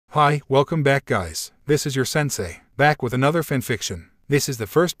Hi, welcome back guys. This is your sensei, back with another fanfiction. This is the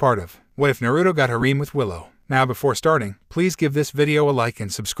first part of What If Naruto Got Harem with Willow. Now before starting, please give this video a like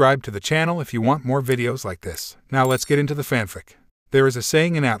and subscribe to the channel if you want more videos like this. Now let's get into the fanfic. There is a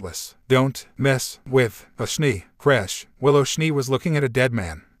saying in Atlas, don't mess with a Schnee. Crash. Willow Schnee was looking at a dead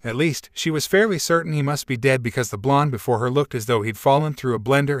man. At least, she was fairly certain he must be dead because the blonde before her looked as though he'd fallen through a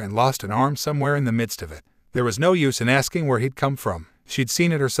blender and lost an arm somewhere in the midst of it. There was no use in asking where he'd come from. She'd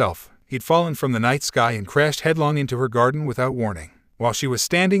seen it herself. He'd fallen from the night sky and crashed headlong into her garden without warning. While she was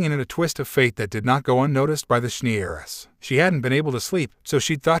standing in a twist of fate that did not go unnoticed by the Schnee heiress. She hadn't been able to sleep, so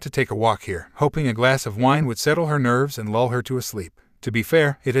she'd thought to take a walk here, hoping a glass of wine would settle her nerves and lull her to a sleep. To be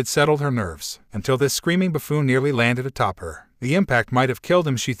fair, it had settled her nerves, until this screaming buffoon nearly landed atop her. The impact might have killed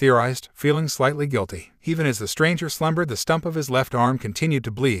him, she theorized, feeling slightly guilty. Even as the stranger slumbered, the stump of his left arm continued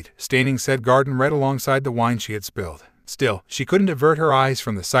to bleed, staining said garden red alongside the wine she had spilled. Still, she couldn't avert her eyes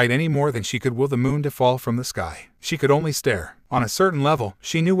from the sight any more than she could will the moon to fall from the sky. She could only stare. On a certain level,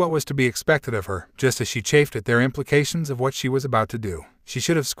 she knew what was to be expected of her, just as she chafed at their implications of what she was about to do. She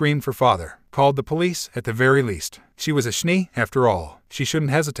should have screamed for father, called the police, at the very least. She was a Schnee, after all. She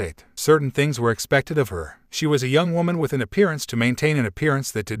shouldn't hesitate. Certain things were expected of her. She was a young woman with an appearance to maintain an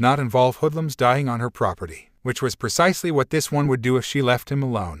appearance that did not involve hoodlums dying on her property, which was precisely what this one would do if she left him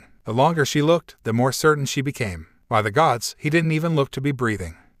alone. The longer she looked, the more certain she became. By the gods, he didn't even look to be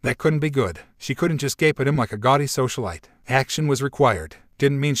breathing. That couldn't be good. She couldn't just gape at him like a gaudy socialite. Action was required.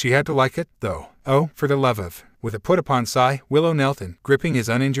 Didn't mean she had to like it, though. Oh, for the love of. With a put-upon sigh, Willow knelt and, gripping his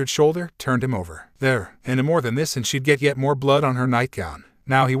uninjured shoulder, turned him over. There. And more than this and she'd get yet more blood on her nightgown.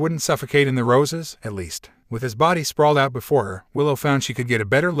 Now he wouldn't suffocate in the roses, at least. With his body sprawled out before her, Willow found she could get a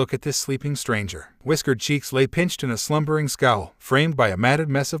better look at this sleeping stranger. Whiskered cheeks lay pinched in a slumbering scowl, framed by a matted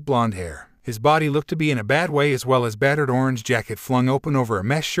mess of blonde hair. His body looked to be in a bad way, as well as battered orange jacket flung open over a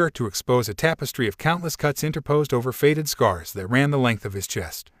mesh shirt to expose a tapestry of countless cuts interposed over faded scars that ran the length of his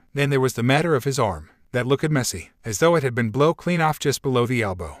chest. Then there was the matter of his arm. That looked messy, as though it had been blown clean off just below the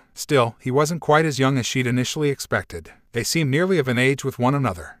elbow. Still, he wasn't quite as young as she'd initially expected. They seemed nearly of an age with one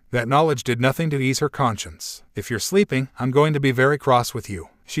another. That knowledge did nothing to ease her conscience. If you're sleeping, I'm going to be very cross with you.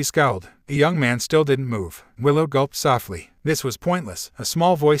 She scowled. The young man still didn't move. Willow gulped softly. This was pointless. A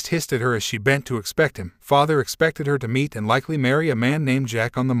small voice hissed at her as she bent to expect him. Father expected her to meet and likely marry a man named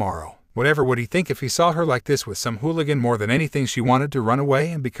Jack on the morrow. Whatever would he think if he saw her like this with some hooligan? More than anything, she wanted to run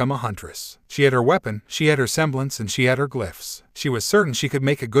away and become a huntress. She had her weapon, she had her semblance, and she had her glyphs. She was certain she could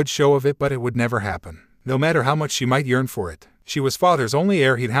make a good show of it, but it would never happen. No matter how much she might yearn for it. She was father's only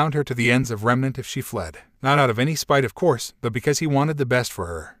heir. He'd hound her to the ends of Remnant if she fled. Not out of any spite, of course, but because he wanted the best for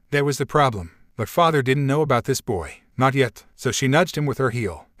her. That was the problem. But father didn't know about this boy. Not yet. So she nudged him with her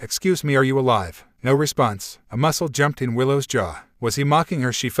heel. Excuse me, are you alive? No response. A muscle jumped in Willow's jaw. Was he mocking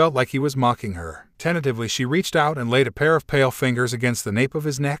her? She felt like he was mocking her. Tentatively she reached out and laid a pair of pale fingers against the nape of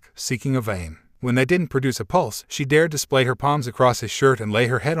his neck, seeking a vein. When they didn't produce a pulse, she dared display her palms across his shirt and lay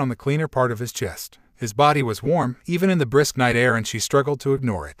her head on the cleaner part of his chest. His body was warm, even in the brisk night air, and she struggled to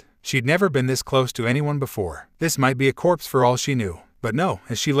ignore it. She'd never been this close to anyone before. This might be a corpse for all she knew. But no,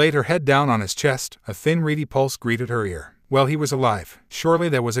 as she laid her head down on his chest, a thin reedy pulse greeted her ear. Well, he was alive. Surely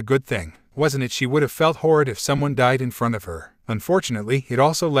that was a good thing. Wasn't it? She would have felt horrid if someone died in front of her. Unfortunately, it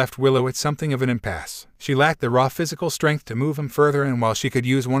also left Willow at something of an impasse. She lacked the raw physical strength to move him further, and while she could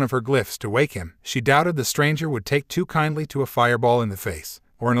use one of her glyphs to wake him, she doubted the stranger would take too kindly to a fireball in the face,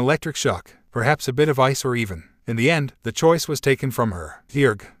 or an electric shock, perhaps a bit of ice, or even. In the end, the choice was taken from her.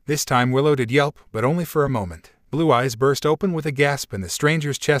 Yerg. This time Willow did yelp, but only for a moment. Blue eyes burst open with a gasp and the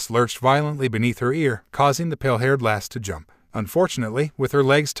stranger's chest lurched violently beneath her ear, causing the pale-haired lass to jump. Unfortunately, with her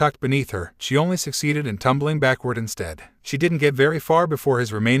legs tucked beneath her, she only succeeded in tumbling backward instead. She didn't get very far before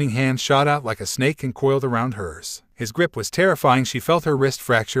his remaining hand shot out like a snake and coiled around hers. His grip was terrifying. She felt her wrist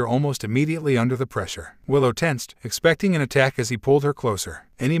fracture almost immediately under the pressure. Willow tensed, expecting an attack as he pulled her closer.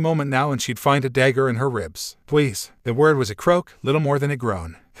 Any moment now and she'd find a dagger in her ribs. Please. The word was a croak, little more than a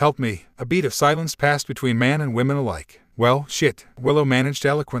groan. Help me. A beat of silence passed between man and women alike. Well, shit, Willow managed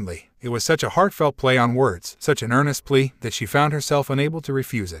eloquently. It was such a heartfelt play on words, such an earnest plea, that she found herself unable to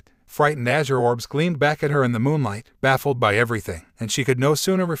refuse it. Frightened azure orbs gleamed back at her in the moonlight, baffled by everything, and she could no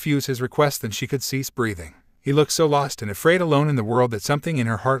sooner refuse his request than she could cease breathing. He looked so lost and afraid, alone in the world, that something in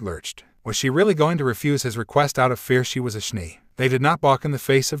her heart lurched. Was she really going to refuse his request out of fear? She was a Schnee. They did not balk in the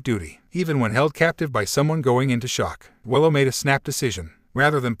face of duty, even when held captive by someone going into shock. Willow made a snap decision.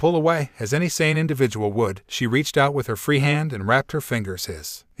 Rather than pull away, as any sane individual would, she reached out with her free hand and wrapped her fingers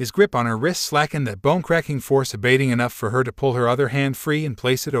his. His grip on her wrist slackened, that bone-cracking force abating enough for her to pull her other hand free and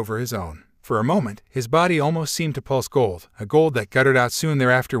place it over his own. For a moment, his body almost seemed to pulse gold, a gold that guttered out soon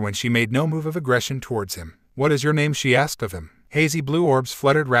thereafter when she made no move of aggression towards him. "What is your name?" she asked of him. Hazy blue orbs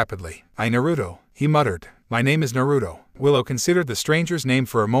fluttered rapidly. "I Naruto," he muttered. "My name is Naruto." Willow considered the stranger's name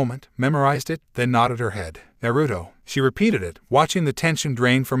for a moment, memorized it, then nodded her head. "Naruto." She repeated it, watching the tension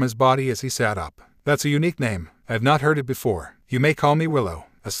drain from his body as he sat up. "That's a unique name. I've not heard it before. You may call me Willow."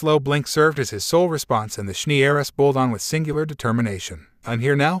 A slow blink served as his sole response, and the Schnee heiress bowled on with singular determination. "I'm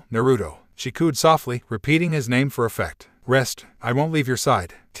here now, Naruto," she cooed softly, repeating his name for effect. "Rest. I won't leave your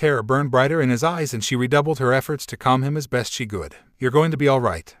side." Terror burned brighter in his eyes, and she redoubled her efforts to calm him as best she could. "You're going to be all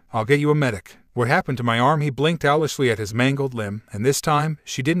right. I'll get you a medic." "What happened to my arm?" He blinked owlishly at his mangled limb, and this time,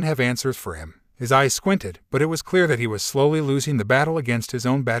 she didn't have answers for him. His eyes squinted, but it was clear that he was slowly losing the battle against his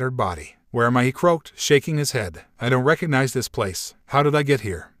own battered body. "Where am I?" he croaked, shaking his head. "I don't recognize this place. How did I get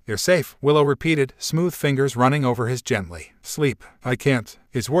here?" "You're safe," Willow repeated, smooth fingers running over his gently. "Sleep." "I can't."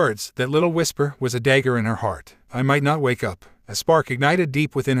 His words, that little whisper, was a dagger in her heart. "I might not wake up." A spark ignited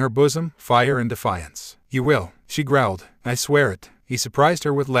deep within her bosom, fire and defiance. "You will," she growled. "I swear it." He surprised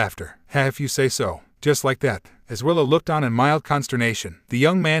her with laughter. "Ha, if you say so." Just like that. As Willow looked on in mild consternation, the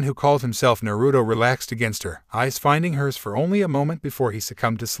young man who called himself Naruto relaxed against her, eyes finding hers for only a moment before he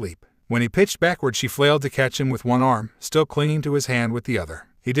succumbed to sleep. When he pitched backward, she flailed to catch him with one arm, still clinging to his hand with the other.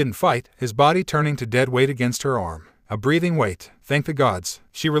 He didn't fight, his body turning to dead weight against her arm. A breathing weight. Thank the gods.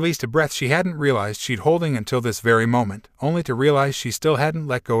 She released a breath she hadn't realized she'd holding until this very moment, only to realize she still hadn't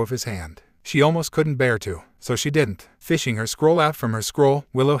let go of his hand. She almost couldn't bear to, so she didn't. Fishing her scroll out from her scroll,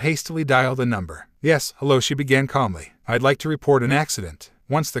 Willow hastily dialed a number. "Yes, hello," she began calmly. "I'd like to report an accident."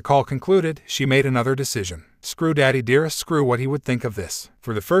 Once the call concluded, she made another decision. Screw Daddy Dearest, screw what he would think of this.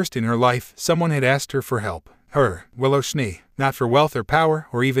 For the first in her life, someone had asked her for help. Her, Willow Schnee. Not for wealth or power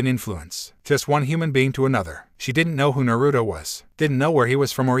or even influence. Just one human being to another. She didn't know who Naruto was. Didn't know where he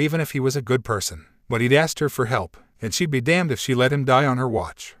was from or even if he was a good person. But he'd asked her for help, and she'd be damned if she let him die on her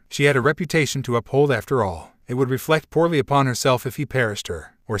watch. She had a reputation to uphold after all. It would reflect poorly upon herself if he perished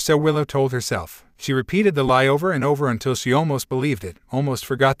her. Or so Willow told herself. She repeated the lie over and over until she almost believed it, almost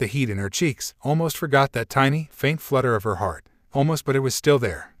forgot the heat in her cheeks, almost forgot that tiny, faint flutter of her heart. Almost, but it was still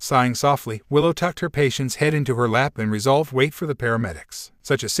there. Sighing softly, Willow tucked her patient's head into her lap and resolved wait for the paramedics.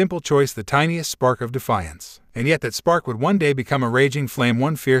 Such a simple choice, the tiniest spark of defiance. And yet that spark would one day become a raging flame,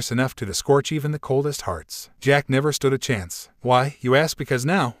 one fierce enough to scorch even the coldest hearts. Jack never stood a chance. Why, you ask? Because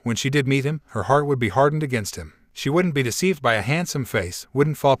now, when she did meet him, her heart would be hardened against him. She wouldn't be deceived by a handsome face,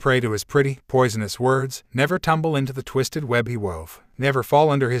 wouldn't fall prey to his pretty, poisonous words, never tumble into the twisted web he wove, never fall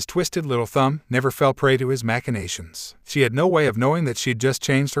under his twisted little thumb, never fell prey to his machinations. She had no way of knowing that she'd just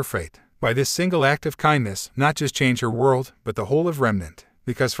changed her fate. By this single act of kindness, not just change her world, but the whole of Remnant.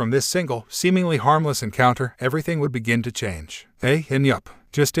 Because from this single, seemingly harmless encounter, everything would begin to change. And yup,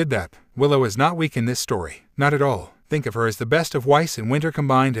 just did that. Willow is not weak in this story. Not at all. Think of her as the best of Weiss and Winter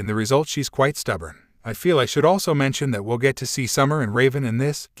combined, and the result, she's quite stubborn. I feel I should also mention that we'll get to see Summer and Raven in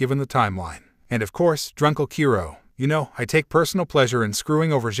this, given the timeline. And of course, Drunkle Kiro. You know, I take personal pleasure in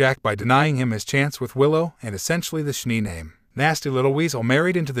screwing over Jack by denying him his chance with Willow and essentially the Schnee name. Nasty little weasel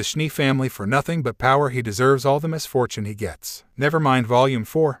married into the Schnee family for nothing but power. He deserves all the misfortune he gets. Never mind Volume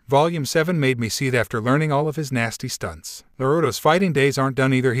 4, Volume 7 made me see it after learning all of his nasty stunts. Naruto's fighting days aren't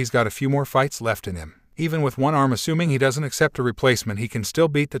done either. He's got a few more fights left in him. Even with one arm, assuming he doesn't accept a replacement, he can still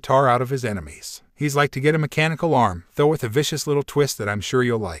beat the tar out of his enemies. He's like to get a mechanical arm, though with a vicious little twist that I'm sure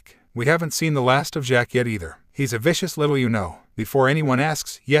you'll like. We haven't seen the last of Jack yet either. He's a vicious little you-know. Before anyone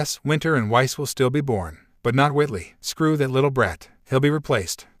asks, yes, Winter and Weiss will still be born. But not Whitley. Screw that little brat. He'll be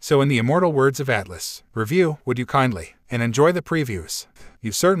replaced. So in the immortal words of Atlas, review, would you kindly, and enjoy the previews.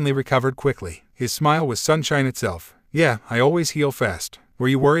 You certainly recovered quickly. His smile was sunshine itself. Yeah, I always heal fast. Were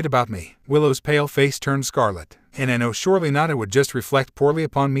you worried about me? Willow's pale face turned scarlet. And I know surely not, it would just reflect poorly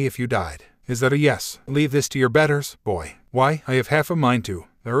upon me if you died. Is that a yes? Leave this to your betters, boy. Why, I have half a mind to.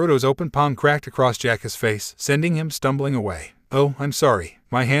 Naruto's open palm cracked across Jack's face, sending him stumbling away. Oh, I'm sorry.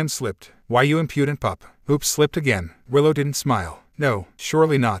 My hand slipped. Why, you impudent pup. Oops, slipped again. Willow didn't smile. No,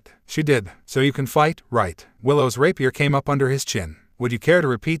 surely not. She did. So you can fight, right? Willow's rapier came up under his chin. Would you care to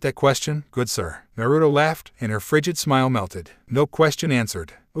repeat that question, good sir? Naruto laughed, and her frigid smile melted. No question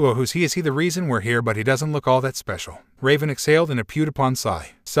answered. Oh, who's he? Is he the reason we're here? But he doesn't look all that special. Raven exhaled in a pewed-upon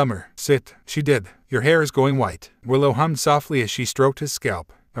sigh. Summer, sit. She did. Your hair is going white. Willow hummed softly as she stroked his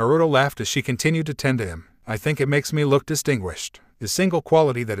scalp. Naruto laughed as she continued to tend to him. I think it makes me look distinguished. The single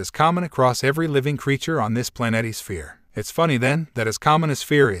quality that is common across every living creature on this planet, fear. It's funny then, that as common as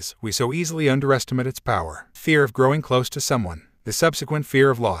fear is, we so easily underestimate its power. Fear of growing close to someone. The subsequent fear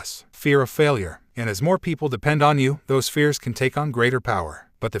of loss. Fear of failure. And as more people depend on you, those fears can take on greater power.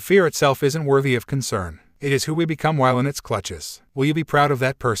 But the fear itself isn't worthy of concern. It is who we become while in its clutches. Will you be proud of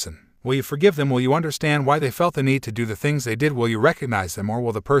that person? Will you forgive them? Will you understand why they felt the need to do the things they did? Will you recognize them, or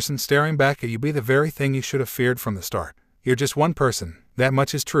will the person staring back at you be the very thing you should have feared from the start? You're just one person, that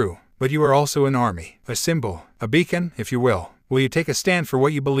much is true, but you are also an army, a symbol, a beacon, if you will. Will you take a stand for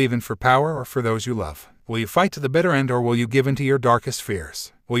what you believe in, for power or for those you love? Will you fight to the bitter end, or will you give in to your darkest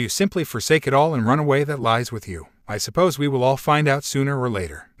fears? Will you simply forsake it all and run away? That lies with you. I suppose we will all find out sooner or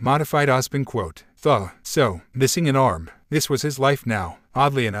later. Modified Osbin quote. So, missing an arm. This was his life now.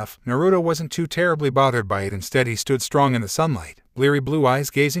 Oddly enough, Naruto wasn't too terribly bothered by it. Instead, he stood strong in the sunlight, bleary blue eyes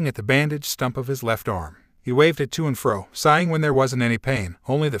gazing at the bandaged stump of his left arm. He waved it to and fro, sighing when there wasn't any pain,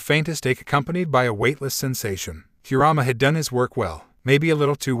 only the faintest ache accompanied by a weightless sensation. Kurama had done his work well, maybe a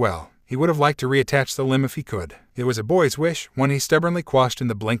little too well. He would have liked to reattach the limb if he could. It was a boy's wish, one he stubbornly quashed in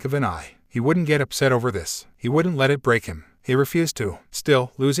the blink of an eye. He wouldn't get upset over this. He wouldn't let it break him. He refused to.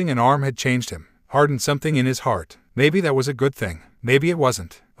 Still, losing an arm had changed him, hardened something in his heart. Maybe that was a good thing. Maybe it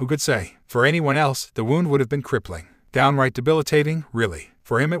wasn't. Who could say? For anyone else, the wound would have been crippling. Downright debilitating, really.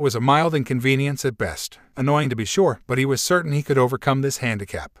 For him it was a mild inconvenience at best. Annoying to be sure, but he was certain he could overcome this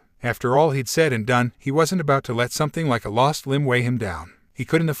handicap. After all he'd said and done, he wasn't about to let something like a lost limb weigh him down. He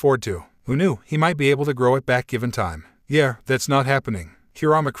couldn't afford to. Who knew? He might be able to grow it back given time. Yeah, that's not happening.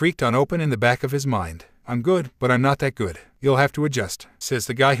 Kurama creaked on open in the back of his mind. I'm good, but I'm not that good. You'll have to adjust, says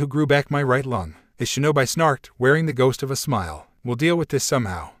the guy who grew back my right lung. The shinobi snarked, wearing the ghost of a smile. We'll deal with this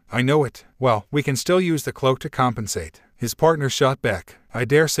somehow. I know it. Well, we can still use the cloak to compensate. His partner shot back. I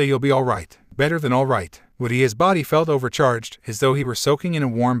dare say you'll be all right. Better than all right. His body felt overcharged, as though he were soaking in a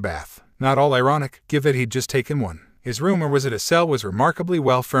warm bath. Not all ironic, given that he'd just taken one. His room, or was it a cell, was remarkably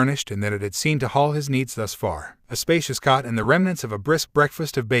well furnished in that it had seen to all his needs thus far. A spacious cot and the remnants of a brisk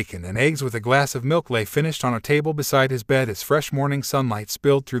breakfast of bacon and eggs with a glass of milk lay finished on a table beside his bed as fresh morning sunlight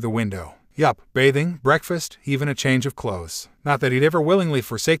spilled through the window. Yup, bathing, breakfast, even a change of clothes. Not that he'd ever willingly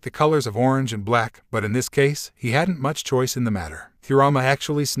forsake the colors of orange and black, but in this case, he hadn't much choice in the matter. Kurama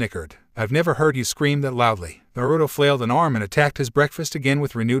actually snickered. I've never heard you scream that loudly. Naruto flailed an arm and attacked his breakfast again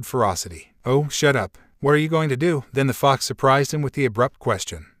with renewed ferocity. Oh, shut up. What are you going to do? Then the fox surprised him with the abrupt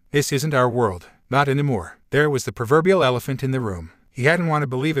question. This isn't our world. Not anymore. There was the proverbial elephant in the room. He hadn't wanted to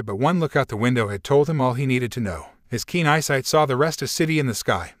believe it, but one look out the window had told him all he needed to know. His keen eyesight saw the rest of the city in the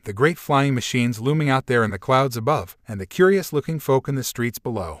sky, the great flying machines looming out there in the clouds above, and the curious-looking folk in the streets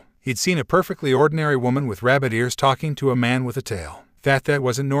below. He'd seen a perfectly ordinary woman with rabbit ears talking to a man with a tail. That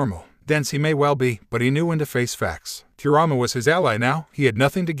wasn't normal. Dense he may well be, but he knew when to face facts. Kurama was his ally now. He had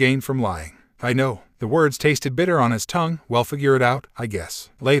nothing to gain from lying. I know. The words tasted bitter on his tongue. Well, figure it out, I guess.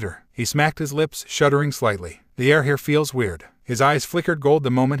 Later. He smacked his lips, shuddering slightly. The air here feels weird. His eyes flickered gold the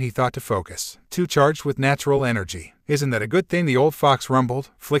moment he thought to focus. Too charged with natural energy. Isn't that a good thing? The old fox rumbled,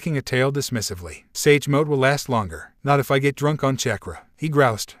 flicking a tail dismissively. Sage mode will last longer. Not if I get drunk on chakra. He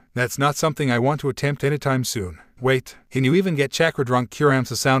groused. That's not something I want to attempt anytime soon. Wait, can you even get chakra drunk? Kurama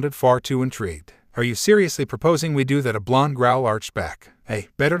sounded far too intrigued. Are you seriously proposing we do that? A blonde growl arched back. Hey,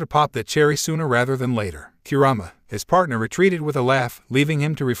 better to pop that cherry sooner rather than later. Kurama. His partner retreated with a laugh, leaving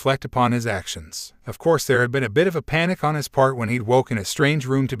him to reflect upon his actions. Of course, there had been a bit of a panic on his part when he'd woke in a strange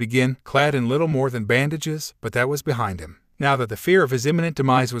room to begin, clad in little more than bandages, but that was behind him. Now that the fear of his imminent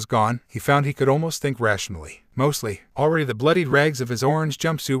demise was gone, he found he could almost think rationally. Mostly, already the bloodied rags of his orange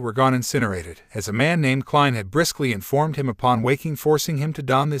jumpsuit were gone incinerated, as a man named Klein had briskly informed him upon waking, forcing him to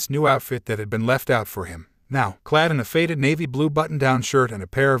don this new outfit that had been left out for him. Now, clad in a faded navy blue button-down shirt and a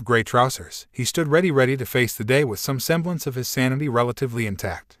pair of gray trousers, he stood ready to face the day with some semblance of his sanity relatively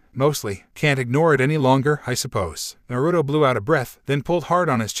intact. Mostly, can't ignore it any longer, I suppose. Naruto blew out a breath, then pulled hard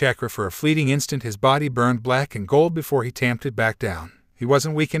on his chakra. For a fleeting instant his body burned black and gold before he tamped it back down. He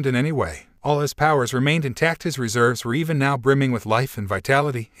wasn't weakened in any way. All his powers remained intact. His reserves were even now brimming with life and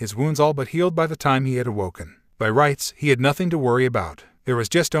vitality, his wounds all but healed by the time he had awoken. By rights, he had nothing to worry about. There was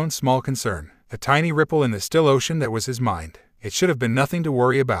just one small concern. A tiny ripple in the still ocean that was his mind. It should have been nothing to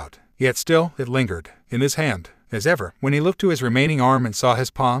worry about. Yet still, it lingered. In his hand. As ever, when he looked to his remaining arm and saw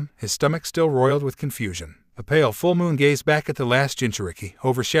his palm, his stomach still roiled with confusion. A pale full moon gazed back at the last Jinchuriki,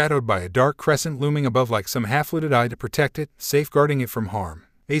 overshadowed by a dark crescent looming above like some half-lidded eye to protect it, safeguarding it from harm.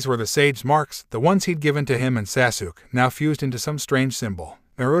 These were the sage marks, the ones he'd given to him and Sasuke, now fused into some strange symbol.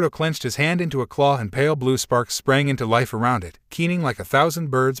 Naruto clenched his hand into a claw and pale blue sparks sprang into life around it, keening like 1,000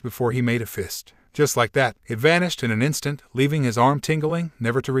 birds before he made a fist. Just like that, it vanished in an instant, leaving his arm tingling,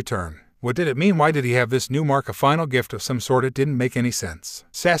 never to return. What did it mean? Why did he have this new mark? A final gift of some sort? It didn't make any sense.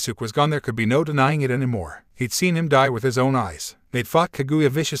 Sasuke was gone. There could be no denying it anymore. He'd seen him die with his own eyes. They'd fought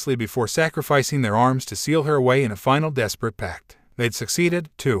Kaguya viciously before sacrificing their arms to seal her away in a final desperate pact. They'd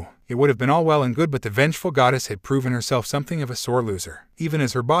succeeded, too. It would have been all well and good, but the vengeful goddess had proven herself something of a sore loser. Even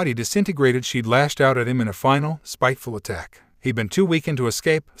as her body disintegrated, she'd lashed out at him in a final, spiteful attack. He'd been too weakened to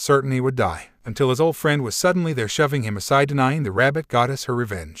escape, certain he would die, until his old friend was suddenly there shoving him aside, denying the rabbit goddess her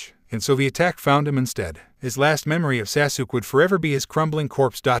revenge. And so the attack found him instead. His last memory of Sasuke would forever be his crumbling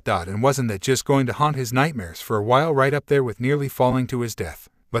corpse. And wasn't that just going to haunt his nightmares for a while, right up there with nearly falling to his death?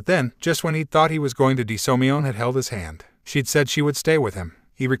 But then, just when he'd thought he was going to die, Somion had held his hand. She'd said she would stay with him.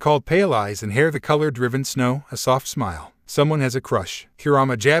 He recalled pale eyes and hair the color driven snow, a soft smile. Someone has a crush.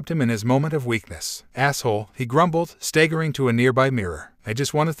 Kurama jabbed him in his moment of weakness. Asshole, he grumbled, staggering to a nearby mirror. I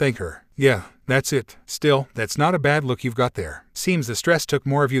just want to thank her. Yeah, that's it. Still, that's not a bad look you've got there. Seems the stress took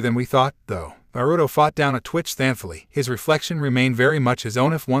more of you than we thought, though. Naruto fought down a twitch thankfully. His reflection remained very much his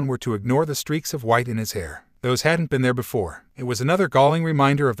own if one were to ignore the streaks of white in his hair. Those hadn't been there before. It was another galling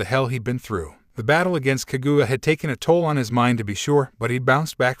reminder of the hell he'd been through. The battle against Kaguya had taken a toll on his mind, to be sure, but he'd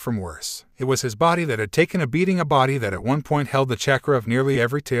bounced back from worse. It was his body that had taken a beating, a body that at one point held the chakra of nearly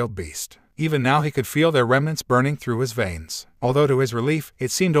every tailed beast. Even now he could feel their remnants burning through his veins. Although to his relief,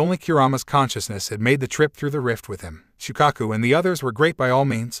 it seemed only Kurama's consciousness had made the trip through the rift with him. Shukaku and the others were great by all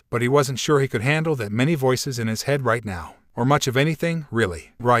means, but he wasn't sure he could handle that many voices in his head right now. Or much of anything,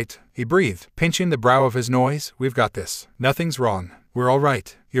 really. Right, he breathed, pinching the brow of his noise. We've got this. Nothing's wrong. We're all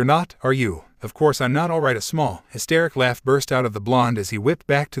right. You're not, are you? Of course I'm not all right. A small, hysteric laugh burst out of the blonde as he whipped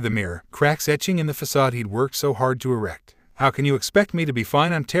back to the mirror, cracks etching in the facade he'd worked so hard to erect. How can you expect me to be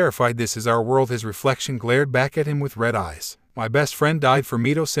fine? I'm terrified. This is our world. His reflection glared back at him with red eyes. My best friend died for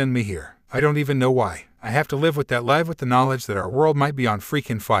me to send me here. I don't even know why. I have to live with that, live with the knowledge that our world might be on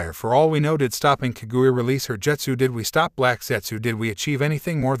freaking fire. For all we know, did stopping Kaguya release her jutsu? Did we stop Black Zetsu? Did we achieve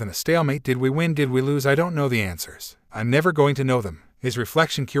anything more than a stalemate? Did we win? Did we lose? I don't know the answers. I'm never going to know them. His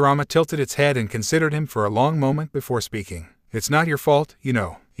reflection. Kurama tilted its head and considered him for a long moment before speaking. It's not your fault, you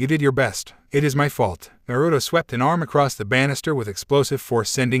know. You did your best. It is my fault. Naruto swept an arm across the banister with explosive force,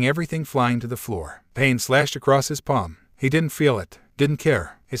 sending everything flying to the floor. Pain slashed across his palm. He didn't feel it, didn't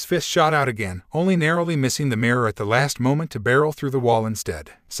care. His fist shot out again, only narrowly missing the mirror at the last moment to barrel through the wall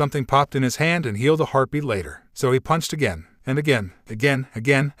instead. Something popped in his hand and healed a heartbeat later. So he punched again, and again,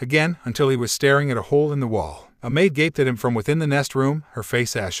 again, until he was staring at a hole in the wall. A maid gaped at him from within the nest room, her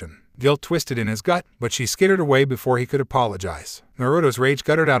face ashen. Guilt twisted in his gut, but she skittered away before he could apologize. Naruto's rage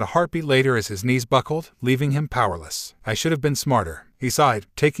guttered out a heartbeat later as his knees buckled, leaving him powerless. I should have been smarter, he sighed,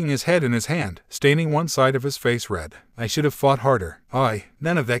 taking his head in his hand, staining one side of his face red. I should have fought harder.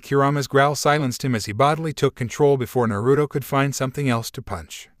 None of that. Kurama's growl silenced him as he bodily took control before Naruto could find something else to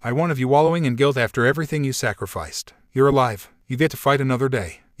punch. I won't have you wallowing in guilt after everything you sacrificed. You're alive. You get to fight another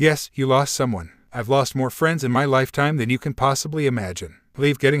day. Yes, you lost someone. I've lost more friends in my lifetime than you can possibly imagine.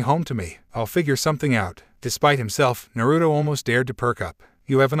 Leave getting home to me. I'll figure something out. Despite himself, Naruto almost dared to perk up.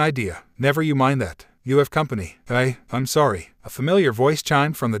 You have an idea. Never you mind that. You have company. I'm sorry. A familiar voice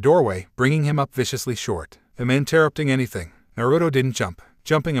chimed from the doorway, bringing him up viciously short. Am I interrupting anything? Naruto didn't jump.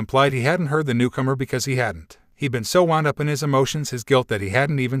 Jumping implied he hadn't heard the newcomer because he hadn't. He'd been so wound up in his emotions, his guilt, that he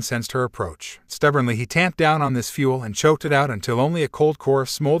hadn't even sensed her approach. Stubbornly he tamped down on this fuel and choked it out until only a cold core of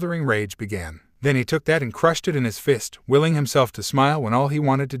smoldering rage began. Then he took that and crushed it in his fist, willing himself to smile when all he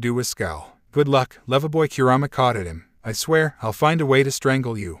wanted to do was scowl. Good luck, Loverboy. Kurama caught at him. I swear, I'll find a way to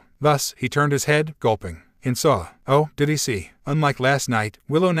strangle you. Thus, he turned his head, gulping, and saw. Oh, did he see? Unlike last night,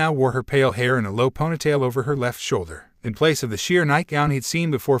 Willow now wore her pale hair in a low ponytail over her left shoulder. In place of the sheer nightgown he'd seen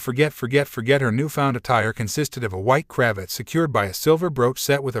before, forget, her newfound attire consisted of a white cravat secured by a silver brooch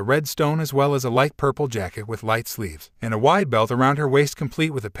set with a red stone, as well as a light purple jacket with light sleeves, and a wide belt around her waist complete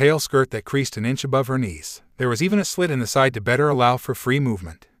with a pale skirt that creased an inch above her knees. There was even a slit in the side to better allow for free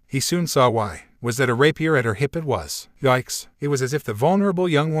movement. He soon saw why. Was that a rapier at her hip? It was. Yikes. It was as if the vulnerable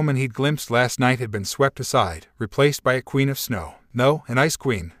young woman he'd glimpsed last night had been swept aside, replaced by a queen of snow. No, an ice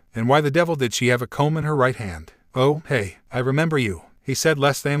queen. And why the devil did she have a comb in her right hand? Oh, hey, I remember you, he said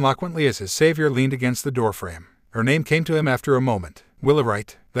less than eloquently as his savior leaned against the doorframe. Her name came to him after a moment. Willow,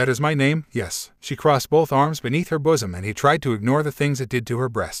 right? That is my name, yes. She crossed both arms beneath her bosom and he tried to ignore the things it did to her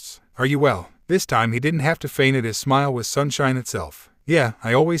breasts. Are you well? This time he didn't have to feign it. His smile was sunshine itself. Yeah,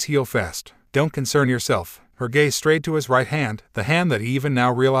 I always heal fast. Don't concern yourself. Her gaze strayed to his right hand, the hand that he even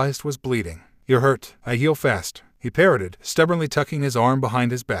now realized was bleeding. You're hurt. I heal fast, he parroted, stubbornly tucking his arm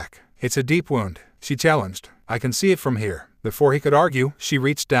behind his back. It's a deep wound, she challenged. I can see it from here. Before he could argue, she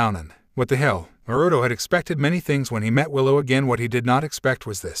reached down and... What the hell? Naruto had expected many things when he met Willow again. What he did not expect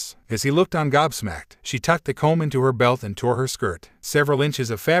was this. As he looked on gobsmacked, she tucked the comb into her belt and tore her skirt. Several inches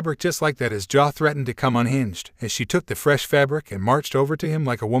of fabric just like that. His jaw threatened to come unhinged as she took the fresh fabric and marched over to him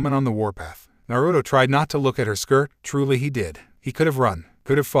like a woman on the warpath. Naruto tried not to look at her skirt. Truly he did. He could have run,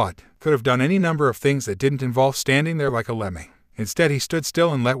 could have fought, could have done any number of things that didn't involve standing there like a lemming. Instead, he stood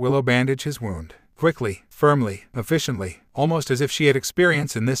still and let Willow bandage his wound. Quickly, firmly, efficiently, almost as if she had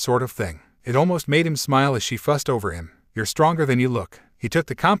experience in this sort of thing. It almost made him smile as she fussed over him. "You're stronger than you look." He took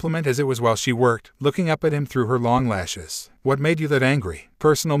the compliment as it was while she worked, looking up at him through her long lashes. "What made you that angry?"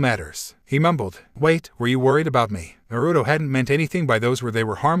 "Personal matters," he mumbled. "Wait, were you worried about me?" Naruto hadn't meant anything by those where they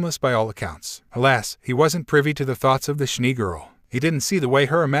were harmless by all accounts. Alas, he wasn't privy to the thoughts of the Schnee girl. He didn't see the way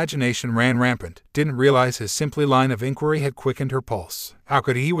her imagination ran rampant, didn't realize his simple line of inquiry had quickened her pulse. How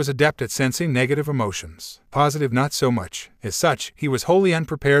could he was adept at sensing negative emotions? Positive not so much. As such, he was wholly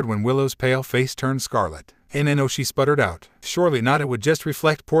unprepared when Willow's pale face turned scarlet. "No," she sputtered out. "Surely not, it would just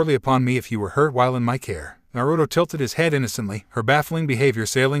reflect poorly upon me if you were hurt while in my care." Naruto tilted his head innocently, her baffling behavior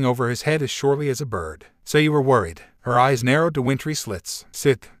sailing over his head as surely as a bird. "So you were worried?" Her eyes narrowed to wintry slits.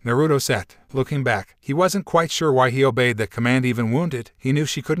 "Sit." Naruto sat, looking back. He wasn't quite sure why he obeyed that command even wounded. He knew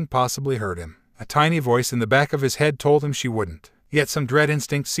she couldn't possibly hurt him. A tiny voice in the back of his head told him she wouldn't. Yet some dread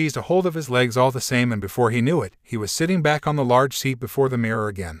instinct seized a hold of his legs all the same, and before he knew it, he was sitting back on the large seat before the mirror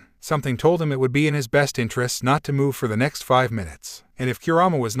again. Something told him it would be in his best interests not to move for the next 5 minutes. And if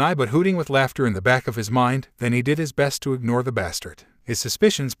Kurama was nigh but hooting with laughter in the back of his mind, then he did his best to ignore the bastard. His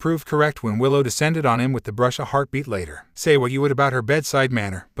suspicions proved correct when Willow descended on him with the brush a heartbeat later. Say what you would about her bedside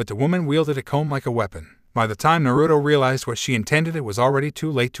manner, but the woman wielded a comb like a weapon. By the time Naruto realized what she intended, it was already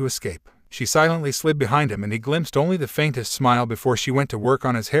too late to escape. She silently slid behind him, and he glimpsed only the faintest smile before she went to work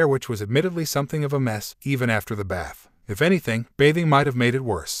on his hair, which was admittedly something of a mess, even after the bath. If anything, bathing might have made it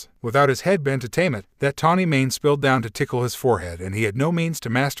worse. Without his head bent to tame it, that tawny mane spilled down to tickle his forehead, and he had no means to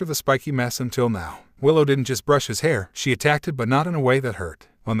master the spiky mess until now. Willow didn't just brush his hair, she attacked it, but not in a way that hurt.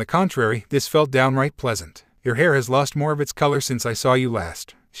 On the contrary, this felt downright pleasant. "Your hair has lost more of its color since I saw you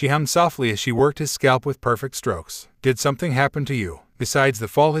last," she hummed softly as she worked his scalp with perfect strokes. "Did something happen to you besides the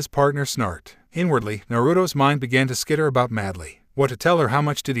fall?" his partner snarked. Inwardly, Naruto's mind began to skitter about madly. What to tell her? How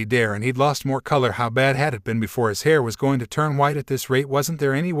much did he dare? And he'd lost more color. How bad had it been before? His hair was going to turn white at this rate. Wasn't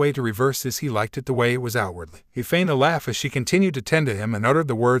there any way to reverse this? He liked it the way it was outwardly. He feigned a laugh as she continued to tend to him and uttered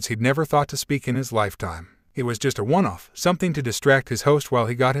the words he'd never thought to speak in his lifetime. It was just a one-off, something to distract his host while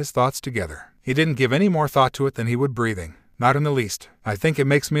he got his thoughts together. He didn't give any more thought to it than he would breathing. "Not in the least. I think it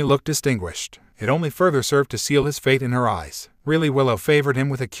makes me look distinguished." It only further served to seal his fate in her eyes. Really, Willow favored him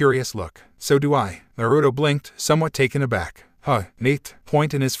with a curious look. "So do I." Naruto blinked, somewhat taken aback. "Huh, neat.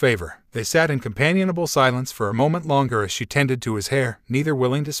 Point in his favor." They sat in companionable silence for a moment longer as she tended to his hair, neither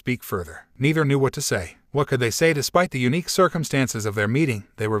willing to speak further. Neither knew what to say. What could they say? Despite the unique circumstances of their meeting,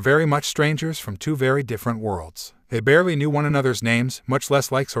 they were very much strangers from two very different worlds. They barely knew one another's names, much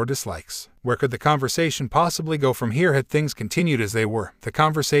less likes or dislikes. Where could the conversation possibly go from here? Had things continued as they were, the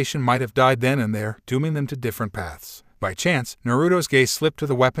conversation might have died then and there, dooming them to different paths. By chance, Naruto's gaze slipped to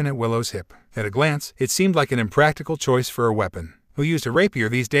the weapon at Willow's hip. At a glance, it seemed like an impractical choice for a weapon. Who used a rapier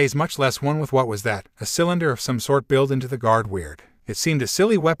these days, much less one with what was that? A cylinder of some sort built into the guard. Weird. It seemed a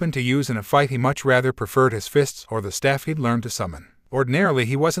silly weapon to use in a fight. He much rather preferred his fists or the staff he'd learned to summon. Ordinarily,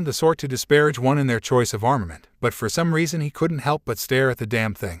 he wasn't the sort to disparage one in their choice of armament, but for some reason he couldn't help but stare at the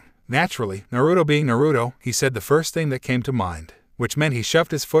damn thing. Naturally, Naruto being Naruto, he said the first thing that came to mind, which meant he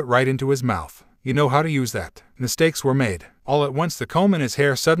shoved his foot right into his mouth. "You know how to use that." Mistakes were made. All at once the comb in his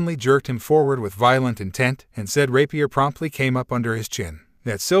hair suddenly jerked him forward with violent intent, and said rapier promptly came up under his chin.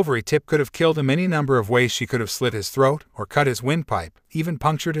 That silvery tip could have killed him any number of ways. She could have slit his throat, or cut his windpipe, even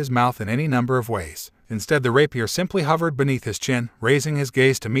punctured his mouth in any number of ways. Instead, the rapier simply hovered beneath his chin, raising his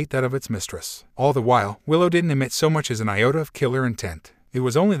gaze to meet that of its mistress. All the while, Willow didn't emit so much as an iota of killer intent. It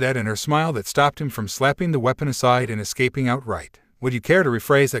was only that in her smile that stopped him from slapping the weapon aside and escaping outright. "Would you care to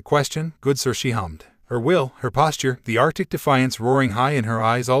rephrase that question, good sir?" she hummed. Her will, her posture, the arctic defiance roaring high in her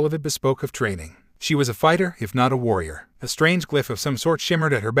eyes, all of it bespoke of training. She was a fighter, if not a warrior. A strange glyph of some sort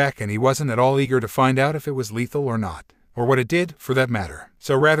shimmered at her back, and he wasn't at all eager to find out if it was lethal or not. Or what it did, for that matter.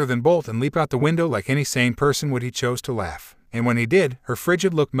 So rather than bolt and leap out the window like any sane person would, he chose to laugh. And when he did, her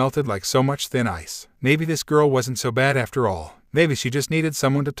frigid look melted like so much thin ice. Maybe this girl wasn't so bad after all. Maybe she just needed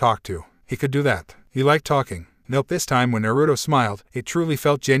someone to talk to. He could do that. He liked talking. Nope, this time when Naruto smiled, it truly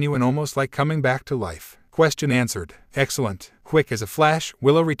felt genuine, almost like coming back to life. Question answered. Excellent. Quick as a flash,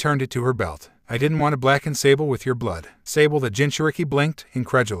 Willow returned it to her belt. "I didn't want to blacken Sable with your blood." Sable the Jinchuriki blinked,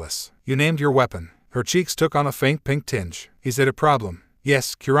 incredulous. "You named your weapon." Her cheeks took on a faint pink tinge. "Is it a problem?"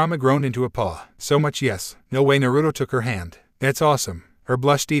 "Yes," Kurama groaned into a paw. "So much yes." "No way." Naruto took her hand. "That's awesome." Her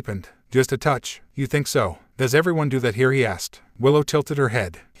blush deepened. "Just a touch." "You think so? Does everyone do that here?" he asked. Willow tilted her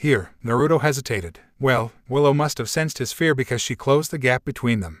head. "Here." Naruto hesitated. Well, Willow must have sensed his fear because she closed the gap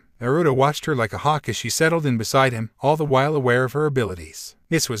between them. Naruto watched her like a hawk as she settled in beside him, all the while aware of her abilities.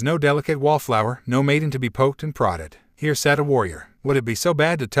 This was no delicate wallflower, no maiden to be poked and prodded. Here sat a warrior. Would it be so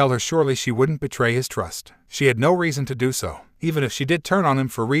bad to tell her surely she wouldn't betray his trust? She had no reason to do so. Even if she did turn on him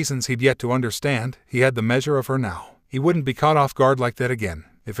for reasons he'd yet to understand, he had the measure of her now. He wouldn't be caught off guard like that again.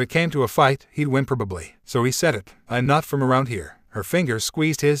 If it came to a fight, he'd win probably. So he said it. I'm not from around here. Her fingers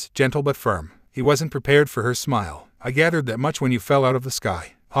squeezed his, gentle but firm. He wasn't prepared for her smile. I gathered that much when you fell out of the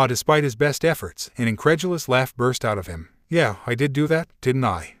sky. Ah, despite his best efforts, an incredulous laugh burst out of him. Yeah, I did do that, didn't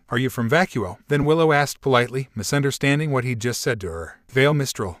I? Are you from Vacuo? Then Willow asked politely, misunderstanding what he'd just said to her. Vale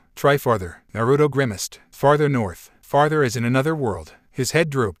Mistral. Try farther. Naruto grimaced. Farther north. Farther as in another world. His head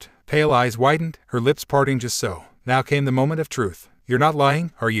drooped. Pale eyes widened, her lips parting just so. Now came the moment of truth. You're not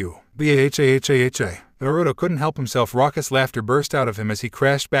lying, are you? B-A-H-A-H-A-H-A. Naruto couldn't help himself. Raucous laughter burst out of him as he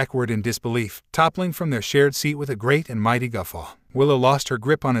crashed backward in disbelief, toppling from their shared seat with a great and mighty guffaw. Willow lost her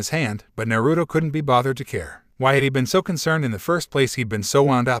grip on his hand, but Naruto couldn't be bothered to care. Why had he been so concerned in the first place? He'd been so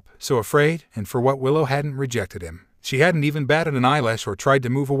wound up, so afraid, and for what Willow hadn't rejected him. She hadn't even batted an eyelash or tried to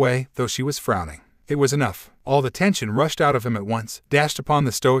move away, though she was frowning. It was enough. All the tension rushed out of him at once, dashed upon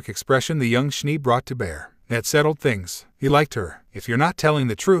the stoic expression the young Schnee brought to bear. That settled things. He liked her. If you're not telling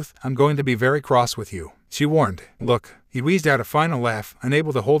the truth, I'm going to be very cross with you, she warned. Look. He wheezed out a final laugh,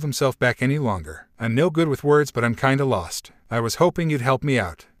 unable to hold himself back any longer. I'm no good with words, but I'm kinda lost. I was hoping you'd help me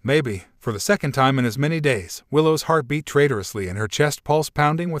out. Maybe. For the second time in as many days, Willow's heart beat traitorously and her chest pulse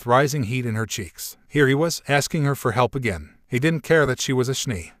pounding with rising heat in her cheeks. Here he was, asking her for help again. He didn't care that she was a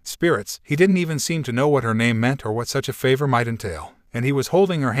Schnee. Spirits, he didn't even seem to know what her name meant or what such a favor might entail. And he was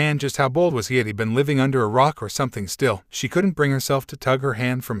holding her hand. Just how bold was he? Had he been living under a rock or something? Still, she couldn't bring herself to tug her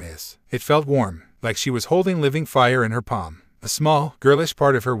hand from his. It felt warm, like she was holding living fire in her palm. A small, girlish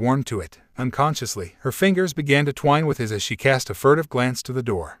part of her warmed to it. Unconsciously, her fingers began to twine with his as she cast a furtive glance to the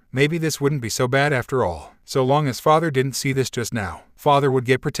door. Maybe this wouldn't be so bad after all. So long as father didn't see this just now. Father would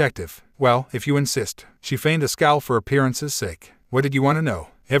get protective. Well, if you insist. She feigned a scowl for appearance's sake. What did you want to know?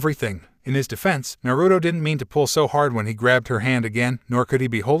 Everything. In his defense, Naruto didn't mean to pull so hard when he grabbed her hand again, nor could he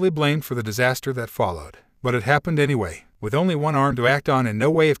be wholly blamed for the disaster that followed. But it happened anyway. With only one arm to act on and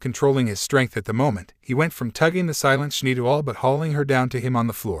no way of controlling his strength at the moment, he went from tugging the silent Schnee to all but hauling her down to him on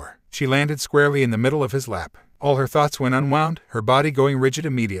the floor. She landed squarely in the middle of his lap. All her thoughts went unwound, her body going rigid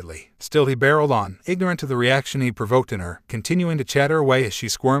immediately. Still he barreled on, ignorant of the reaction he provoked in her, continuing to chatter away as she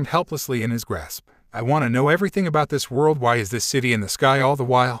squirmed helplessly in his grasp. I want to know everything about this world. Why is this city in the sky all the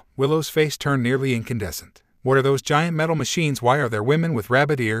while? Willow's face turned nearly incandescent. What are those giant metal machines? Why are there women with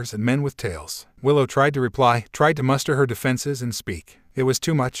rabbit ears and men with tails? Willow tried to reply, tried to muster her defenses and speak. It was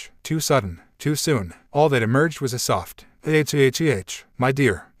too much, too sudden, too soon. All that emerged was a soft, my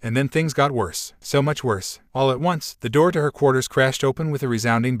dear. And then things got worse, so much worse. All at once, the door to her quarters crashed open with a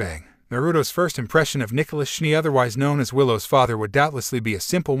resounding bang. Naruto's first impression of Nicholas Schnee, otherwise known as Willow's father, would doubtlessly be a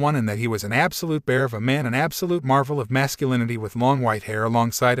simple one, in that he was an absolute bear of a man, an absolute marvel of masculinity with long white hair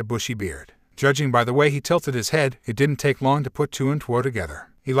alongside a bushy beard. Judging by the way he tilted his head, it didn't take long to put two and two together.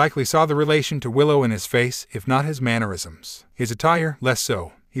 He likely saw the relation to Willow in his face, if not his mannerisms. His attire, less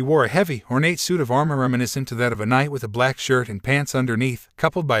so. He wore a heavy, ornate suit of armor reminiscent to that of a knight, with a black shirt and pants underneath,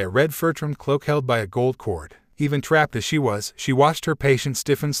 coupled by a red fur-trimmed cloak held by a gold cord. Even trapped as she was, she watched her patient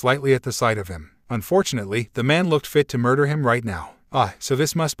stiffen slightly at the sight of him. Unfortunately, the man looked fit to murder him right now. Ah, so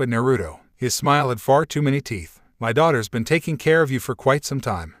this must be Naruto. His smile had far too many teeth. My daughter's been taking care of you for quite some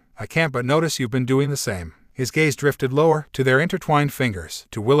time. I can't but notice you've been doing the same. His gaze drifted lower, to their intertwined fingers,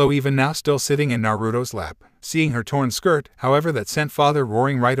 to Willow even now still sitting in Naruto's lap. Seeing her torn skirt, however, that sent father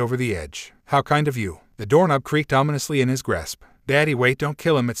roaring right over the edge. How kind of you. The doorknob creaked ominously in his grasp. Daddy, wait, don't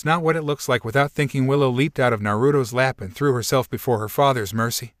kill him, it's not what it looks like. Without thinking, Willow leaped out of Naruto's lap and threw herself before her father's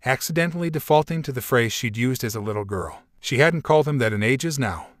mercy, accidentally defaulting to the phrase she'd used as a little girl. She hadn't called him that in ages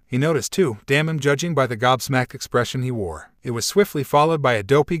now. He noticed too, damn him, judging by the gobsmacked expression he wore. It was swiftly followed by a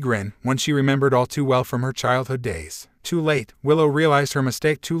dopey grin, one she remembered all too well from her childhood days. Too late, Willow realized her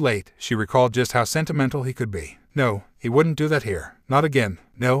mistake. Too late, she recalled just how sentimental he could be. No, he wouldn't do that here. Not again.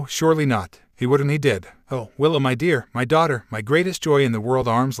 No, surely not. He wouldn't. He did. Oh, Willow, my dear, my daughter, my greatest joy in the world.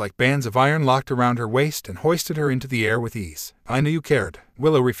 Arms like bands of iron locked around her waist and hoisted her into the air with ease. I knew you cared.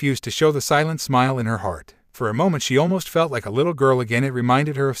 Willow refused to show the silent smile in her heart. For a moment she almost felt like a little girl again. It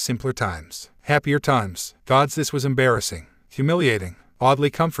reminded her of simpler times. Happier times. Gods, this was embarrassing. Humiliating.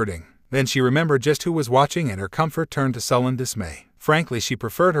 Oddly comforting. Then she remembered just who was watching, and her comfort turned to sullen dismay. Frankly, she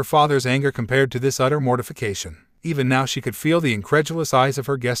preferred her father's anger compared to this utter mortification. Even now she could feel the incredulous eyes of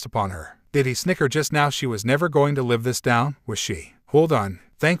her guest upon her. Did he snicker just now? She was never going to live this down, was she? Hold on.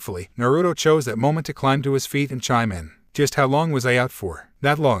 Thankfully, Naruto chose that moment to climb to his feet and chime in. Just how long was I out for?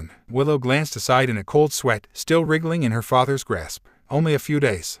 That long. Willow glanced aside in a cold sweat, still wriggling in her father's grasp. Only a few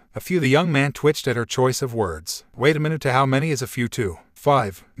days. A few. The young man twitched at her choice of words. Wait a minute, to how many is a few too?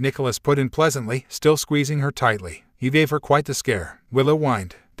 5. Nicholas put in pleasantly, still squeezing her tightly. He gave her quite the scare. Willow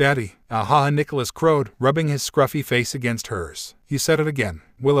whined. Daddy. Aha, Nicholas crowed, rubbing his scruffy face against hers. You said it again.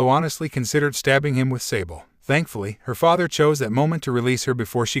 Willow honestly considered stabbing him with sable. Thankfully, her father chose that moment to release her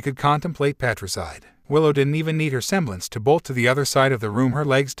before she could contemplate patricide. Willow didn't even need her semblance to bolt to the other side of the room. Her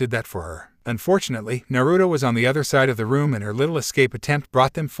legs did that for her. Unfortunately, Naruto was on the other side of the room, and her little escape attempt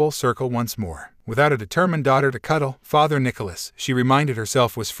brought them full circle once more. Without a determined daughter to cuddle, Father Nicholas, she reminded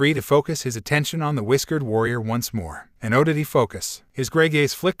herself, was free to focus his attention on the whiskered warrior once more. And oh, did he focus. His gray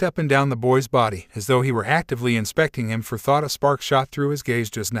gaze flicked up and down the boy's body, as though he were actively inspecting him. For thought, a spark shot through his gaze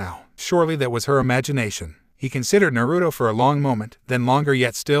just now. Surely that was her imagination. He considered Naruto for a long moment, then longer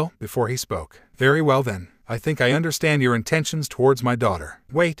yet still, before he spoke. Very well then. I think I understand your intentions towards my daughter.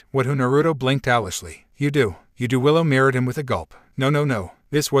 Wait, what? Who? Naruto blinked owlishly. You do. Willow mirrored him with a gulp. No.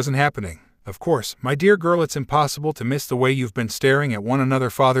 This wasn't happening. Of course, my dear girl, it's impossible to miss the way you've been staring at one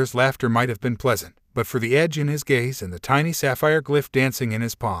another. Father's laughter might have been pleasant, but for the edge in his gaze and the tiny sapphire glyph dancing in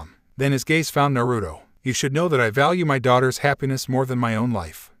his palm. Then his gaze found Naruto. You should know that I value my daughter's happiness more than my own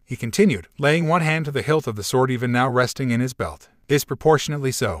life, he continued, laying one hand to the hilt of the sword even now resting in his belt.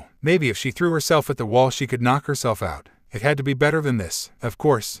 Disproportionately so. Maybe if she threw herself at the wall she could knock herself out. It had to be better than this. Of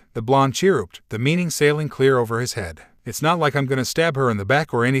course, the blonde chirruped, the meaning sailing clear over his head. It's not like I'm gonna stab her in the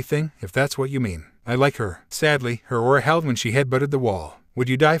back or anything, if that's what you mean. I like her. Sadly, her aura held when she headbutted the wall. Would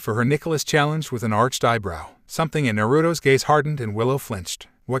you die for her? Nicholas challenged with an arched eyebrow. Something in Naruto's gaze hardened and Willow flinched.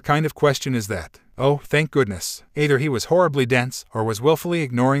 What kind of question is that? Oh, thank goodness. Either he was horribly dense or was willfully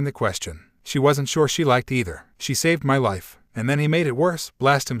ignoring the question. She wasn't sure she liked either. She saved my life. And then he made it worse.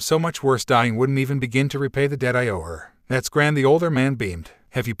 Blast him, so much worse. Dying wouldn't even begin to repay the debt I owe her. That's grand. The older man beamed.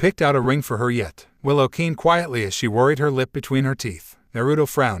 Have you picked out a ring for her yet? Willow keened quietly as she worried her lip between her teeth. Naruto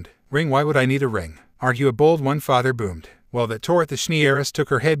frowned. Ring? Why would I need a ring? Aren't you a bold one? Father boomed. Well, that tore at the Schnee heiress took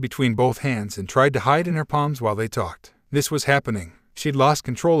her head between both hands and tried to hide in her palms while they talked. This was happening. She'd lost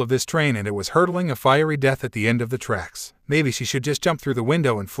control of this train and it was hurtling a fiery death at the end of the tracks. Maybe she should just jump through the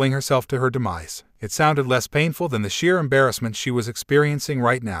window and fling herself to her demise. It sounded less painful than the sheer embarrassment she was experiencing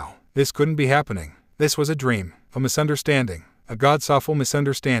right now. This couldn't be happening. This was a dream. A misunderstanding. A god-awful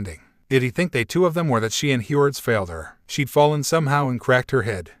misunderstanding. Did he think they two of them, or that she and Hewards failed her? She'd fallen somehow and cracked her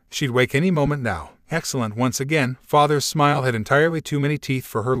head. She'd wake any moment now. Excellent. Once again, Father's smile had entirely too many teeth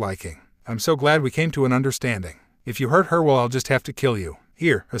for her liking. I'm so glad we came to an understanding. If you hurt her, well, I'll just have to kill you.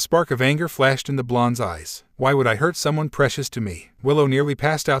 Here, a spark of anger flashed in the blonde's eyes. Why would I hurt someone precious to me? Willow nearly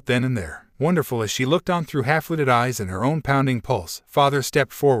passed out then and there. Wonderful as she looked on through half-lidded eyes and her own pounding pulse, Father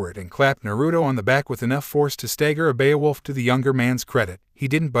stepped forward and clapped Naruto on the back with enough force to stagger a Beowulf. To the younger man's credit, he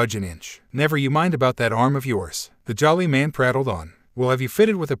didn't budge an inch. Never you mind about that arm of yours, the jolly man prattled on. We'll have you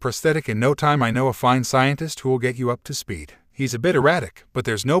fitted with a prosthetic in no time. I know a fine scientist who will get you up to speed. He's a bit erratic, but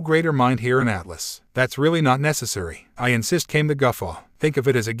there's no greater mind here in Atlas. That's really not necessary. I insist, came the guffaw. Think of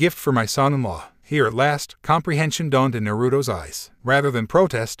it as a gift for my son-in-law. Here at last, comprehension dawned in Naruto's eyes. Rather than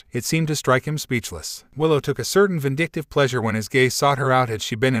protest, it seemed to strike him speechless. Willow took a certain vindictive pleasure when his gaze sought her out. Had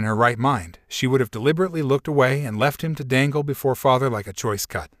she been in her right mind, she would have deliberately looked away and left him to dangle before Father like a choice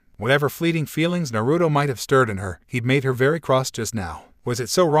cut. Whatever fleeting feelings Naruto might have stirred in her, he'd made her very cross just now. Was it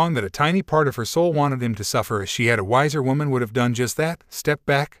so wrong that a tiny part of her soul wanted him to suffer as she had? A wiser woman would have done just that, stepped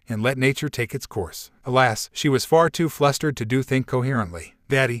back, and let nature take its course. Alas, she was far too flustered to think coherently.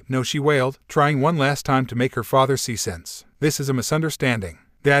 Daddy, no, she wailed, trying one last time to make her father see sense. This is a misunderstanding.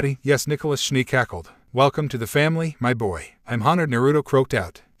 Daddy, yes, Nicholas, Schnee cackled. Welcome to the family, my boy. I'm honored, Naruto croaked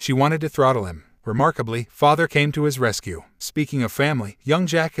out. She wanted to throttle him. Remarkably, Father came to his rescue. Speaking of family, young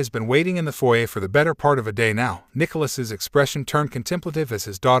Jack has been waiting in the foyer for the better part of a day now. Nicholas's expression turned contemplative as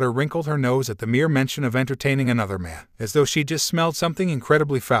his daughter wrinkled her nose at the mere mention of entertaining another man, as though she just smelled something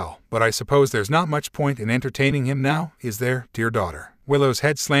incredibly foul. But I suppose there's not much point in entertaining him now, is there, dear daughter? Willow's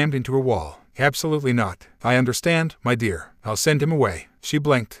head slammed into a wall. Absolutely not. I understand, my dear. I'll send him away. She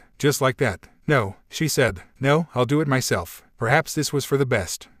blinked. Just like that. No, she said. No, I'll do it myself. Perhaps this was for the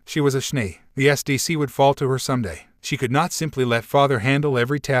best. She was a Schnee. The SDC would fall to her someday. She could not simply let Father handle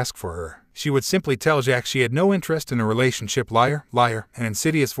every task for her. She would simply tell Jack she had no interest in a relationship. Liar, liar, an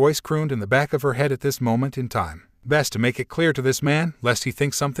insidious voice crooned in the back of her head at this moment in time. Best to make it clear to this man, lest he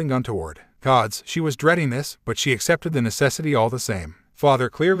think something untoward. Gods, she was dreading this, but she accepted the necessity all the same. Father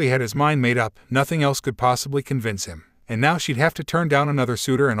clearly had his mind made up. Nothing else could possibly convince him. And now she'd have to turn down another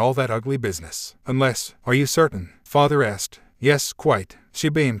suitor and all that ugly business. Unless, are you certain? Father asked. Yes, quite. She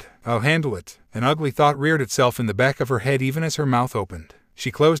beamed. I'll handle it. An ugly thought reared itself in the back of her head even as her mouth opened.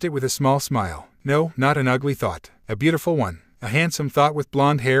 She closed it with a small smile. No, not an ugly thought. A beautiful one. A handsome thought with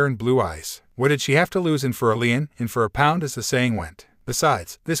blonde hair and blue eyes. What did she have to lose in for a lien, in for a pound as the saying went?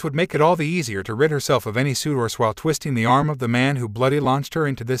 Besides, this would make it all the easier to rid herself of any suitors while twisting the arm of the man who bloody launched her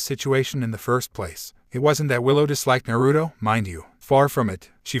into this situation in the first place. It wasn't that Willow disliked Naruto, mind you. Far from it.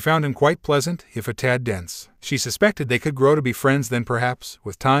 She found him quite pleasant, if a tad dense. She suspected they could grow to be friends then perhaps,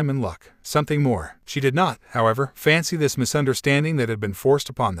 with time and luck. Something more. She did not, however, fancy this misunderstanding that had been forced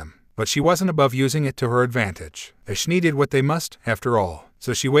upon them. But she wasn't above using it to her advantage. The Schnee did what they must, after all.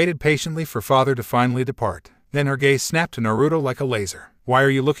 So she waited patiently for father to finally depart. Then her gaze snapped to Naruto like a laser. Why are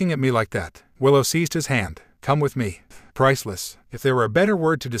you looking at me like that? Willow seized his hand. Come with me. Priceless. If there were a better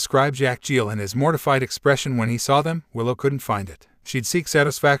word to describe Jack Gill and his mortified expression when he saw them, Willow couldn't find it. She'd seek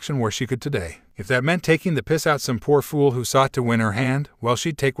satisfaction where she could today. If that meant taking the piss out some poor fool who sought to win her hand, well,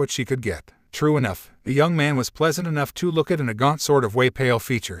 she'd take what she could get. True enough, the young man was pleasant enough to look at in a gaunt sort of way, pale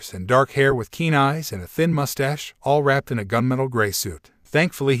features and dark hair with keen eyes and a thin mustache, all wrapped in a gunmetal gray suit.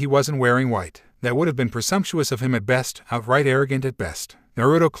 Thankfully he wasn't wearing white. That would have been presumptuous of him at best, outright arrogant at best.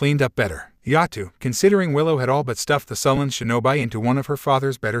 Naruto cleaned up better. He ought to, considering Willow had all but stuffed the sullen shinobi into one of her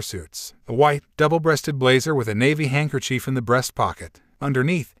father's better suits. A white, double-breasted blazer with a navy handkerchief in the breast pocket.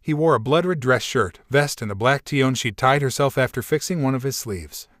 Underneath, he wore a blood-red dress shirt, vest and a black tione she'd tied herself after fixing one of his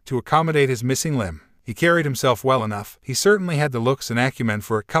sleeves, to accommodate his missing limb. He carried himself well enough. He certainly had the looks and acumen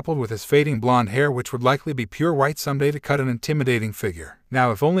for it, coupled with his fading blonde hair which would likely be pure white someday to cut an intimidating figure.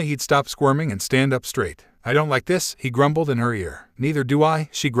 Now if only he'd stop squirming and stand up straight. I don't like this, he grumbled in her ear. Neither do I,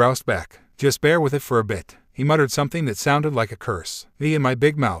 she groused back. Just bear with it for a bit. He muttered something that sounded like a curse. Me and my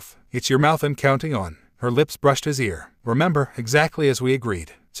big mouth. It's your mouth I'm counting on. Her lips brushed his ear. Remember, exactly as we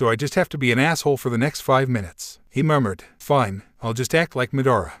agreed. So I just have to be an asshole for the next 5 minutes. He murmured. Fine, I'll just act like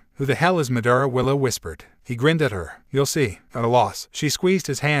Madara. Who the hell is Madara? Willow whispered. He grinned at her. You'll see. At a loss, she squeezed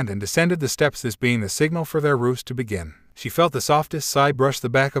his hand and descended the steps, this being the signal for their ruse to begin. She felt the softest sigh brush the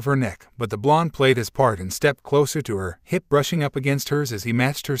back of her neck, but the blonde played his part and stepped closer to her, hip brushing up against hers as he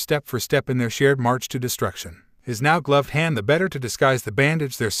matched her step for step in their shared march to destruction. His now gloved hand the better to disguise the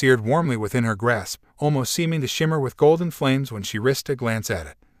bandage there seared warmly within her grasp, almost seeming to shimmer with golden flames when she risked a glance at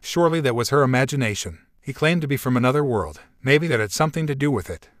it. Surely that was her imagination. He claimed to be from another world. Maybe that had something to do with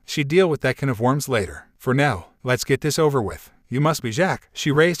it. She'd deal with that can of worms later. For now, let's get this over with. You must be Jack. She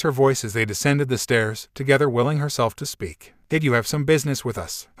raised her voice as they descended the stairs, together willing herself to speak. Did you have some business with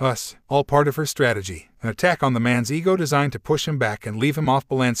us? Us. All part of her strategy. An attack on the man's ego designed to push him back and leave him off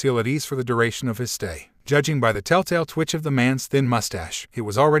balance at ease for the duration of his stay. Judging by the telltale twitch of the man's thin mustache, it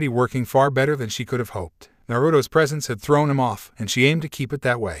was already working far better than she could have hoped. Naruto's presence had thrown him off, and she aimed to keep it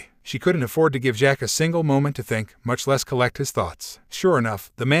that way. She couldn't afford to give Jack a single moment to think, much less collect his thoughts. Sure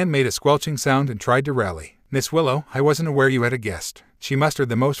enough, the man made a squelching sound and tried to rally. Miss Willow, I wasn't aware you had a guest. She mustered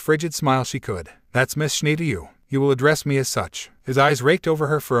the most frigid smile she could. That's Miss Schnee to you. You will address me as such. His eyes raked over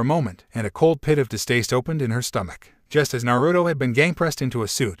her for a moment, and a cold pit of distaste opened in her stomach. Just as Naruto had been gang-pressed into a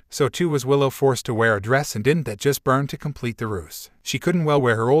suit, so too was Willow forced to wear a dress, and didn't that just burn to complete the ruse? She couldn't well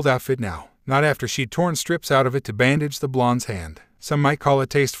wear her old outfit now. Not after she'd torn strips out of it to bandage the blonde's hand. Some might call it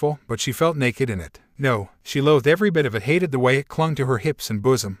tasteful, but she felt naked in it. No, she loathed every bit of it, hated the way it clung to her hips and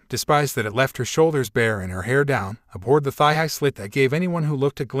bosom, despised that it left her shoulders bare and her hair down, abhorred the thigh-high slit that gave anyone who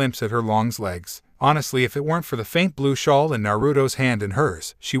looked a glimpse at her long legs. Honestly, if it weren't for the faint blue shawl in Naruto's hand in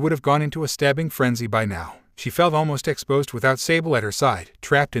hers, she would have gone into a stabbing frenzy by now. She felt almost exposed without Sable at her side,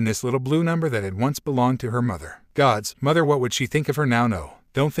 trapped in this little blue number that had once belonged to her mother. Gods, mother, what would she think of her now? No.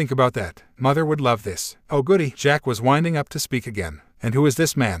 Don't think about that. Mother would love this. Oh goody, Jack was winding up to speak again. And who is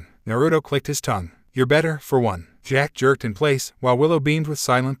this man? Naruto clicked his tongue. You're better, for one. Jack jerked in place, while Willow beamed with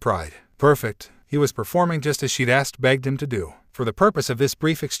silent pride. Perfect. He was performing just as she'd begged him to do. For the purpose of this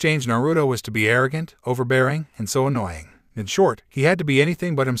brief exchange, Naruto was to be arrogant, overbearing, and so annoying. In short, he had to be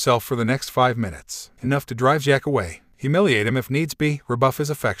anything but himself for the next 5 minutes. Enough to drive Jack away. Humiliate him if needs be, rebuff his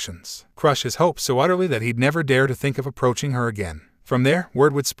affections. Crush his hopes so utterly that he'd never dare to think of approaching her again. From there,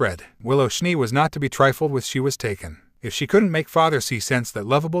 word would spread. Willow Schnee was not to be trifled with. She was taken. If she couldn't make father see sense that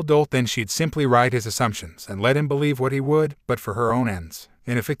lovable dolt, then she'd simply ride his assumptions and let him believe what he would, but for her own ends.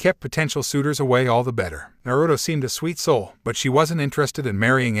 And if it kept potential suitors away, all the better. Naruto seemed a sweet soul, but she wasn't interested in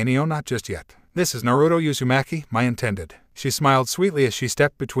marrying Enio, not just yet. This is Naruto Uzumaki, my intended. She smiled sweetly as she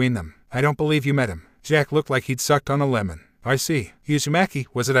stepped between them. I don't believe you met him. Jack looked like he'd sucked on a lemon. I see. Uzumaki,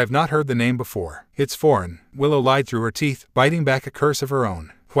 was it? I've not heard the name before. It's foreign. Willow lied through her teeth, biting back a curse of her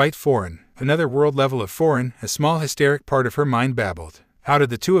own. Quite foreign. Another world level of foreign, a small hysteric part of her mind babbled. How did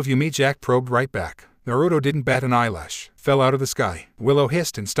the two of you meet? Jack probed right back. Naruto didn't bat an eyelash. fell out of the sky. Willow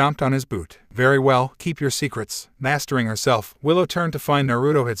hissed and stomped on his boot. Very well, keep your secrets. Mastering herself, Willow turned to find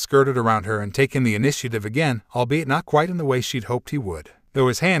Naruto had skirted around her and taken the initiative again, albeit not quite in the way she'd hoped he would. Though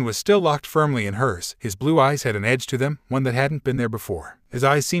his hand was still locked firmly in hers, his blue eyes had an edge to them, one that hadn't been there before. His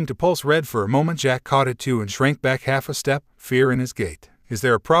eyes seemed to pulse red for a moment. Jack caught it too and shrank back half a step, fear in his gait. Is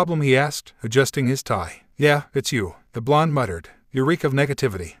there a problem, he asked, adjusting his tie. Yeah, it's you, the blonde muttered. You reek of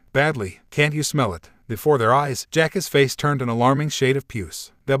negativity. Badly, can't you smell it? Before their eyes, Jack's face turned an alarming shade of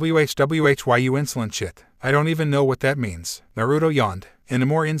puce. Why you insolent shit. I don't even know what that means. Naruto yawned. And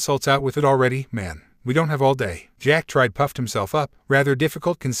more insults out with it already, man. We don't have all day. Jack puffed himself up, rather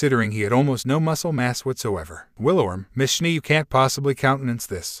difficult considering he had almost no muscle mass whatsoever. Willow, Miss Schnee, you can't possibly countenance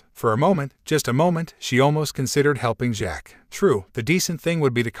this. For a moment, just a moment, she almost considered helping Jack. True, the decent thing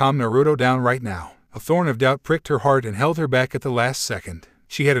would be to calm Naruto down right now. A thorn of doubt pricked her heart and held her back at the last second.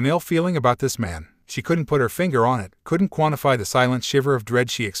 She had an ill feeling about this man. She couldn't put her finger on it, couldn't quantify the silent shiver of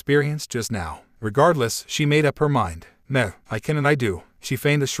dread she experienced just now. Regardless, she made up her mind. No, I can and I do. She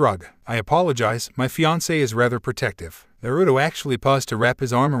feigned a shrug. I apologize, my fiancé is rather protective. Naruto actually paused to wrap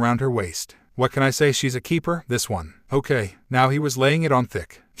his arm around her waist. What can I say, she's a keeper, this one. Okay, now he was laying it on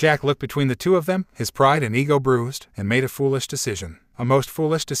thick. Jack looked between the two of them, his pride and ego bruised, and made a foolish decision. A most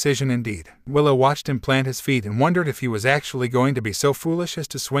foolish decision indeed. Willow watched him plant his feet and wondered if he was actually going to be so foolish as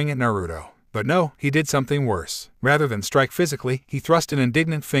to swing at Naruto. But no, he did something worse. Rather than strike physically, he thrust an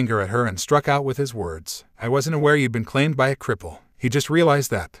indignant finger at her and struck out with his words. I wasn't aware you'd been claimed by a cripple. He just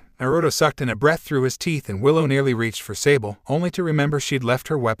realized that. Naruto sucked in a breath through his teeth and Willow nearly reached for Sable, only to remember she'd left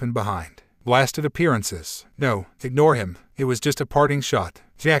her weapon behind. Blasted appearances. No, ignore him. It was just a parting shot.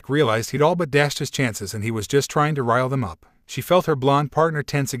 Jack realized he'd all but dashed his chances and he was just trying to rile them up. She felt her blonde partner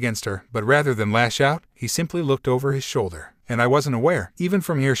tense against her, but rather than lash out, he simply looked over his shoulder. And I wasn't aware, even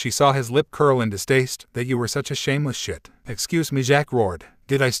from here she saw his lip curl in distaste, that you were such a shameless shit. Excuse me, Jack roared.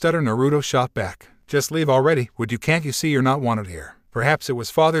 Did I stutter? Naruto shot back. Just leave already, would you? Can't you see you're not wanted here? Perhaps it was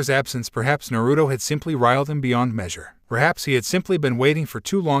father's absence, perhaps Naruto had simply riled him beyond measure. Perhaps he had simply been waiting for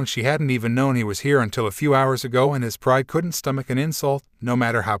too long, she hadn't even known he was here until a few hours ago and his pride couldn't stomach an insult, no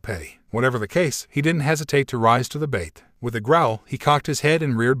matter how petty. Whatever the case, he didn't hesitate to rise to the bait. With a growl, he cocked his head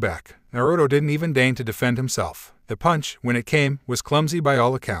and reared back. Naruto didn't even deign to defend himself. The punch, when it came, was clumsy by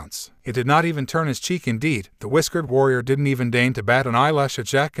all accounts. It did not even turn his cheek. Indeed, the whiskered warrior didn't even deign to bat an eyelash at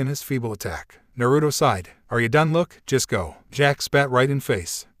Jack in his feeble attack. Naruto sighed. Are you done? Look, just go. Jack spat right in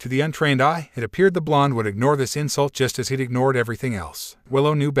face. To the untrained eye, it appeared the blonde would ignore this insult just as he'd ignored everything else.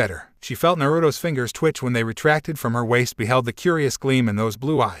 Willow knew better. She felt Naruto's fingers twitch when they retracted from her waist, beheld the curious gleam in those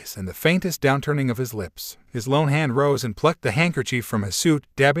blue eyes and the faintest downturning of his lips. His lone hand rose and plucked the handkerchief from his suit,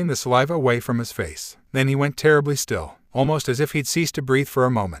 dabbing the saliva away from his face. Then he went terribly still, almost as if he'd ceased to breathe for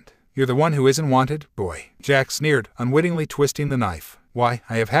a moment. You're the one who isn't wanted, boy. Jack sneered, unwittingly twisting the knife. Why,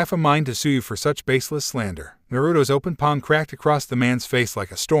 I have half a mind to sue you for such baseless slander. Naruto's open palm cracked across the man's face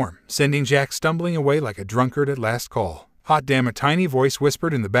like a storm, sending Jack stumbling away like a drunkard at last call. Hot damn, a tiny voice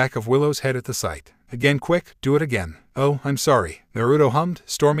whispered in the back of Willow's head at the sight. Again, quick, do it again. Oh, I'm sorry, Naruto hummed,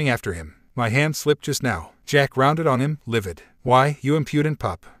 storming after him. My hand slipped just now. Jack rounded on him, livid. Why, you impudent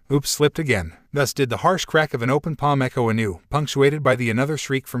pup. Oops, slipped again. Thus did the harsh crack of an open palm echo anew, punctuated by another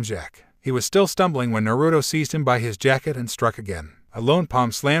shriek from Jack. He was still stumbling when Naruto seized him by his jacket and struck again. A lone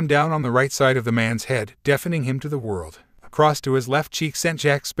palm slammed down on the right side of the man's head, deafening him to the world. A cross to his left cheek sent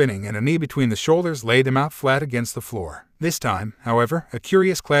Jack spinning, and a knee between the shoulders laid him out flat against the floor. This time, however, a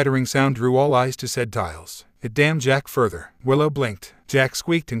curious clattering sound drew all eyes to said tiles. It damned Jack further. Willow blinked. Jack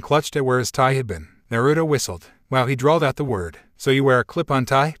squeaked and clutched at where his tie had been. Naruto whistled. Wow, he drawled out the word. So you wear a clip-on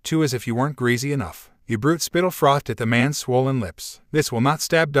tie, too, as if you weren't greasy enough. You brute, spittle frothed at the man's swollen lips. This will not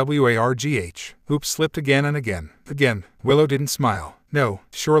stab wargh. Oops, slipped again and again. Again. Willow didn't smile. No,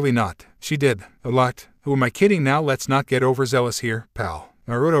 surely not. She did. A lot. Who am I kidding now? Let's not get overzealous here, pal.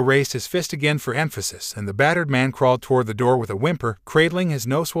 Naruto raised his fist again for emphasis, and the battered man crawled toward the door with a whimper, cradling his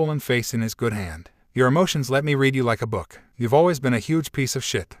no-swollen face in his good hand. Your emotions let me read you like a book. You've always been a huge piece of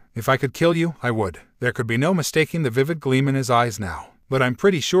shit. If I could kill you, I would. There could be no mistaking the vivid gleam in his eyes now. But I'm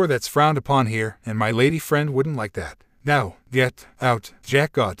pretty sure that's frowned upon here, and my lady friend wouldn't like that. Now, get out.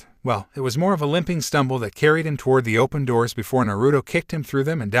 Jack got. Well, it was more of a limping stumble that carried him toward the open doors before Naruto kicked him through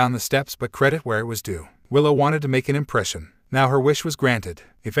them and down the steps, but credit where it was due. Willow wanted to make an impression. Now her wish was granted.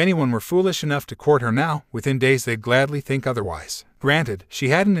 If anyone were foolish enough to court her now, within days they'd gladly think otherwise. Granted, she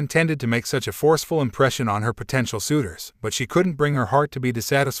hadn't intended to make such a forceful impression on her potential suitors, but she couldn't bring her heart to be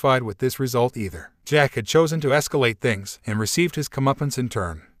dissatisfied with this result either. Jack had chosen to escalate things, and received his comeuppance in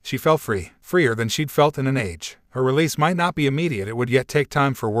turn. She felt free, freer than she'd felt in an age. Her release might not be immediate, it would yet take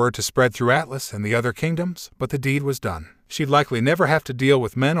time for word to spread through Atlas and the other kingdoms, but the deed was done. She'd likely never have to deal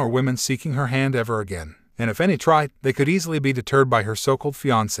with men or women seeking her hand ever again. And if any tried, they could easily be deterred by her so-called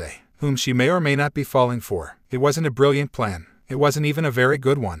fiancé, whom she may or may not be falling for. It wasn't a brilliant plan. It wasn't even a very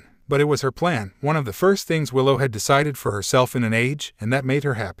good one. But it was her plan, one of the first things Willow had decided for herself in an age, and that made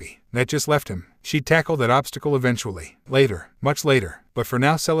her happy. That just left him. She'd tackle that obstacle eventually. Later. Much later. But for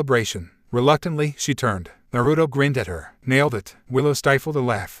now, celebration. Reluctantly, she turned. Naruto grinned at her. Nailed it. Willow stifled a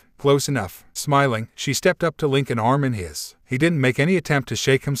laugh. Close enough. Smiling, she stepped up to link an arm in his. He didn't make any attempt to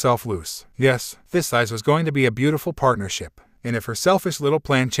shake himself loose. Yes, this size was going to be a beautiful partnership. And if her selfish little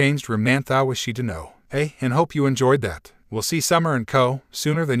plan changed Remnant, how was she to know? Hey, and hope you enjoyed that. We'll see Summer and Co.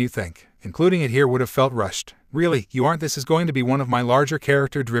 sooner than you think. Including it here would have felt rushed. Really, you aren't. This is going to be one of my larger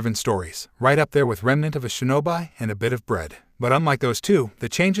character-driven stories, right up there with Remnant of a Shinobi and a bit of bread. But unlike those two, the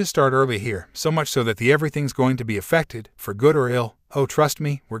changes start early here, so much so that the everything's going to be affected, for good or ill. Oh, trust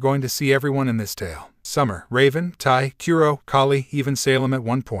me, we're going to see everyone in this tale. Summer, Raven, Tai, Kuro, Kali, even Salem at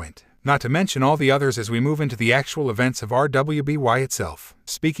one point. Not to mention all the others as we move into the actual events of RWBY itself.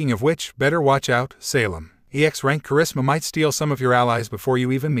 Speaking of which, better watch out, Salem. EX rank charisma might steal some of your allies before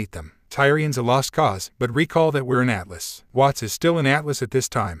you even meet them. Tyrian's a lost cause, but recall that we're in Atlas. Watts is still in Atlas at this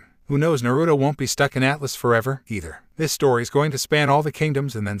time. Who knows, Naruto won't be stuck in Atlas forever, either. This story's going to span all the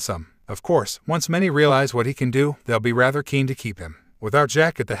kingdoms and then some. Of course, once many realize what he can do, they'll be rather keen to keep him. Without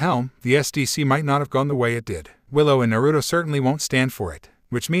Jack at the helm, the SDC might not have gone the way it did. Willow and Naruto certainly won't stand for it.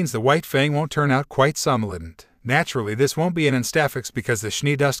 Which means the White Fang won't turn out quite somnolent. Naturally, this won't be an Instafix because the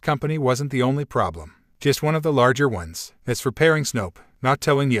Schnee Dust Company wasn't the only problem. Just one of the larger ones. As for pairing Snope, not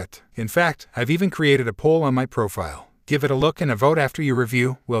telling yet. In fact, I've even created a poll on my profile. Give it a look and a vote after you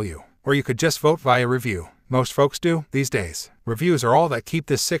review, will you? Or you could just vote via review. Most folks do, these days. Reviews are all that keep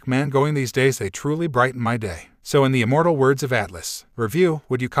this sick man going these days. They truly brighten my day. So in the immortal words of Atlas, review,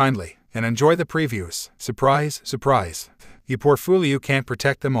 would you kindly? And enjoy the previews. Surprise, surprise. You poor fool, you can't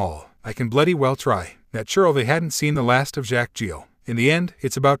protect them all. I can bloody well try. That sure they hadn't seen the last of Jack Geo. In the end,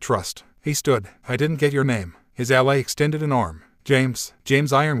 it's about trust. He stood. I didn't get your name. His ally extended an arm. James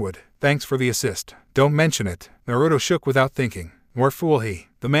Ironwood. Thanks for the assist. Don't mention it. Naruto shook without thinking. More fool he.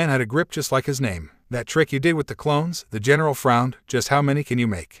 The man had a grip just like his name. That trick you did with the clones, the general frowned. Just how many can you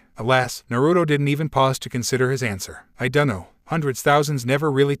make? Alas, Naruto didn't even pause to consider his answer. I dunno. Hundreds, thousands never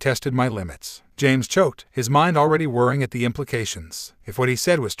really tested my limits. James choked, his mind already whirring at the implications. If what he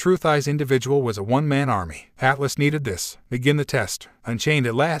said was truth, I's individual was a one-man army. Atlas needed this. Begin the test. Unchained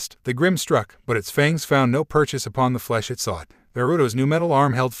at last, the grim struck, but its fangs found no purchase upon the flesh it sought. Naruto's new metal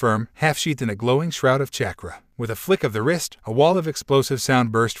arm held firm, half-sheathed in a glowing shroud of chakra. With a flick of the wrist, a wall of explosive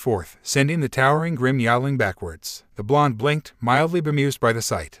sound burst forth, sending the towering Grim yowling backwards. The blonde blinked, mildly bemused by the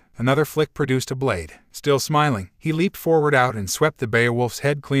sight. Another flick produced a blade. Still smiling, he leaped forward out and swept the Beowulf's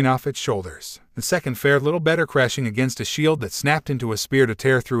head clean off its shoulders. The second fared little better, crashing against a shield that snapped into a spear to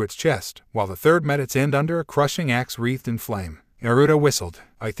tear through its chest, while the third met its end under a crushing axe wreathed in flame. Naruto whistled.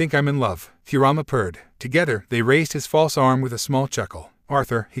 I think I'm in love. Kurama purred. Together, they raised his false arm with a small chuckle.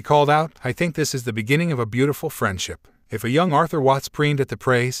 Arthur, he called out, I think this is the beginning of a beautiful friendship. If a young Arthur Watts preened at the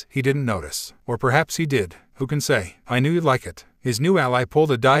praise, he didn't notice. Or perhaps he did. Who can say? I knew you'd like it. His new ally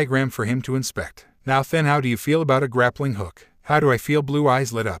pulled a diagram for him to inspect. Now then, how do you feel about a grappling hook? How do I feel? Blue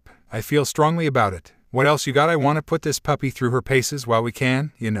eyes lit up. I feel strongly about it. What else you got? I want to put this puppy through her paces while we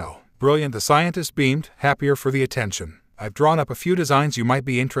can, you know. Brilliant, the scientist beamed, happier for the attention. I've drawn up a few designs you might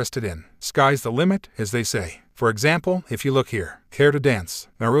be interested in. Sky's the limit, as they say. For example, if you look here. Care to dance?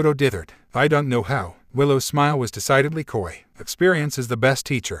 Naruto dithered. I don't know how. Willow's smile was decidedly coy. Experience is the best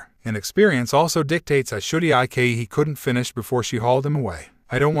teacher. And experience also dictates a shooty IK he couldn't finish before she hauled him away.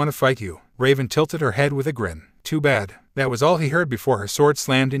 I don't want to fight you. Raven tilted her head with a grin. Too bad. That was all he heard before her sword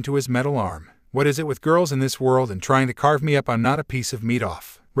slammed into his metal arm. What is it with girls in this world and trying to carve me up? I'm not a piece of meat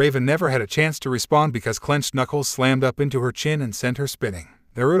off. Raven never had a chance to respond because clenched knuckles slammed up into her chin and sent her spinning.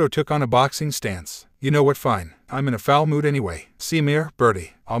 Naruto took on a boxing stance. You know what, fine. I'm in a foul mood anyway. See Mir,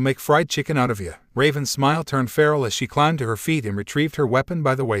 Birdie, I'll make fried chicken out of you. Raven's smile turned feral as she climbed to her feet and retrieved her weapon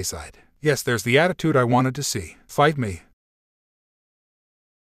by the wayside. Yes, there's the attitude I wanted to see. Fight me.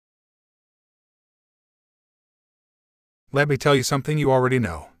 Let me tell you something you already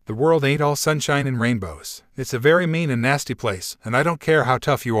know. The world ain't all sunshine and rainbows. It's a very mean and nasty place, and I don't care how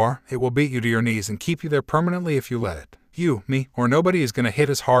tough you are, it will beat you to your knees and keep you there permanently if you let it. You, me, or nobody is gonna hit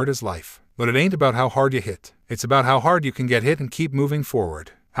as hard as life. But it ain't about how hard you hit. It's about how hard you can get hit and keep moving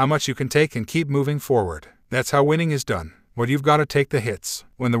forward. How much you can take and keep moving forward. That's how winning is done. What you've got to take the hits.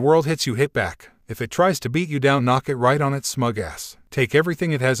 When the world hits, you hit back. If it tries to beat you down, knock it right on its smug ass. Take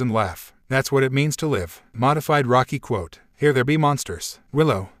everything it has and laugh. That's what it means to live. Modified Rocky quote. Here there be monsters.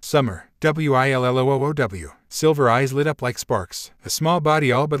 Willow, Summer, Willoow. Silver eyes lit up like sparks. A small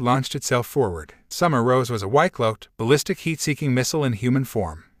body all but launched itself forward. Summer Rose was a white-cloaked, ballistic heat-seeking missile in human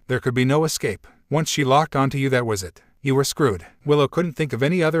form. There could be no escape. Once she locked onto you, that was it. You were screwed. Willow couldn't think of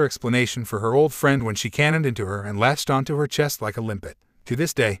any other explanation for her old friend when she cannoned into her and latched onto her chest like a limpet. To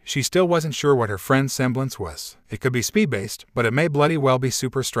this day, she still wasn't sure what her friend's semblance was. It could be speed-based, but it may bloody well be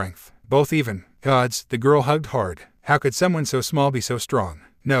super strength. Both even. Gods, the girl hugged hard. How could someone so small be so strong?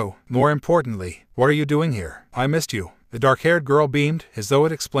 No, more importantly, what are you doing here? I missed you. The dark-haired girl beamed, as though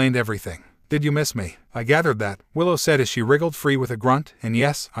it explained everything. Did you miss me? I gathered that, Willow said as she wriggled free with a grunt, and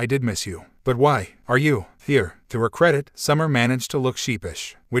yes, I did miss you. But why are you here? To her credit, Summer managed to look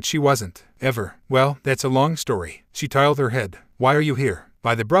sheepish, which she wasn't, ever. Well, that's a long story. She tiled her head. Why are you here?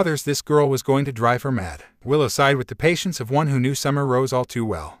 By the brothers, this girl was going to drive her mad. Willow sighed with the patience of one who knew Summer Rose all too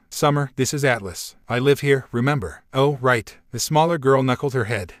well. Summer, this is Atlas. I live here, remember? Oh, right. The smaller girl knuckled her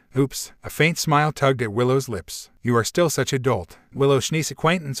head. Oops. A faint smile tugged at Willow's lips. You are still such a dolt. Willow Schnee's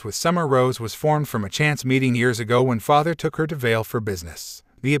acquaintance with Summer Rose was formed from a chance meeting years ago when father took her to Vale for business.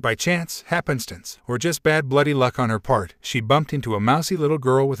 Be it by chance, happenstance, or just bad bloody luck on her part, she'd bumped into a mousy little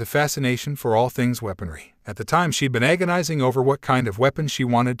girl with a fascination for all things weaponry. At the time, she'd been agonizing over what kind of weapon she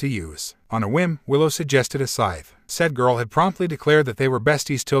wanted to use. On a whim, Willow suggested a scythe. Said girl had promptly declared that they were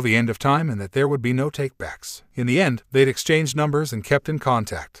besties till the end of time and that there would be no takebacks. In the end, they'd exchanged numbers and kept in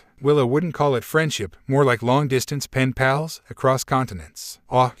contact. Willow wouldn't call it friendship, more like long-distance pen pals across continents.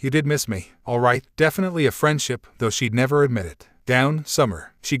 Aw, you did miss me. All right, definitely a friendship, though she'd never admit it. Down,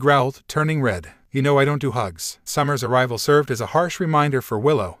 Summer, she growled, turning red. You know I don't do hugs. Summer's arrival served as a harsh reminder for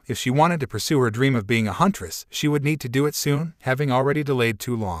Willow. If she wanted to pursue her dream of being a huntress, she would need to do it soon, having already delayed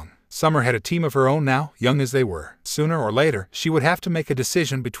too long. Summer had a team of her own now, young as they were. Sooner or later, she would have to make a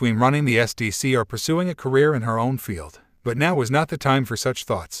decision between running the SDC or pursuing a career in her own field. But now was not the time for such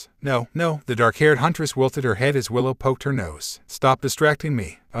thoughts. No, the dark-haired huntress wilted her head as Willow poked her nose. Stop distracting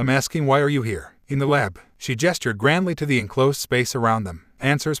me. I'm asking, why are you here? In the lab. She gestured grandly to the enclosed space around them.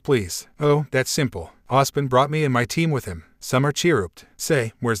 Answers, please. Oh, that's simple. Ospen brought me and my team with him. Summer chirruped.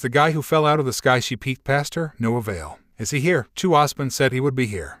 Say, where's the guy who fell out of the sky? She peeked past her. No avail. Is he here? Ospen said he would be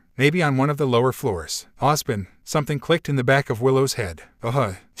here. Maybe on one of the lower floors. Ospen. Something clicked in the back of Willow's head.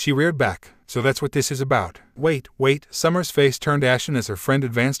 She reared back. So that's what this is about. Wait. Summer's face turned ashen as her friend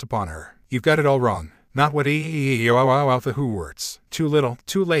advanced upon her. You've got it all wrong. Not what the who words. Too little,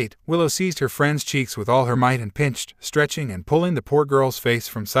 too late. Willow seized her friend's cheeks with all her might and pinched, stretching and pulling the poor girl's face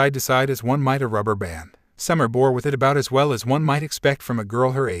from side to side as one might a rubber band. Summer bore with it about as well as one might expect from a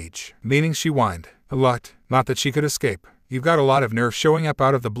girl her age. Meaning she whined. A lot. Not that she could escape. You've got a lot of nerve showing up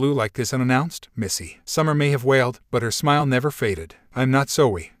out of the blue like this unannounced, Missy. Summer may have wailed, but her smile never faded. I'm not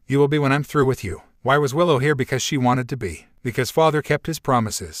sorry. You will be when I'm through with you. Why was Willow here? Because she wanted to be. Because father kept his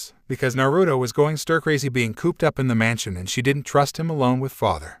promises. Because Naruto was going stir-crazy being cooped up in the mansion and she didn't trust him alone with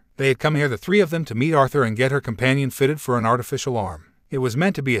father. They had come here, the three of them, to meet Arthur and get her companion fitted for an artificial arm. It was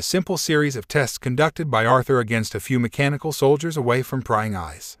meant to be a simple series of tests conducted by Arthur against a few mechanical soldiers away from prying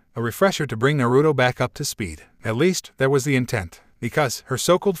eyes. A refresher to bring Naruto back up to speed. At least, that was the intent. Because her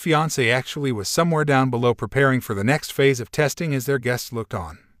so-called fiancé actually was somewhere down below preparing for the next phase of testing as their guests looked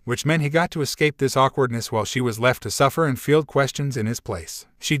on. Which meant he got to escape this awkwardness while she was left to suffer and field questions in his place.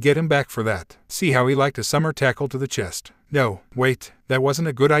 She'd get him back for that. See how he liked a Summer tackle to the chest. No, wait, that wasn't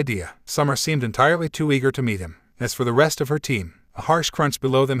a good idea. Summer seemed entirely too eager to meet him. As for the rest of her team, a harsh crunch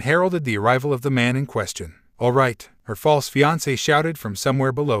below them heralded the arrival of the man in question. All right, her false fiancé shouted from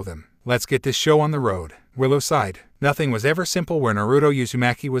somewhere below them. Let's get this show on the road. Willow sighed. Nothing was ever simple where Naruto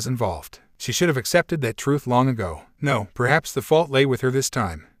Uzumaki was involved. She should have accepted that truth long ago. No, perhaps the fault lay with her this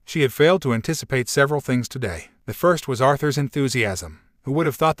time. She had failed to anticipate several things today. The first was Arthur's enthusiasm. Who would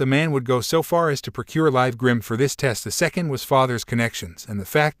have thought the man would go so far as to procure live Grim for this test? The second was father's connections and the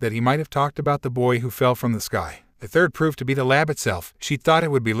fact that he might have talked about the boy who fell from the sky. The third proved to be the lab itself. She thought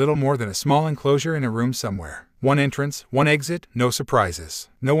it would be little more than a small enclosure in a room somewhere. One entrance, one exit, no surprises.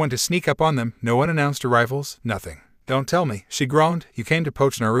 No one to sneak up on them, no unannounced arrivals, nothing. Don't tell me, she groaned. You came to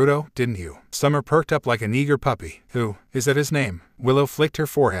poach Naruto, didn't you? Summer perked up like an eager puppy. Who? Is that his name? Willow flicked her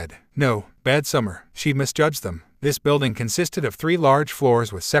forehead. No, bad Summer. She'd misjudged them. This building consisted of 3 large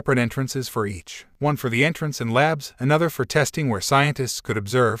floors with separate entrances for each. One for the entrance and labs, another for testing where scientists could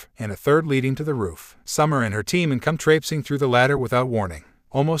observe, and a third leading to the roof. Summer and her team had come traipsing through the ladder without warning.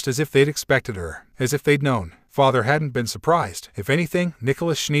 Almost as if they'd expected her. As if they'd known. Father hadn't been surprised. If anything,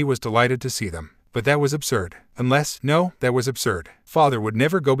 Nicholas Schnee was delighted to see them. But that was absurd. No, that was absurd. Father would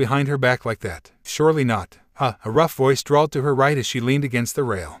never go behind her back like that. Surely not. A rough voice drawled to her right as she leaned against the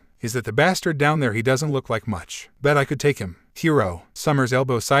rail. Is that the bastard down there? He doesn't look like much. Bet I could take him. Hero. Summer's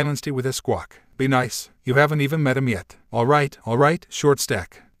elbow silenced it with a squawk. Be nice. You haven't even met him yet. All right, short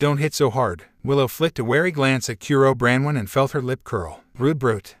stack. Don't hit so hard. Willow flicked a wary glance at Kuro Branwen and felt her lip curl. Rude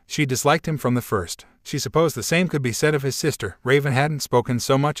brute. She disliked him from the first. She supposed the same could be said of his sister. Raven hadn't spoken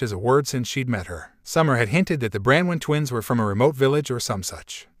so much as a word since she'd met her. Summer had hinted that the Branwen twins were from a remote village or some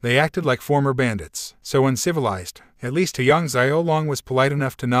such. They acted like former bandits. So uncivilized. At least to young Xiaolong was polite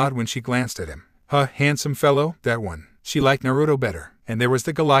enough to nod when she glanced at him. Handsome fellow, that one. She liked Naruto better. And there was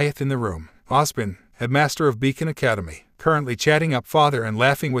the Goliath in the room. Osbin, headmaster of Beacon Academy, currently chatting up father and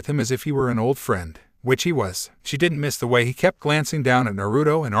laughing with him as if he were an old friend. Which he was. She didn't miss the way he kept glancing down at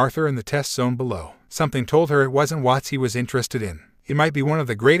Naruto and Arthur in the test zone below. Something told her it wasn't Watts he was interested in. He might be one of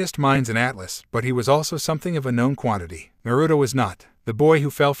the greatest minds in Atlas, but he was also something of a known quantity. Naruto was not. The boy who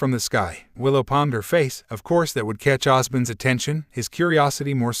fell from the sky. Willow palmed her face. Of course that would catch Osbin's attention, his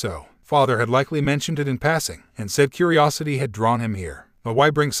curiosity more so. Father had likely mentioned it in passing, and said curiosity had drawn him here. But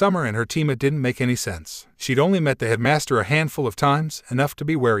why bring Summer and her team? It didn't make any sense. She'd only met the headmaster a handful of times, enough to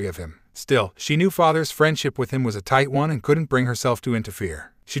be wary of him. Still, she knew Father's friendship with him was a tight one and couldn't bring herself to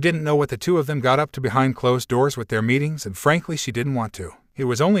interfere. She didn't know what the two of them got up to behind closed doors with their meetings, and frankly she didn't want to. It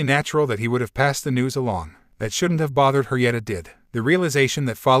was only natural that he would have passed the news along. That shouldn't have bothered her, yet it did. The realization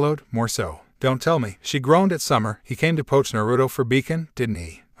that followed, more so. Don't tell me, she groaned at Summer. He came to poach Naruto for Beacon, didn't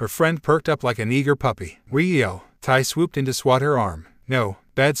he? Her friend perked up like an eager puppy. Wee-yo. Tai swooped in to swat her arm. No,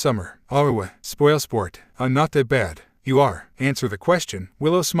 bad Summer. Oh, spoil sport. Not that bad. You are. Answer the question.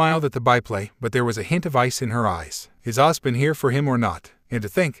 Willow smiled at the byplay, but there was a hint of ice in her eyes. Is Osbin here for him or not? And to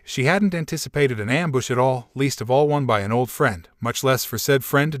think, she hadn't anticipated an ambush at all, least of all one by an old friend, much less for said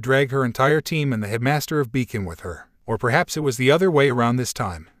friend to drag her entire team and the headmaster of Beacon with her. Or perhaps it was the other way around this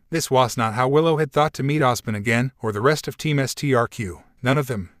time. This was not how Willow had thought to meet Osbin again, or the rest of Team STRQ. None of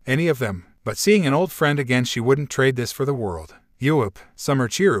them. Any of them. But seeing an old friend again, she wouldn't trade this for the world. Yo-up. Summer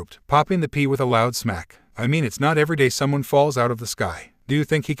cheerooped, popping the pea with a loud smack. I mean, it's not every day someone falls out of the sky. Do you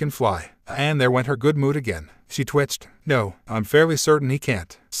think he can fly? And there went her good mood again. She twitched. No, I'm fairly certain he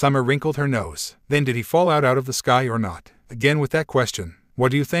can't. Summer wrinkled her nose. Then did he fall out of the sky or not? Again with that question.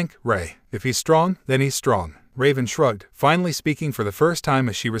 What do you think, Ray? If he's strong, then he's strong. Raven shrugged, finally speaking for the first time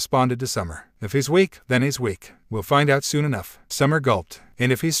as she responded to Summer. If he's weak, then he's weak. We'll find out soon enough. Summer gulped.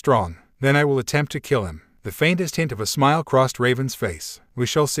 And if he's strong, then I will attempt to kill him. The faintest hint of a smile crossed Raven's face. We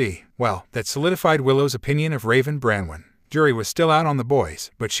shall see. Well, that solidified Willow's opinion of Raven Branwen. Jury was still out on the boys,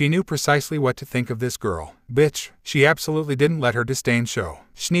 but she knew precisely what to think of this girl. Bitch. She absolutely didn't let her disdain show.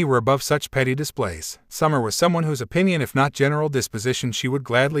 Schnee were above such petty displays. Summer was someone whose opinion, if not general disposition, she would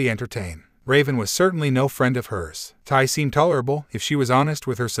gladly entertain. Raven was certainly no friend of hers. Tai seemed tolerable, if she was honest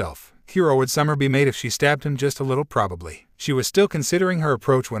with herself. Hero would Summer be made if she stabbed him just a little? Probably. She was still considering her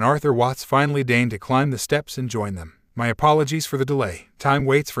approach when Arthur Watts finally deigned to climb the steps and join them. My apologies for the delay. Time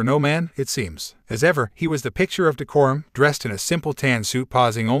waits for no man, it seems. As ever, he was the picture of decorum, dressed in a simple tan suit,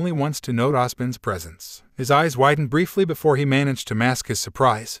 pausing only once to note Osbin's presence. His eyes widened briefly before he managed to mask his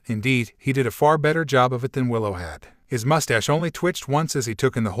surprise. Indeed, he did a far better job of it than Willow had. His mustache only twitched once as he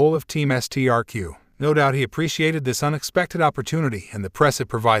took in the whole of Team STRQ. No doubt he appreciated this unexpected opportunity and the press it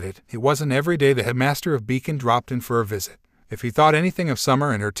provided. It wasn't every day the headmaster of Beacon dropped in for a visit. If he thought anything of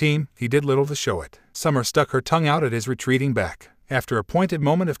Summer and her team, he did little to show it. Summer stuck her tongue out at his retreating back. After a pointed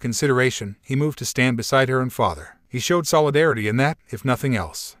moment of consideration, he moved to stand beside her and father. He showed solidarity in that, if nothing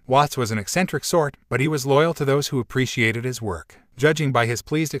else. Watts was an eccentric sort, but he was loyal to those who appreciated his work. Judging by his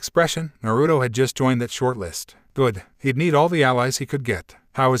pleased expression, Naruto had just joined that short list. Good. He'd need all the allies he could get.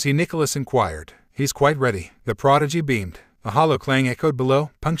 How is he? Nicholas inquired. He's quite ready. The prodigy beamed. A hollow clang echoed below,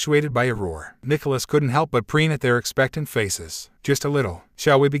 punctuated by a roar. Nicholas couldn't help but preen at their expectant faces. Just a little.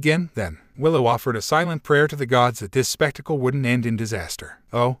 Shall we begin, then? Willow offered a silent prayer to the gods that this spectacle wouldn't end in disaster.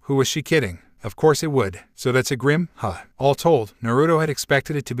 Oh, who was she kidding? Of course it would. So that's a grim, huh? All told, Naruto had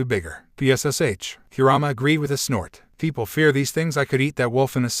expected it to be bigger. PSSH. Hirama agreed with a snort. People fear these things. I could eat that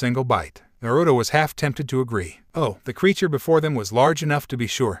wolf in a single bite. Naruto was half tempted to agree. Oh, the creature before them was large enough to be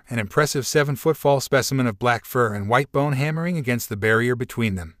sure, an impressive 7-foot-tall specimen of black fur and white bone hammering against the barrier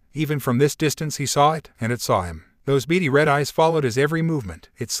between them. Even from this distance he saw it, and it saw him. Those beady red eyes followed his every movement,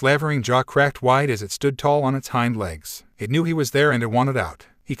 its slavering jaw cracked wide as it stood tall on its hind legs. It knew he was there and it wanted out.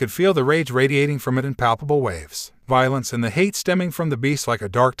 He could feel the rage radiating from it in palpable waves. Violence and the hate stemming from the beast like a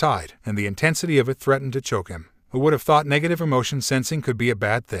dark tide, and the intensity of it threatened to choke him. Who would have thought negative emotion sensing could be a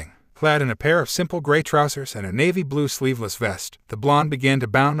bad thing? Clad in a pair of simple gray trousers and a navy blue sleeveless vest, the blonde began to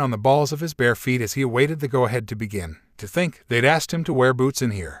bound on the balls of his bare feet as he awaited the go-ahead to begin. To think they'd asked him to wear boots in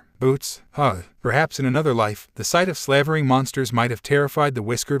here. Boots? Perhaps in another life, the sight of slavering monsters might have terrified the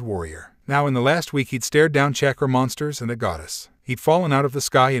whiskered warrior. Now in the last week he'd stared down chakra monsters and the goddess. He'd fallen out of the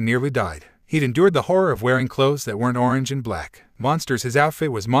sky and nearly died. He'd endured the horror of wearing clothes that weren't orange and black. Monsters, his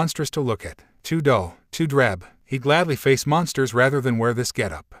outfit was monstrous to look at. Too dull, too drab. He'd gladly face monsters rather than wear this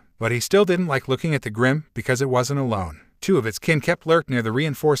getup. But he still didn't like looking at the Grim, because it wasn't alone. Two of its kin kept lurked near the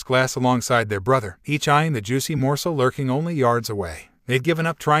reinforced glass alongside their brother, each eyeing the juicy morsel lurking only yards away. They'd given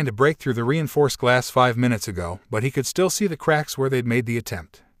up trying to break through the reinforced glass 5 minutes ago, but he could still see the cracks where they'd made the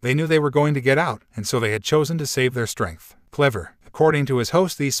attempt. They knew they were going to get out, and so they had chosen to save their strength. Clever. According to his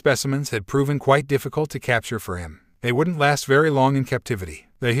host, these specimens had proven quite difficult to capture for him. They wouldn't last very long in captivity.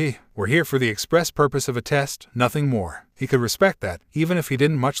 They were here for the express purpose of a test, nothing more. He could respect that, even if he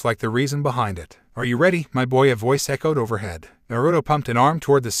didn't much like the reason behind it. "Are you ready, my boy?" a voice echoed overhead. Naruto pumped an arm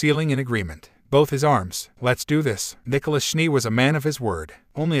toward the ceiling in agreement. Both his arms. "Let's do this." Nicholas Schnee was a man of his word.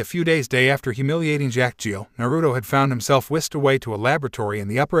 Only a few days after humiliating Jack Jill, Naruto had found himself whisked away to a laboratory in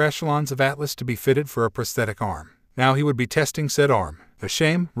the upper echelons of Atlas to be fitted for a prosthetic arm. Now he would be testing said arm. A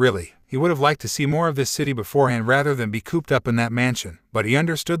shame, really. He would have liked to see more of this city beforehand rather than be cooped up in that mansion, but he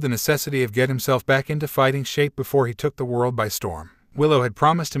understood the necessity of getting himself back into fighting shape before he took the world by storm. Willow had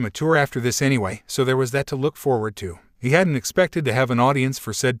promised him a tour after this anyway, so there was that to look forward to. He hadn't expected to have an audience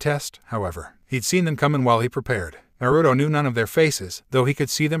for said test, however. He'd seen them coming while he prepared. Naruto knew none of their faces, though he could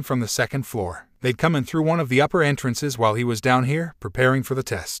see them from the second floor. They'd come in through one of the upper entrances while he was down here, preparing for the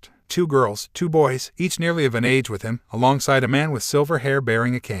test. 2 girls, 2 boys, each nearly of an age with him, alongside a man with silver hair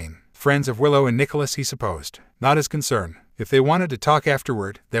bearing a cane. Friends of Willow and Nicholas, he supposed. Not his concern. If they wanted to talk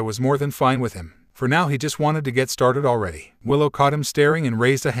afterward, that was more than fine with him. For now he just wanted to get started already. Willow caught him staring and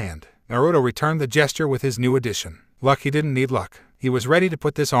raised a hand. Naruto returned the gesture with his new addition. Luck, he didn't need luck. He was ready to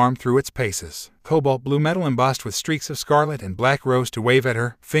put this arm through its paces. Cobalt blue metal embossed with streaks of scarlet and black rose to wave at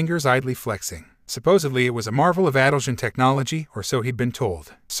her, fingers idly flexing. Supposedly it was a marvel of Adultian technology, or so he'd been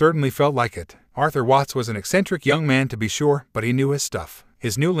told. Certainly felt like it. Arthur Watts was an eccentric young man to be sure, but he knew his stuff.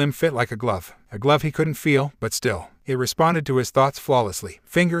 His new limb fit like a glove. A glove he couldn't feel, but still. It responded to his thoughts flawlessly,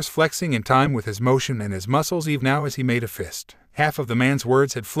 fingers flexing in time with his motion and his muscles even now as he made a fist. Half of the man's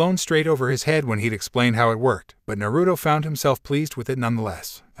words had flown straight over his head when he'd explained how it worked, but Naruto found himself pleased with it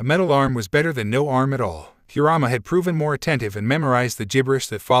nonetheless. A metal arm was better than no arm at all. Kurama had proven more attentive and memorized the gibberish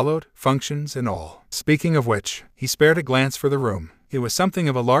that followed, functions and all. Speaking of which, he spared a glance for the room. It was something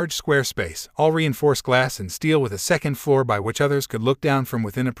of a large square space, all reinforced glass and steel with a second floor by which others could look down from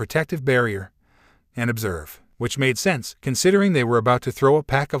within a protective barrier and observe. Which made sense, considering they were about to throw a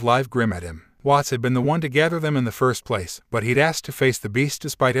pack of live Grim at him. Watts had been the one to gather them in the first place, but he'd asked to face the beast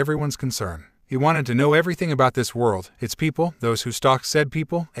despite everyone's concern. He wanted to know everything about this world, its people, those who stalked said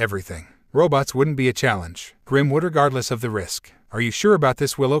people, everything. Robots wouldn't be a challenge. Grim would regardless of the risk. "Are you sure about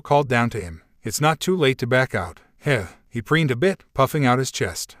this?" Willow called down to him. "It's not too late to back out." He preened a bit, puffing out his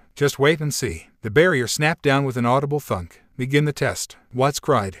chest. "Just wait and see." The barrier snapped down with an audible thunk. "Begin the test." Watts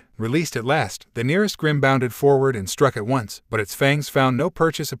cried. Released at last, the nearest Grim bounded forward and struck at once, but its fangs found no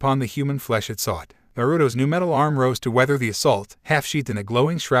purchase upon the human flesh it sought. Naruto's new metal arm rose to weather the assault, half-sheathed in a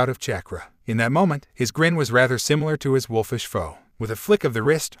glowing shroud of chakra. In that moment, his grin was rather similar to his wolfish foe. With a flick of the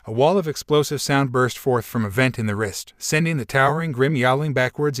wrist, a wall of explosive sound burst forth from a vent in the wrist, sending the towering Grim yowling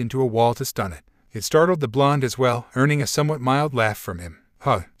backwards into a wall to stun it. It startled the blonde as well, earning a somewhat mild laugh from him.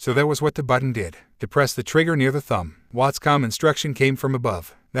 So that was what the button did. Depress the trigger near the thumb. Watts' calm instruction came from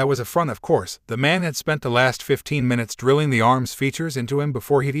above. That was a front, of course. The man had spent the last 15 minutes drilling the arm's features into him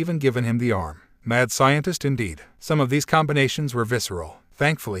before he'd even given him the arm. Mad scientist indeed. Some of these combinations were visceral.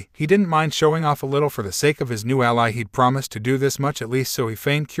 Thankfully, he didn't mind showing off a little for the sake of his new ally. He'd promised to do this much at least, so he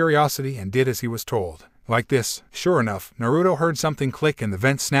feigned curiosity and did as he was told. Like this. Sure enough, Naruto heard something click and the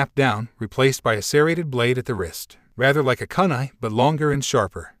vent snapped down, replaced by a serrated blade at the wrist. Rather like a kunai, but longer and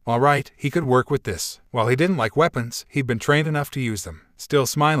sharper. Alright, he could work with this. While he didn't like weapons, he'd been trained enough to use them. Still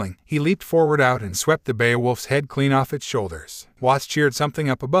smiling, he leaped forward out and swept the Beowulf's head clean off its shoulders. Watts cheered something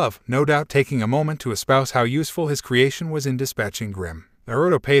up above, no doubt taking a moment to espouse how useful his creation was in dispatching Grim.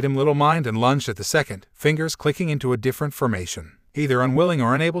 Naruto paid him little mind and lunged at the second, fingers clicking into a different formation. Either unwilling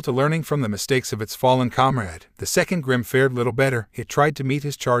or unable to learning from the mistakes of its fallen comrade, the second Grim fared little better. It tried to meet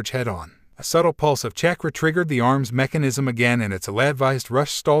his charge head-on. A subtle pulse of chakra triggered the arm's mechanism again and its ill-advised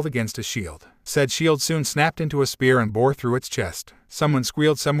rush stalled against a shield. Said shield soon snapped into a spear and bore through its chest. Someone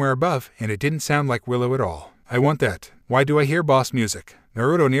squealed somewhere above, and it didn't sound like Willow at all. "I want that. Why do I hear boss music?"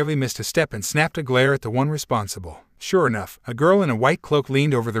 Naruto nearly missed a step and snapped a glare at the one responsible. Sure enough, a girl in a white cloak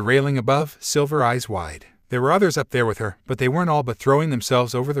leaned over the railing above, silver eyes wide. There were others up there with her, but they weren't all but throwing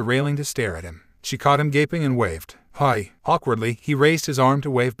themselves over the railing to stare at him. She caught him gaping and waved. Hi. Awkwardly, he raised his arm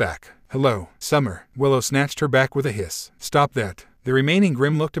to wave back. Hello, Summer. Willow snatched her back with a hiss. Stop that. The remaining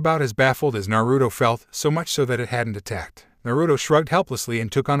Grimm looked about as baffled as Naruto felt, so much so that it hadn't attacked. Naruto shrugged helplessly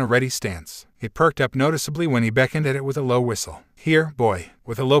and took on a ready stance. It perked up noticeably when he beckoned at it with a low whistle. Here, boy.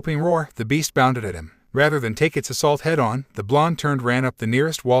 With a loping roar, the beast bounded at him. Rather than take its assault head-on, the blonde turned ran up the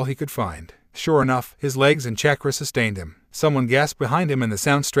nearest wall he could find. Sure enough, his legs and chakra sustained him. Someone gasped behind him and the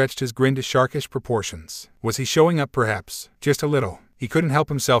sound stretched his grin to sharkish proportions. Was he showing up perhaps? Just a little. He couldn't help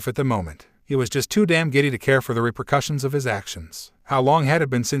himself at the moment. He was just too damn giddy to care for the repercussions of his actions. How long had it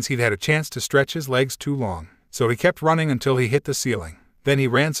been since he'd had a chance to stretch his legs too long? So he kept running until he hit the ceiling. Then he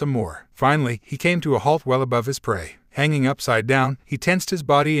ran some more. Finally, he came to a halt well above his prey. Hanging upside down, he tensed his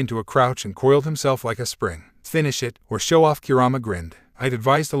body into a crouch and coiled himself like a spring. Finish it, or show off. Kurama grinned. I'd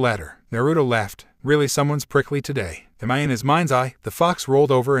advise the latter. Naruto laughed. Really, someone's prickly today. Am I in his mind's eye? The fox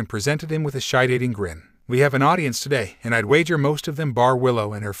rolled over and presented him with a shite-eating grin. We have an audience today, and I'd wager most of them bar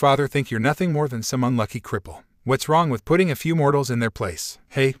Willow and her father think you're nothing more than some unlucky cripple. What's wrong with putting a few mortals in their place?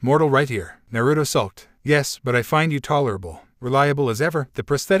 Hey, mortal right here. Naruto sulked. Yes, but I find you tolerable. Reliable as ever, the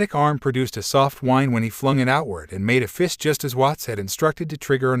prosthetic arm produced a soft whine when he flung it outward and made a fist just as Watts had instructed to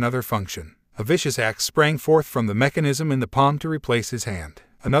trigger another function. A vicious axe sprang forth from the mechanism in the palm to replace his hand.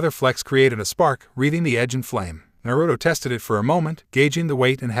 Another flex created a spark, wreathing the edge in flame. Naruto tested it for a moment, gauging the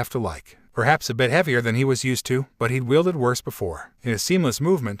weight and heft alike. Perhaps a bit heavier than he was used to, but he'd wielded worse before. In a seamless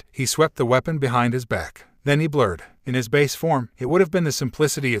movement, he swept the weapon behind his back. Then he blurred. In his base form, it would have been the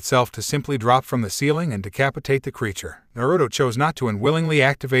simplicity itself to simply drop from the ceiling and decapitate the creature. Naruto chose not to and willingly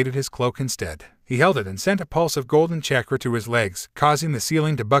activated his cloak instead. He held it and sent a pulse of golden chakra to his legs, causing the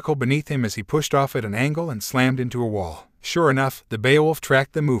ceiling to buckle beneath him as he pushed off at an angle and slammed into a wall. Sure enough, the Beowulf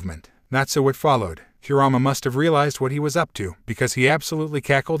tracked the movement. Not so it followed. Kurama must have realized what he was up to, because he absolutely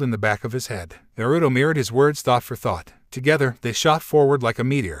cackled in the back of his head. Naruto mirrored his words thought for thought. Together, they shot forward like a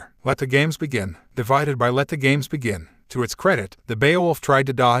meteor. Let the games begin. Divided by let the games begin. To its credit, the Beowulf tried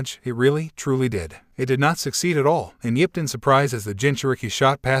to dodge. It really, truly did. It did not succeed at all, and yipped in surprise as the Jinchuriki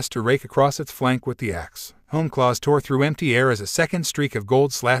shot past to rake across its flank with the axe. Home claws tore through empty air as a second streak of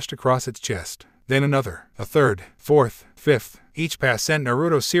gold slashed across its chest. Then another, a third, fourth, fifth. Each pass sent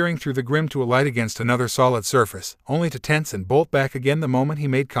Naruto searing through the grim to alight against another solid surface, only to tense and bolt back again the moment he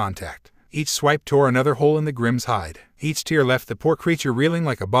made contact. Each swipe tore another hole in the Grimm's hide. Each tear left the poor creature reeling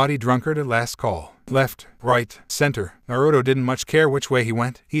like a body drunkard at last call. Left, right, center. Naruto didn't much care which way he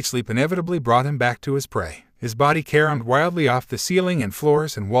went. Each leap inevitably brought him back to his prey. His body caromed wildly off the ceiling and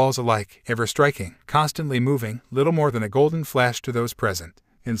floors and walls alike, ever striking, constantly moving, little more than a golden flash to those present.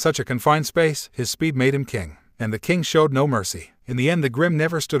 In such a confined space, his speed made him king. And the king showed no mercy. In the end, the Grimm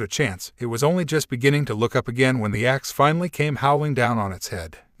never stood a chance. It was only just beginning to look up again when the axe finally came howling down on its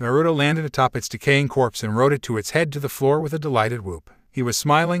head. Naruto landed atop its decaying corpse and rode it to its head to the floor with a delighted whoop. He was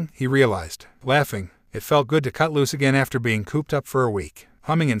smiling, he realized. Laughing. It felt good to cut loose again after being cooped up for a week.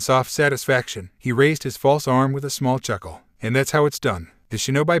 Humming in soft satisfaction, he raised his false arm with a small chuckle. And that's how it's done. The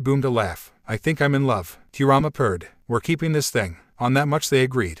shinobi boomed a laugh. I think I'm in love. Kurama purred. We're keeping this thing. On that much they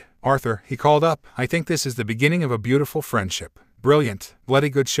agreed. Arthur, he called up, I think this is the beginning of a beautiful friendship. Brilliant. Bloody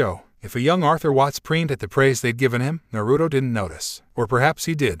good show. If a young Arthur Watts preened at the praise they'd given him, Naruto didn't notice. Or perhaps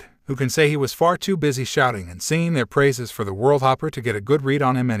he did. Who can say he was far too busy shouting and singing their praises for the world hopper to get a good read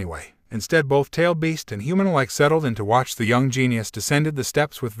on him anyway. Instead, both tailed beast and human-alike settled in to watch the young genius descended the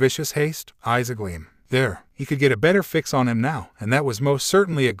steps with vicious haste, eyes agleam. There, he could get a better fix on him now, and that was most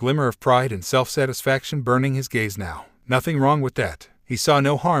certainly a glimmer of pride and self-satisfaction burning his gaze now. Nothing wrong with that. He saw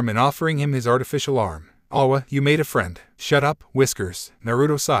no harm in offering him his artificial arm. Awa, you made a friend. Shut up, Whiskers.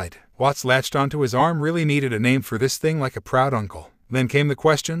 Naruto sighed. Watts latched onto his arm really needed a name for this thing like a proud uncle. Then came the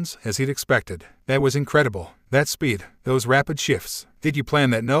questions, as he'd expected. That was incredible. That speed. Those rapid shifts. Did you plan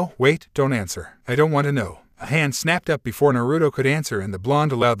that? No, wait, don't answer. I don't want to know. A hand snapped up before Naruto could answer and the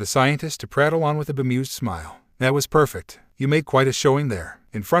blonde allowed the scientist to prattle on with a bemused smile. That was perfect. You made quite a showing there.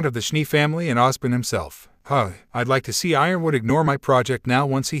 In front of the Schnee family and Ozpin himself. I'd like to see Ironwood ignore my project now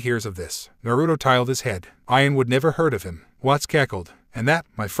once he hears of this. Naruto tiled his head. Ironwood never heard of him. Watts cackled. And that,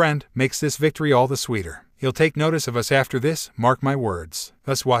 my friend, makes this victory all the sweeter. He'll take notice of us after this, mark my words.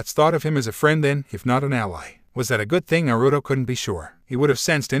 Thus Watts thought of him as a friend then, if not an ally. Was that a good thing? Naruto couldn't be sure. He would have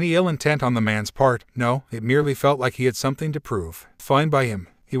sensed any ill intent on the man's part. No, it merely felt like he had something to prove. Fine by him.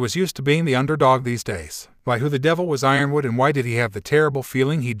 He was used to being the underdog these days. Why, who the devil was Ironwood and why did he have the terrible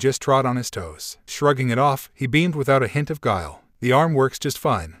feeling he'd just trod on his toes? Shrugging it off, he beamed without a hint of guile. The arm works just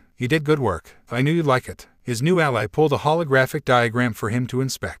fine. You did good work. I knew you'd like it. His new ally pulled a holographic diagram for him to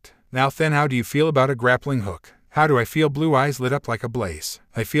inspect. Now then, how do you feel about a grappling hook? How do I feel? Blue eyes lit up like a blaze.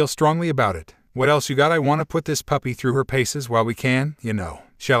 I feel strongly about it. What else you got? I want to put this puppy through her paces while we can, you know.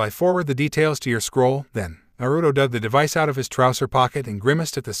 Shall I forward the details to your scroll, then? Naruto dug the device out of his trouser pocket and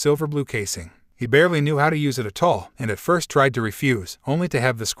grimaced at the silver blue casing. He barely knew how to use it at all, and at first tried to refuse, only to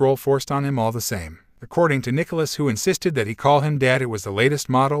have the scroll forced on him all the same. According to Nicholas, who insisted that he call him Dad, it was the latest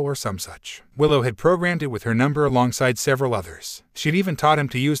model or some such. Willow had programmed it with her number alongside several others. She'd even taught him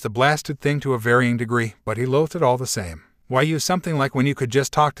to use the blasted thing to a varying degree, but he loathed it all the same. Why use something like when you could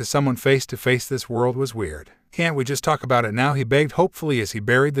just talk to someone face to face? This world was weird. Can't we just talk about it now? He begged hopefully as he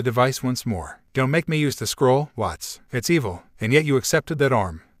buried the device once more. Don't make me use the scroll, Watts. It's evil, and yet you accepted that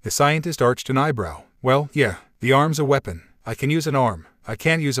arm. The scientist arched an eyebrow. Well, yeah, the arm's a weapon. I can use an arm. I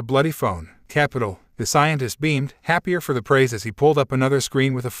can't use a bloody phone. Capital. The scientist beamed, happier for the praise as he pulled up another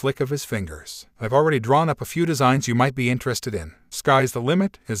screen with a flick of his fingers. I've already drawn up a few designs you might be interested in. Sky's the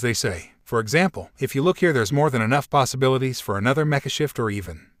limit, as they say. For example, if you look here, there's more than enough possibilities for another mecha shift or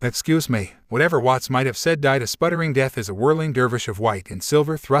even. Excuse me. Whatever Watts might have said died a sputtering death as a whirling dervish of white and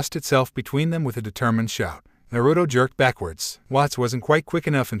silver thrust itself between them with a determined shout. Naruto jerked backwards. Watts wasn't quite quick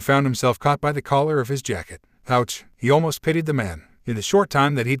enough and found himself caught by the collar of his jacket. Ouch. He almost pitied the man. In the short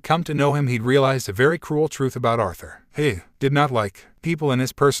time that he'd come to know him, he'd realized a very cruel truth about Arthur. He did not like people in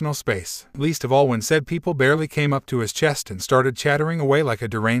his personal space, least of all when said people barely came up to his chest and started chattering away like a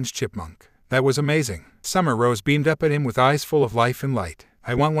deranged chipmunk. That was amazing. Summer Rose beamed up at him with eyes full of life and light.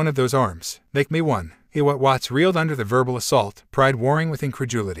 I want one of those arms. Make me one. Watts reeled under the verbal assault, pride warring with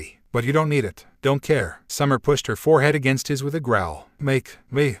incredulity. But you don't need it. Don't care. Summer pushed her forehead against his with a growl. Make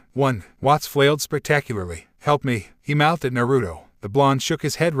me one. Watts flailed spectacularly. Help me, he mouthed at Naruto. The blonde shook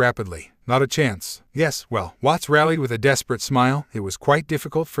his head rapidly. Not a chance. Yes, well, Watts rallied with a desperate smile. It was quite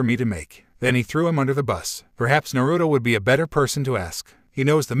difficult for me to make. Then he threw him under the bus. Perhaps Naruto would be a better person to ask. He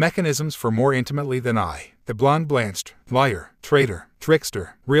knows the mechanisms for more intimately than I. The blonde blanched. Liar, traitor,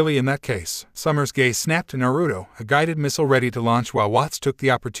 trickster. Really, in that case? Summer's gaze snapped to Naruto, a guided missile ready to launch, while Watts took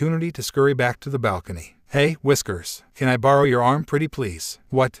the opportunity to scurry back to the balcony. Hey, Whiskers, can I borrow your arm pretty please?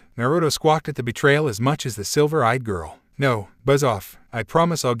 What? Naruto squawked at the betrayal as much as the silver-eyed girl. No, buzz off. I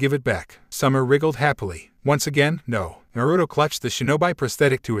promise I'll give it back. Summer wriggled happily. Once again, no. Naruto clutched the shinobi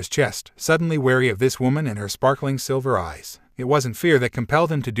prosthetic to his chest, suddenly wary of this woman and her sparkling silver eyes. It wasn't fear that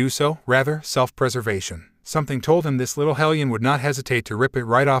compelled him to do so, rather self-preservation. Something told him this little hellion would not hesitate to rip it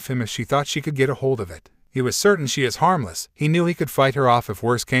right off him if she thought she could get a hold of it. He was certain she is harmless. He knew he could fight her off if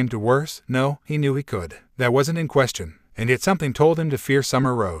worse came to worse. No, he knew he could. That wasn't in question. And yet something told him to fear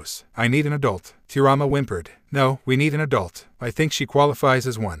Summer Rose. I need an adult. Kurama whimpered. No, we need an adult. I think she qualifies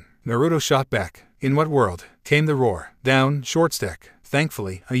as one. Naruto shot back. In what world? Came the roar. Down, short stack.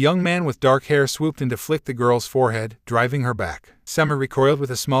 Thankfully, a young man with dark hair swooped in to flick the girl's forehead, driving her back. Summer recoiled with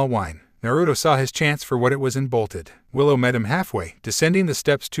a small whine. Naruto saw his chance for what it was and bolted. Willow met him halfway, descending the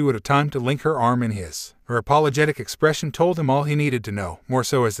steps two at a time to link her arm in his. Her apologetic expression told him all he needed to know, more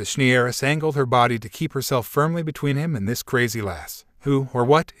so as the Schnee angled her body to keep herself firmly between him and this crazy lass. Who, or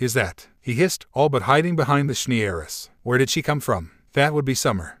what, is that? He hissed, all but hiding behind the Schnee. Where did she come from? That would be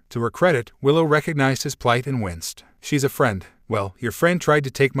Summer. To her credit, Willow recognized his plight and winced. She's a friend. Well, your friend tried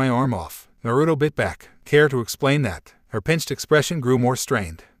to take my arm off. Naruto bit back. Care to explain that? Her pinched expression grew more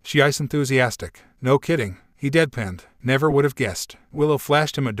strained. She ice enthusiastic. No kidding. He deadpanned. Never would have guessed. Willow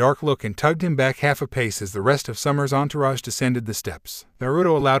flashed him a dark look and tugged him back half a pace as the rest of Summer's entourage descended the steps.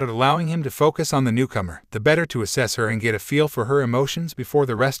 Naruto allowed it, allowing him to focus on the newcomer, the better to assess her and get a feel for her emotions before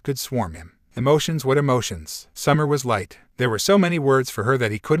the rest could swarm him. Emotions? What emotions? Summer was light. There were so many words for her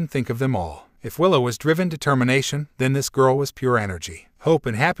that he couldn't think of them all. If Willow was driven determination, then this girl was pure energy. Hope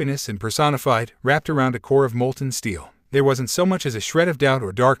and happiness personified, wrapped around a core of molten steel. There wasn't so much as a shred of doubt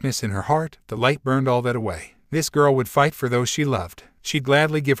or darkness in her heart. The light burned all that away. This girl would fight for those she loved. She'd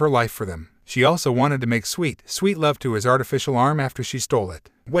gladly give her life for them. She also wanted to make sweet, sweet love to his artificial arm after she stole it.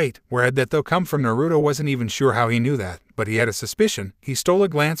 Wait, where had that though come from? Naruto wasn't even sure how he knew that, but he had a suspicion. He stole a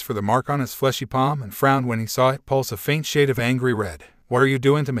glance for the mark on his fleshy palm and frowned when he saw it pulse a faint shade of angry red. What are you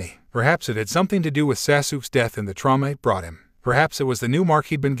doing to me? Perhaps it had something to do with Sasuke's death and the trauma it brought him. Perhaps it was the new mark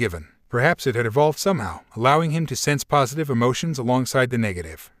he'd been given. Perhaps it had evolved somehow, allowing him to sense positive emotions alongside the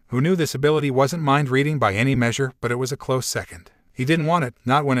negative. Who knew this ability wasn't mind reading by any measure, but it was a close second. He didn't want it,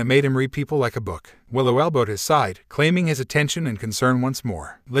 not when it made him read people like a book. Willow elbowed his side, claiming his attention and concern once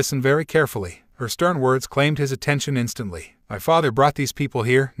more. Listen very carefully. Her stern words claimed his attention instantly. My father brought these people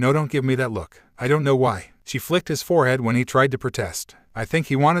here. No, don't give me that look. I don't know why. She flicked his forehead when he tried to protest. I think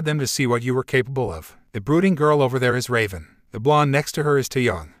he wanted them to see what you were capable of. The brooding girl over there is Raven. The blonde next to her is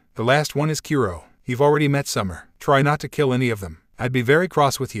Taeyong. The last one is Kuro. You've already met Summer. Try not to kill any of them. I'd be very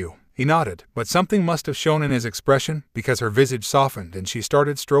cross with you. He nodded, but something must have shown in his expression, because her visage softened and she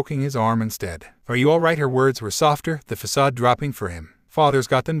started stroking his arm instead. Are you all right? Her words were softer, the facade dropping for him. Father's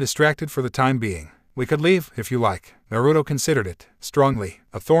got them distracted for the time being. We could leave, if you like. Naruto considered it, strongly.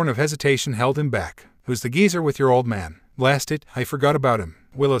 A thorn of hesitation held him back. Who's the geezer with your old man? Blast it, I forgot about him.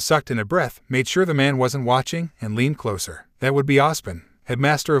 Willow sucked in a breath, made sure the man wasn't watching, and leaned closer. That would be Ospen,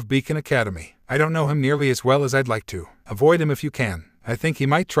 headmaster of Beacon Academy. I don't know him nearly as well as I'd like to. Avoid him if you can. I think he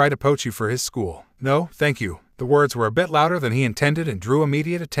might try to poach you for his school. No, thank you. The words were a bit louder than he intended and drew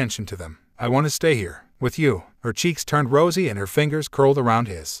immediate attention to them. I want to stay here. With you. Her cheeks turned rosy and her fingers curled around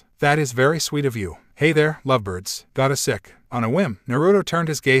his. That is very sweet of you. Hey there, lovebirds. Got a sick. On a whim, Naruto turned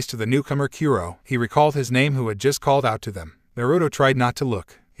his gaze to the newcomer Kuro. He recalled his name who had just called out to them. Naruto tried not to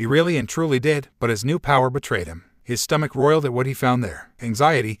look. He really and truly did, but his new power betrayed him. His stomach roiled at what he found there.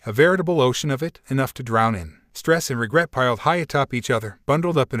 Anxiety, a veritable ocean of it, enough to drown in. Stress and regret piled high atop each other,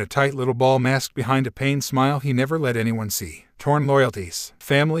 bundled up in a tight little ball masked behind a pained smile he never let anyone see. Torn loyalties,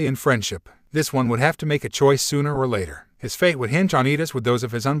 family and friendship. This one would have to make a choice sooner or later. His fate would hinge on Ida's with those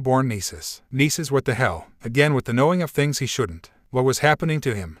of his unborn nieces. Nieces, what the hell? Again with the knowing of things he shouldn't. What was happening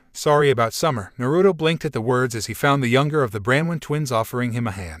to him? Sorry about Summer. Naruto blinked at the words as he found the younger of the Branwen twins offering him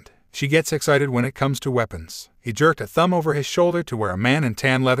a hand. She gets excited when it comes to weapons. He jerked a thumb over his shoulder to where a man in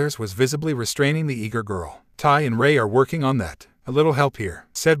tan leathers was visibly restraining the eager girl. Tai and Ray are working on that. A little help here,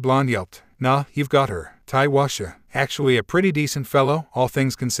 said Blonde yelped. Nah, you've got her. Tai Washa. Actually a pretty decent fellow, all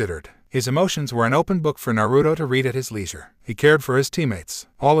things considered. His emotions were an open book for Naruto to read at his leisure. He cared for his teammates.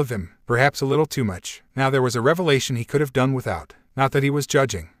 All of them. Perhaps a little too much. Now there was a revelation he could have done without. Not that he was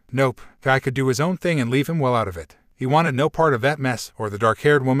judging. Nope. Guy could do his own thing and leave him well out of it. He wanted no part of that mess, or the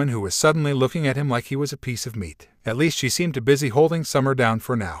dark-haired woman who was suddenly looking at him like he was a piece of meat. At least she seemed too busy holding Summer down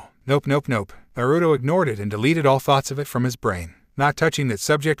for now. Nope. Naruto ignored it and deleted all thoughts of it from his brain, not touching that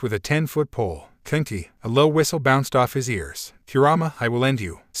subject with a 10-foot pole. Kinky, a low whistle bounced off his ears. Kurama, I will end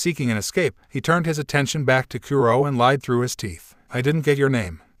you. Seeking an escape, he turned his attention back to Kuro and lied through his teeth. I didn't get your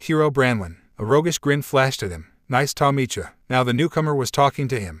name. Kuro Branwen. A roguish grin flashed at him. Nice to meet ya. Now the newcomer was talking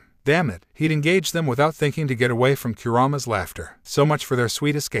to him. Damn it, he'd engaged them without thinking to get away from Kurama's laughter. So much for their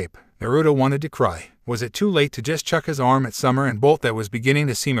sweet escape. Naruto wanted to cry. Was it too late to just chuck his arm at Summer and bolt? That was beginning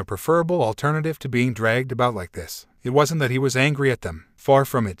to seem a preferable alternative to being dragged about like this. It wasn't that he was angry at them. Far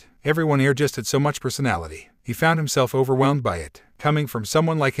from it. Everyone here just had so much personality. He found himself overwhelmed by it. Coming from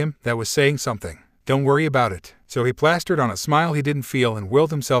someone like him, that was saying something. Don't worry about it. So he plastered on a smile he didn't feel and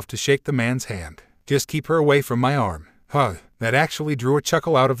willed himself to shake the man's hand. Just keep her away from my arm. Huh. That actually drew a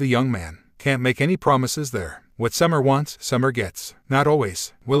chuckle out of the young man. Can't make any promises there. What Summer wants, Summer gets. Not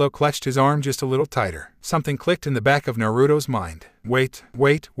always. Willow clutched his arm just a little tighter. Something clicked in the back of Naruto's mind. Wait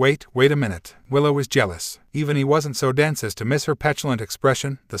a minute. Willow was jealous. Even he wasn't so dense as to miss her petulant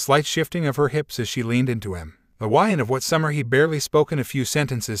expression, the slight shifting of her hips as she leaned into him. The why and of what Summer he'd barely spoken a few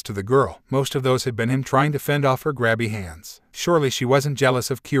sentences to the girl. Most of those had been him trying to fend off her grabby hands. Surely she wasn't jealous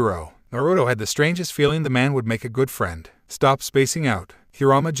of Kuro. Naruto had the strangest feeling the man would make a good friend. Stop spacing out.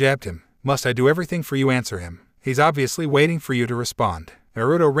 Kurama jabbed him. Must I do everything for you? Answer him. He's obviously waiting for you to respond.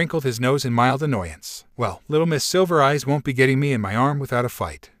 Naruto wrinkled his nose in mild annoyance. Well, little Miss Silver Eyes won't be getting me in my arm without a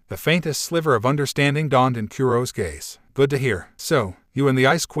fight. The faintest sliver of understanding dawned in Kuro's gaze. Good to hear. So, you and the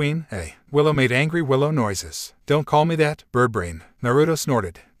Ice Queen, eh? Willow made angry Willow noises. Don't call me that, birdbrain. Naruto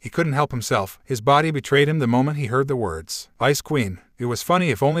snorted. He couldn't help himself. His body betrayed him the moment he heard the words. Ice Queen. It was funny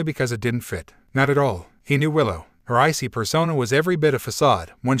if only because it didn't fit. Not at all. He knew Willow. Her icy persona was every bit a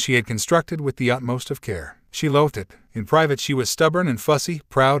facade, one she had constructed with the utmost of care. She loathed it. In private she was stubborn and fussy,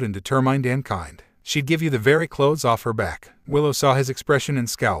 proud and determined and kind. She'd give you the very clothes off her back. Willow saw his expression and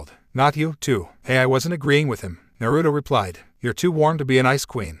scowled. Not you, too. Hey, I wasn't agreeing with him. Naruto replied. You're too warm to be an ice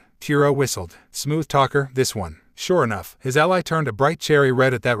queen. Kuro whistled. Smooth talker, this one. Sure enough, his ally turned a bright cherry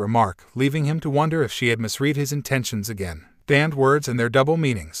red at that remark, leaving him to wonder if she had misread his intentions again. Damned words and their double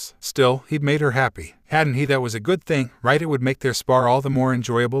meanings. Still, he'd made her happy. Hadn't he? That was a good thing, right? It would make their spar all the more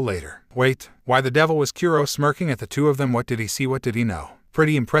enjoyable later. Wait, why the devil was Kuro smirking at the two of them? What did he see? What did he know?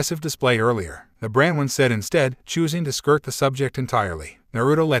 Pretty impressive display earlier, the Branwen said instead, choosing to skirt the subject entirely.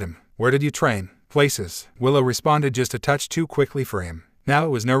 Naruto let him. Where did you train? Places. Willow responded just a touch too quickly for him. Now it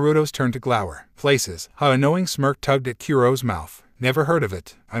was Naruto's turn to glower. Places. How a knowing smirk tugged at Kuro's mouth. Never heard of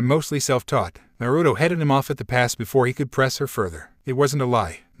it. I'm mostly self-taught. Naruto headed him off at the pass before he could press her further. It wasn't a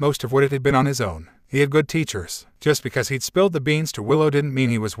lie. Most of what it had been on his own. He had good teachers. Just because he'd spilled the beans to Willow didn't mean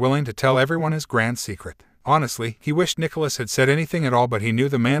he was willing to tell everyone his grand secret. Honestly, he wished Nicholas had said anything at all, but he knew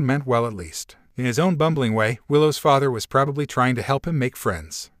the man meant well at least. In his own bumbling way, Willow's father was probably trying to help him make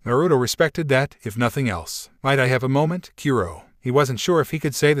friends. Naruto respected that, if nothing else. Might I have a moment, Kuro? He wasn't sure if he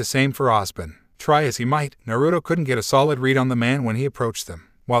could say the same for Aspen. Try as he might, Naruto couldn't get a solid read on the man when he approached them.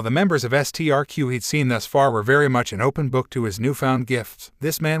 While the members of STRQ he'd seen thus far were very much an open book to his newfound gifts,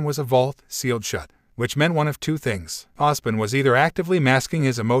 this man was a vault, sealed shut. Which meant one of two things. Aspen was either actively masking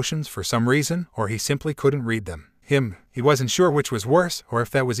his emotions for some reason, or he simply couldn't read them. He wasn't sure which was worse, or if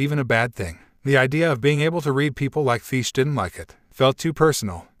that was even a bad thing. The idea of being able to read people like Fish didn't like it. Felt too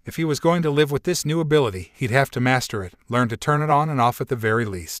personal. If he was going to live with this new ability, he'd have to master it, learn to turn it on and off at the very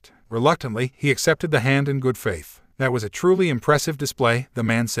least. Reluctantly, he accepted the hand in good faith. That was a truly impressive display, the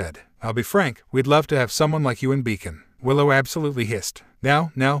man said. I'll be frank, we'd love to have someone like you in Beacon. Willow absolutely hissed.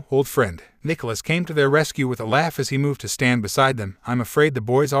 Now, old friend. Nicholas came to their rescue with a laugh as he moved to stand beside them. I'm afraid the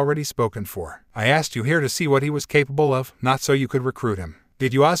boy's already spoken for. I asked you here to see what he was capable of, not so you could recruit him.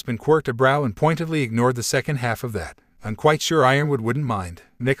 Did you? Aspen quirked a brow and pointedly ignored the second half of that. I'm quite sure Ironwood wouldn't mind.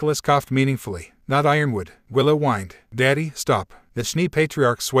 Nicholas coughed meaningfully. Not Ironwood. Willow whined. Daddy, stop. The Schnee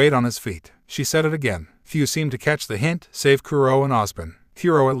patriarch swayed on his feet. She said it again. Few seemed to catch the hint, save Kuro and Aspen.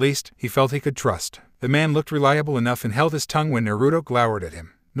 Kuro, at least, he felt he could trust. The man looked reliable enough and held his tongue when Naruto glowered at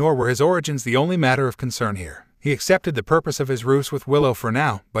him. Nor were his origins the only matter of concern here. He accepted the purpose of his ruse with Willow for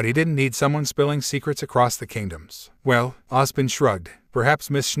now, but he didn't need someone spilling secrets across the kingdoms. Well, Aspen shrugged. Perhaps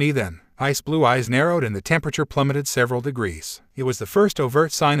Miss Schnee then. Ice blue eyes narrowed and the temperature plummeted several degrees. It was the first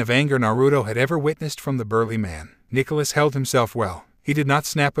overt sign of anger Naruto had ever witnessed from the burly man. Nicholas held himself well. He did not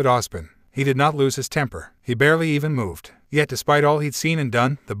snap at Aspen. He did not lose his temper. He barely even moved. Yet despite all he'd seen and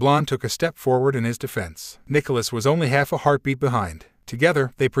done, the blonde took a step forward in his defense. Nicholas was only half a heartbeat behind.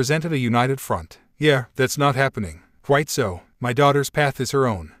 Together, they presented a united front. Yeah, that's not happening. Quite so. My daughter's path is her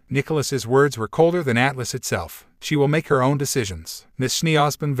own. Nicholas's words were colder than Atlas itself. She will make her own decisions. Miss Schnee,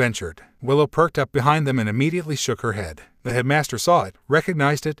 Aspen ventured. Willow perked up behind them and immediately shook her head. The headmaster saw it,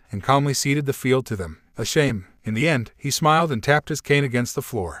 recognized it, and calmly ceded the field to them. A shame. In the end, he smiled and tapped his cane against the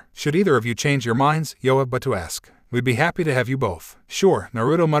floor. Should either of you change your minds, Yoa, but to ask. We'd be happy to have you both. Sure,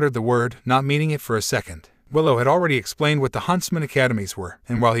 Naruto muttered the word, not meaning it for a second. Willow had already explained what the Huntsman Academies were,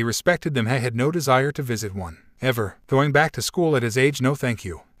 and while he respected them, he had no desire to visit one. Ever. Going back to school at his age, no thank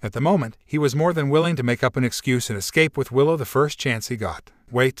you. At the moment, he was more than willing to make up an excuse and escape with Willow the first chance he got.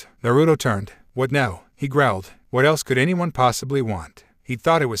 Wait. Naruto turned. What now? He growled. What else could anyone possibly want? He'd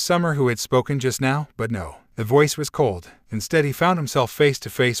thought it was Summer who had spoken just now, but no. The voice was cold. Instead, he found himself face to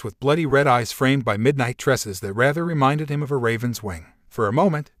face with bloody red eyes framed by midnight tresses that rather reminded him of a raven's wing. For a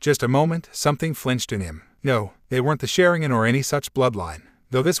moment, just a moment, something flinched in him. No, they weren't the Sharingan or any such bloodline.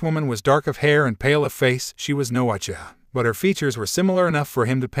 Though this woman was dark of hair and pale of face, she was no Uchiha. But her features were similar enough for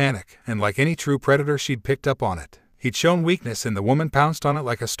him to panic, and like any true predator, she'd picked up on it. He'd shown weakness and the woman pounced on it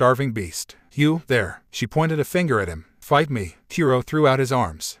like a starving beast. You, there. She pointed a finger at him. Fight me. Kuro threw out his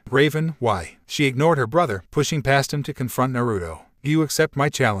arms. Raven, why? She ignored her brother, pushing past him to confront Naruto. Do you accept my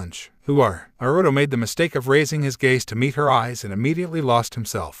challenge? Who are? Naruto made the mistake of raising his gaze to meet her eyes and immediately lost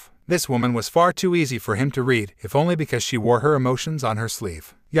himself. This woman was far too easy for him to read, if only because she wore her emotions on her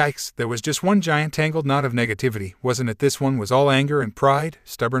sleeve. Yikes, there was just one giant tangled knot of negativity, wasn't it? This one was all anger and pride,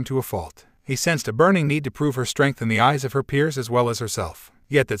 stubborn to a fault. He sensed a burning need to prove her strength in the eyes of her peers as well as herself.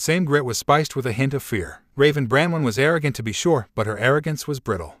 Yet that same grit was spiced with a hint of fear. Raven Branwen was arrogant to be sure, but her arrogance was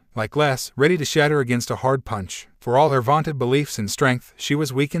brittle. Like glass, ready to shatter against a hard punch. For all her vaunted beliefs in strength, she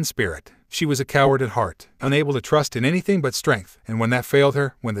was weak in spirit. She was a coward at heart, unable to trust in anything but strength, and when that failed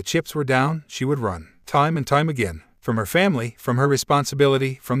her, when the chips were down, she would run. Time and time again. From her family, from her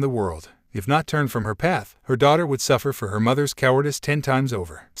responsibility, from the world. If not turned from her path, her daughter would suffer for her mother's cowardice 10 times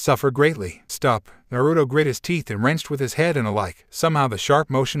over. Suffer greatly. Stop. Naruto grit his teeth and wrenched with his head and alike. Somehow the sharp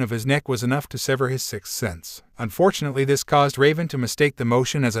motion of his neck was enough to sever his sixth sense. Unfortunately, this caused Raven to mistake the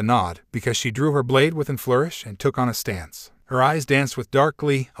motion as a nod, because she drew her blade with a flourish and took on a stance. Her eyes danced with dark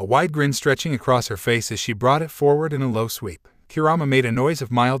glee, a wide grin stretching across her face as she brought it forward in a low sweep. Kurama made a noise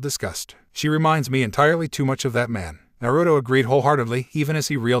of mild disgust. She reminds me entirely too much of that man. Naruto agreed wholeheartedly, even as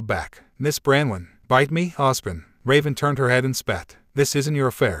he reeled back. Miss Branwen, bite me, Aspen. Raven turned her head and spat. This isn't your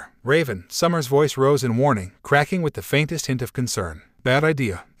affair. Raven, Summer's voice rose in warning, cracking with the faintest hint of concern. Bad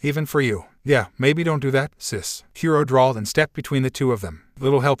idea, even for you. Yeah, maybe don't do that, sis. Kuro drawled and stepped between the two of them.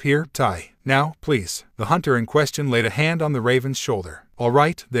 Little help here, Tai. Now, please. The hunter in question laid a hand on the Raven's shoulder. All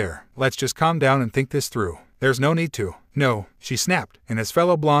right, there. Let's just calm down and think this through. There's no need to. No, she snapped, and his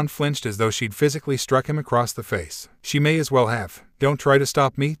fellow blonde flinched as though she'd physically struck him across the face. She may as well have. Don't try to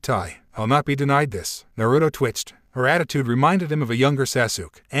stop me, Tai. I'll not be denied this. Naruto twitched. Her attitude reminded him of a younger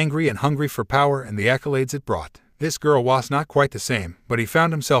Sasuke, angry and hungry for power and the accolades it brought. This girl was not quite the same, but he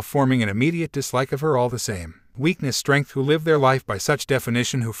found himself forming an immediate dislike of her all the same. Weakness, strength, who lived their life by such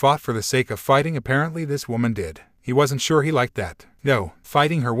definition, who fought for the sake of fighting. Apparently this woman did. He wasn't sure he liked that. No,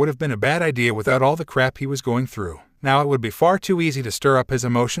 fighting her would have been a bad idea without all the crap he was going through. Now it would be far too easy to stir up his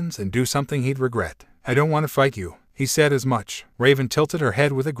emotions and do something he'd regret. I don't want to fight you. He said as much. Raven tilted her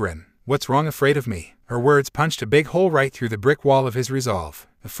head with a grin. What's wrong? Afraid of me? Her words punched a big hole right through the brick wall of his resolve.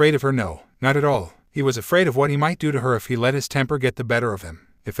 Afraid of her? No, not at all. He was afraid of what he might do to her if he let his temper get the better of him.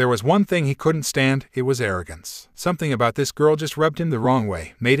 If there was one thing he couldn't stand, it was arrogance. Something about this girl just rubbed him the wrong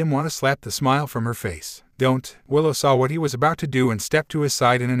way, made him want to slap the smile from her face. Don't. Willow saw what he was about to do and stepped to his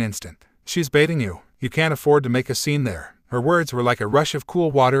side in an instant. She's baiting you. You can't afford to make a scene there. Her words were like a rush of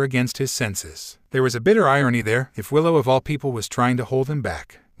cool water against his senses. There was a bitter irony there, if Willow of all people was trying to hold him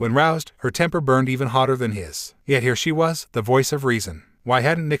back. When roused, her temper burned even hotter than his. Yet here she was, the voice of reason. Why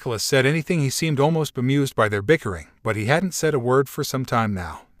hadn't Nicholas said anything? He seemed almost bemused by their bickering, but he hadn't said a word for some time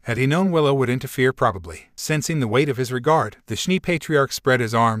now. Had he known Willow would interfere? Probably. Sensing the weight of his regard, the Schnee patriarch spread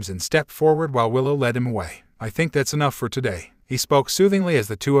his arms and stepped forward while Willow led him away. I think that's enough for today. He spoke soothingly as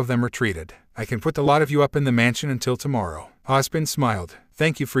the two of them retreated. I can put the lot of you up in the mansion until tomorrow. Hosbin smiled.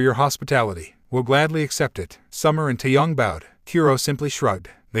 Thank you for your hospitality. We'll gladly accept it. Summer and Taeyong bowed. Kuro simply shrugged.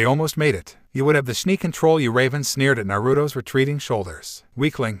 They almost made it. You would have the Schnee control you. Raven sneered at Naruto's retreating shoulders.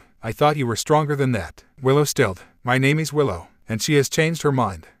 Weakling, I thought you were stronger than that. Willow stilled. My name is Willow, and she has changed her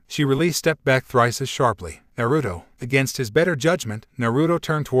mind. She released stepped back thrice as sharply. Naruto. Against his better judgment, Naruto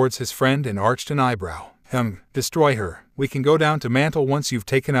turned towards his friend and arched an eyebrow. Destroy her. We can go down to Mantle once you've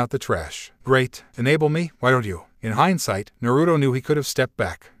taken out the trash. Great. Enable me, why don't you? In hindsight, Naruto knew he could have stepped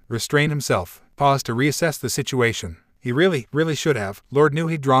back, restrained himself, paused to reassess the situation. He really should have. Lord knew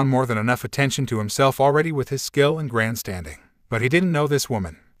he'd drawn more than enough attention to himself already with his skill and grandstanding. But he didn't know this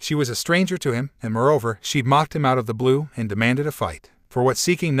woman. She was a stranger to him, and moreover, she'd mocked him out of the blue and demanded a fight. For what,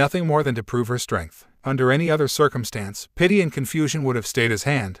 seeking nothing more than to prove her strength. Under any other circumstance, pity and confusion would have stayed his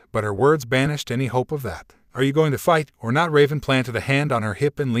hand, but her words banished any hope of that. Are you going to fight, or not? Raven planted a hand on her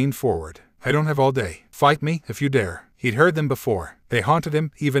hip and leaned forward. I don't have all day. Fight me, if you dare. He'd heard them before. They haunted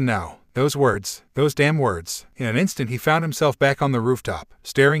him, even now. Those words. Those damn words. In an instant he found himself back on the rooftop,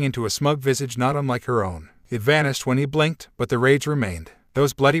 staring into a smug visage not unlike her own. It vanished when he blinked, but the rage remained.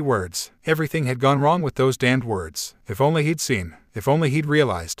 Those bloody words. Everything had gone wrong with those damned words. If only he'd seen. If only he'd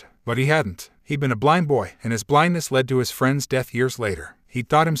realized. But he hadn't. He'd been a blind boy, and his blindness led to his friend's death years later. He'd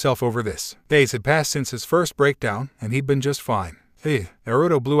thought himself over this. Days had passed since his first breakdown, and he'd been just fine.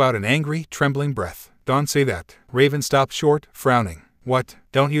 Naruto blew out an angry, trembling breath. Don't say that. Raven stopped short, frowning. What?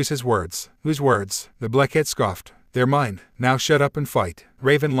 Don't use his words. Whose words? The blackhead scoffed. They're mine. Now shut up and fight.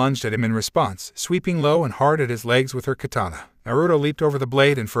 Raven lunged at him in response, sweeping low and hard at his legs with her katana. Naruto leaped over the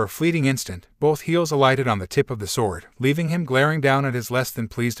blade, and for a fleeting instant, both heels alighted on the tip of the sword, leaving him glaring down at his less than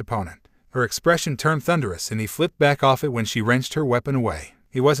pleased opponent. Her expression turned thunderous, and he flipped back off it when she wrenched her weapon away.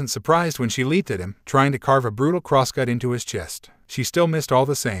 He wasn't surprised when she leaped at him, trying to carve a brutal crosscut into his chest. She still missed all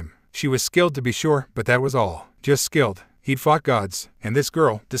the same. She was skilled to be sure, but that was all. Just skilled. He'd fought gods, and this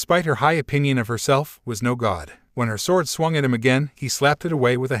girl, despite her high opinion of herself, was no god. When her sword swung at him again, he slapped it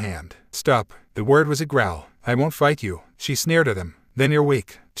away with a hand. Stop. The word was a growl. I won't fight you. She sneered at him. Then you're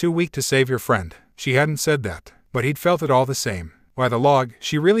weak. Too weak to save your friend. She hadn't said that, but he'd felt it all the same. By the log,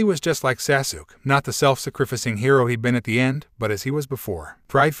 she really was just like Sasuke, not the self-sacrificing hero he'd been at the end, but as he was before.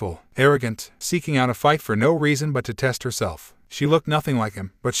 Prideful, arrogant, seeking out a fight for no reason but to test herself. She looked nothing like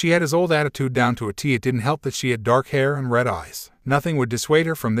him, but she had his old attitude down to a T. It didn't help that she had dark hair and red eyes. Nothing would dissuade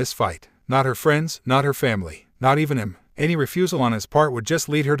her from this fight. Not her friends, not her family, not even him. Any refusal on his part would just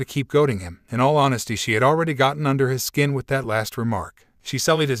lead her to keep goading him. In all honesty, she had already gotten under his skin with that last remark. She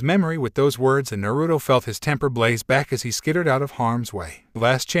sullied his memory with those words, and Naruto felt his temper blaze back as he skittered out of harm's way.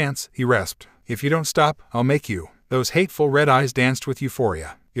 Last chance, he rasped. If you don't stop, I'll make you. Those hateful red eyes danced with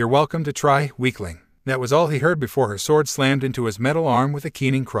euphoria. You're welcome to try, weakling. That was all he heard before her sword slammed into his metal arm with a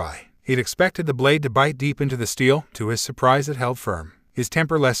keening cry. He'd expected the blade to bite deep into the steel. To his surprise, it held firm. His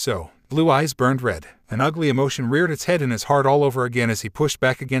temper less so. Blue eyes burned red. An ugly emotion reared its head in his heart all over again as he pushed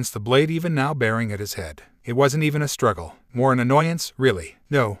back against the blade, even now bearing at his head. It wasn't even a struggle. More an annoyance, really.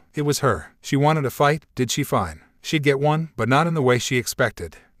 No, it was her. She wanted a fight, did she? Fine. She'd get one, but not in the way she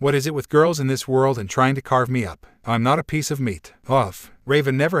expected. What is it with girls in this world and trying to carve me up? I'm not a piece of meat. Off.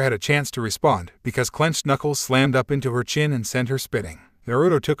 Raven never had a chance to respond, because clenched knuckles slammed up into her chin and sent her spitting.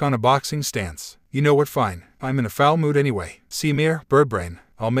 Naruto took on a boxing stance. You know what? Fine. I'm in a foul mood anyway. See mere birdbrain.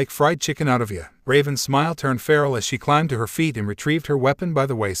 I'll make fried chicken out of you. Raven's smile turned feral as she climbed to her feet and retrieved her weapon by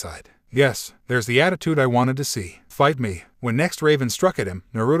the wayside. Yes, there's the attitude I wanted to see. fight me. When next Raven struck at him,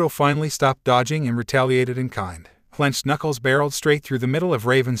 Naruto finally stopped dodging and retaliated in kind. Clenched knuckles barreled straight through the middle of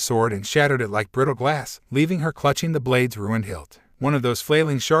Raven's sword and shattered it like brittle glass, leaving her clutching the blade's ruined hilt. One of those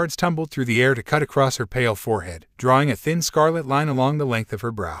flailing shards tumbled through the air to cut across her pale forehead, drawing a thin scarlet line along the length of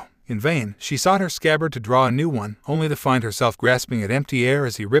her brow. In vain, she sought her scabbard to draw a new one, only to find herself grasping at empty air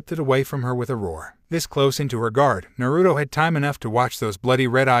as he ripped it away from her with a roar. This close into her guard, Naruto had time enough to watch those bloody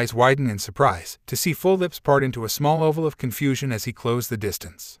red eyes widen in surprise, to see full lips part into a small oval of confusion as he closed the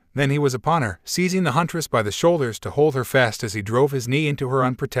distance. Then he was upon her, seizing the huntress by the shoulders to hold her fast as he drove his knee into her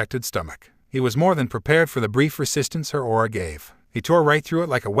unprotected stomach. He was more than prepared for the brief resistance her aura gave. He tore right through it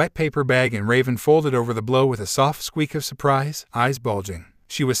like a wet paper bag, and Raven folded over the blow with a soft squeak of surprise, eyes bulging.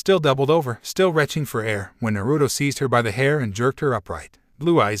 She was still doubled over, still retching for air, when Naruto seized her by the hair and jerked her upright.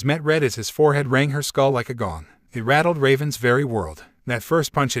 Blue eyes met red as his forehead rang her skull like a gong. It rattled Raven's very world. That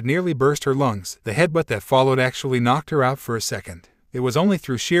first punch had nearly burst her lungs. The headbutt that followed actually knocked her out for a second. It was only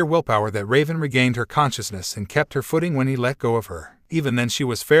through sheer willpower that Raven regained her consciousness and kept her footing when he let go of her. Even then she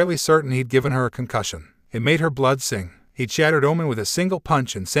was fairly certain he'd given her a concussion. It made her blood sing. He'd shattered Omen with a single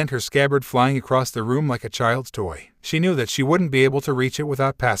punch and sent her scabbard flying across the room like a child's toy. She knew that she wouldn't be able to reach it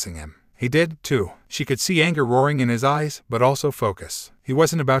without passing him. He did, too. She could see anger roaring in his eyes, but also focus. He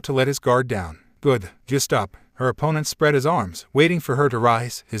wasn't about to let his guard down. Good, just up. Her opponent spread his arms, waiting for her to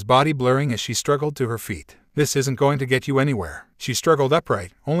rise, his body blurring as she struggled to her feet. This isn't going to get you anywhere. She struggled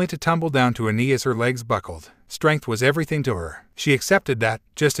upright, only to tumble down to a knee as her legs buckled. Strength was everything to her. She accepted that,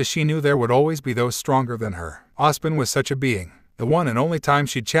 just as she knew there would always be those stronger than her. Ospen was such a being. The one and only time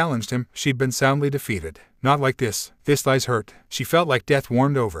she'd challenged him, she'd been soundly defeated. Not like this. This lies hurt. She felt like death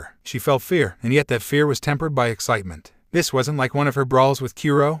warmed over. She felt fear, and yet that fear was tempered by excitement. This wasn't like one of her brawls with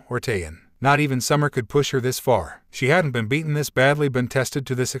Kuro or Teian. Not even Summer could push her this far. She hadn't been beaten this badly, been tested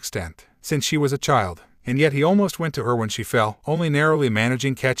to this extent, since she was a child. And yet he almost went to her when she fell, only narrowly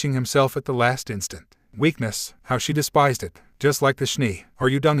managing catching himself at the last instant. Weakness, how she despised it. Just like the Schnee. Are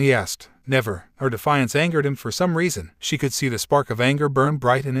you done? He asked. Never. Her defiance angered him for some reason. She could see the spark of anger burn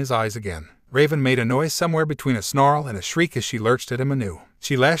bright in his eyes again. Raven made a noise somewhere between a snarl and a shriek as she lurched at him anew.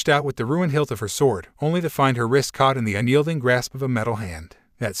 She lashed out with the ruined hilt of her sword, only to find her wrist caught in the unyielding grasp of a metal hand.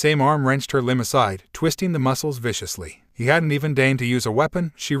 That same arm wrenched her limb aside, twisting the muscles viciously. He hadn't even deigned to use a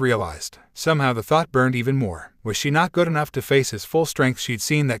weapon, she realized. Somehow the thought burned even more. Was she not good enough to face his full strength? She'd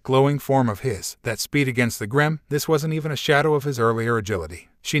seen that glowing form of his, that speed against the Grim. This wasn't even a shadow of his earlier agility.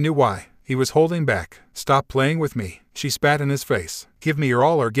 She knew why. He was holding back. Stop playing with me. She spat in his face. Give me your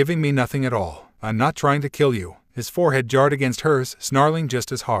all or giving me nothing at all. I'm not trying to kill you. His forehead jarred against hers, snarling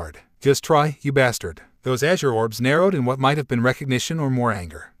just as hard. Just try, you bastard. Those azure orbs narrowed in what might have been recognition or more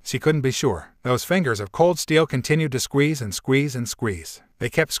anger. She couldn't be sure. Those fingers of cold steel continued to squeeze and squeeze and squeeze. They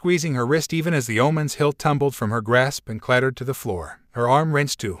kept squeezing her wrist even as the Omen's hilt tumbled from her grasp and clattered to the floor. Her arm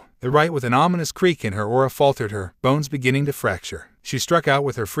wrenched too. The right with an ominous creak in her aura faltered her, bones beginning to fracture. She struck out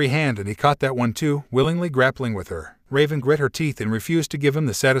with her free hand and he caught that one too, willingly grappling with her. Raven grit her teeth and refused to give him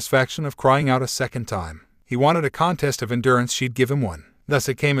the satisfaction of crying out a second time. He wanted a contest of endurance, she'd give him one. Thus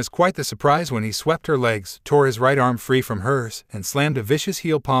it came as quite the surprise when he swept her legs, tore his right arm free from hers, and slammed a vicious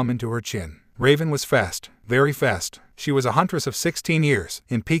heel palm into her chin. Raven was fast, very fast. She was a huntress of 16 years,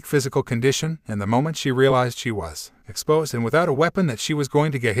 in peak physical condition, and the moment she realized she was exposed and without a weapon that she was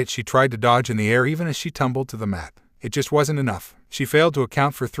going to get hit, she tried to dodge in the air even as she tumbled to the mat. It just wasn't enough. She failed to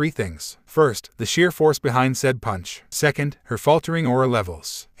account for three things. First, the sheer force behind said punch. Second, her faltering aura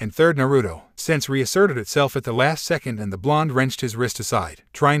levels. And third, Naruto. Sense reasserted itself at the last second and the blonde wrenched his wrist aside,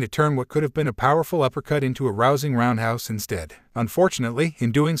 trying to turn what could have been a powerful uppercut into a rousing roundhouse instead. Unfortunately,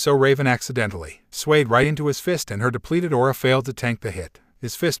 in doing so, Raven accidentally swayed right into his fist and her depleted aura failed to tank the hit.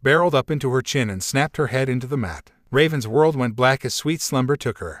 His fist barreled up into her chin and snapped her head into the mat. Raven's world went black as sweet slumber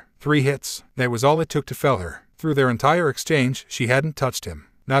took her. 3 hits. That was all it took to fell her. Through their entire exchange, she hadn't touched him.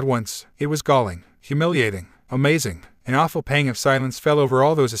 Not once. It was galling, humiliating, amazing. An awful pang of silence fell over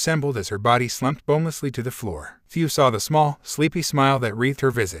all those assembled as her body slumped bonelessly to the floor. Few saw the small, sleepy smile that wreathed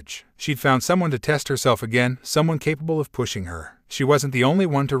her visage. She'd found someone to test herself again, someone capable of pushing her. She wasn't the only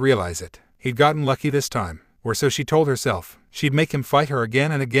one to realize it. He'd gotten lucky this time. Or so she told herself. She'd make him fight her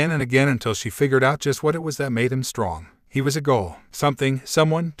again and again and again until she figured out just what it was that made him strong. He was a goal, something,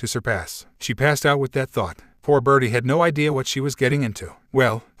 someone to surpass. She passed out with that thought. Poor Birdie had no idea what she was getting into.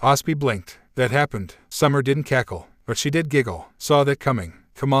 Well, Osby blinked. That happened. Summer didn't cackle, but she did giggle. Saw that coming.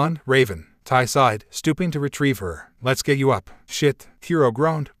 Come on, Raven. Tai sighed, stooping to retrieve her. Let's get you up. Shit. Kuro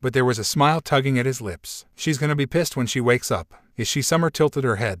groaned, but there was a smile tugging at his lips. She's gonna be pissed when she wakes up. Is she? Summer tilted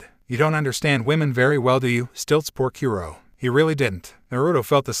her head. You don't understand women very well, do you? Stilts poor Kuro. He really didn't. Naruto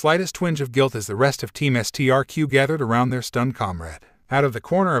felt the slightest twinge of guilt as the rest of Team STRQ gathered around their stunned comrade. Out of the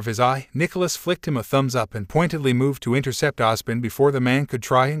corner of his eye, Nicholas flicked him a thumbs up and pointedly moved to intercept Ozpin before the man could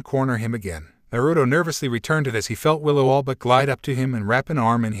try and corner him again. Naruto nervously returned it as he felt Willow all but glide up to him and wrap an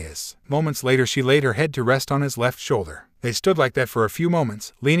arm in his. Moments later she laid her head to rest on his left shoulder. They stood like that for a few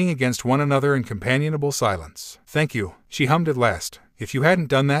moments, leaning against one another in companionable silence. "Thank you," she hummed at last. "If you hadn't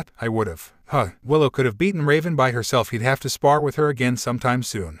done that, I would've." Willow could have beaten Raven by herself. He'd have to spar with her again sometime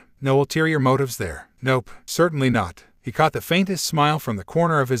soon. No ulterior motives there. Nope, certainly not. He caught the faintest smile from the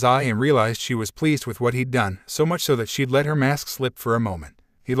corner of his eye and realized she was pleased with what he'd done, so much so that she'd let her mask slip for a moment.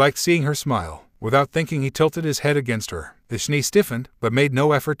 He liked seeing her smile. Without thinking, he tilted his head against her. The Schnee stiffened, but made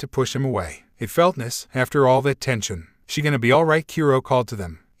no effort to push him away. It felt nice, after all that tension. "She gonna be alright?" Kuro called to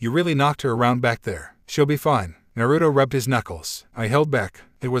them. "You really knocked her around back there." "She'll be fine." Naruto rubbed his knuckles. "I held back.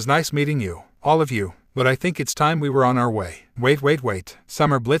 It was nice meeting you. All of you. But I think it's time we were on our way." Wait.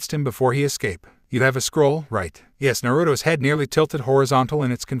 Summer blitzed him before he escaped. "You have a scroll, right?" Yes. Naruto's head nearly tilted horizontal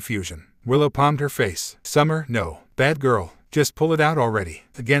in its confusion. Willow palmed her face. "Summer, no. Bad girl. Just pull it out already."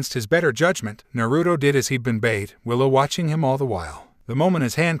 Against his better judgment, Naruto did as he'd been bade, Willow watching him all the while. The moment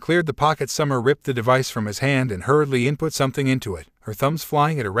his hand cleared the pocket, Summer ripped the device from his hand and hurriedly input something into it, her thumbs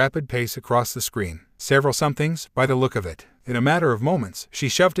flying at a rapid pace across the screen. Several somethings, by the look of it. In a matter of moments, she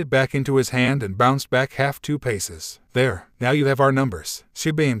shoved it back into his hand and bounced back 2 paces. "There, now you have our numbers."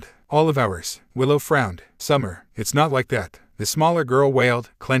 She beamed. "All of ours." Willow frowned. "Summer, it's not like that," the smaller girl wailed,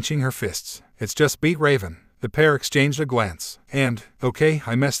 clenching her fists. "It's just beat Raven." The pair exchanged a glance. "And, okay,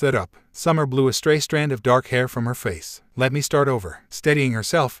 I messed that up." Summer blew a stray strand of dark hair from her face. "Let me start over." Steadying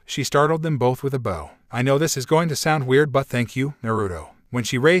herself, she startled them both with a bow. "I know this is going to sound weird, but thank you, Naruto." When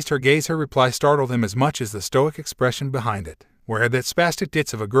she raised her gaze, her reply startled him as much as the stoic expression behind it. "Where had that spastic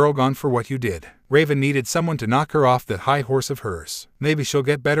ditz of a girl gone for what you did?" Raven needed someone to knock her off that high horse of hers. "Maybe she'll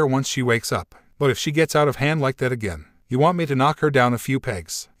get better once she wakes up. But if she gets out of hand like that again, you want me to knock her down a few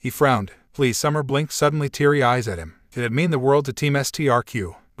pegs?" He frowned. "Please." Summer blinked suddenly teary eyes at him. It'd mean the world to Team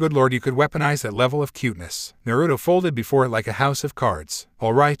STRQ. Good lord, you could weaponize that level of cuteness. Naruto folded before it like a house of cards.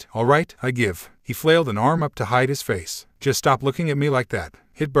 Alright, I give." He flailed an arm up to hide his face. "Just stop looking at me like that.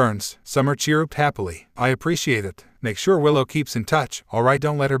 It burns." Summer chirruped happily. "I appreciate it. Make sure Willow keeps in touch, alright?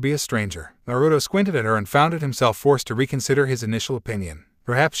 Don't let her be a stranger." Naruto squinted at her and found it himself forced to reconsider his initial opinion.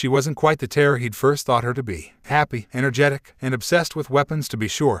 Perhaps she wasn't quite the terror he'd first thought her to be. Happy, energetic, and obsessed with weapons to be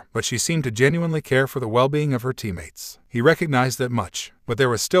sure, but she seemed to genuinely care for the well-being of her teammates. He recognized that much. But there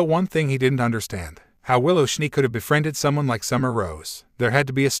was still one thing he didn't understand. How Willow Schnee could have befriended someone like Summer Rose. There had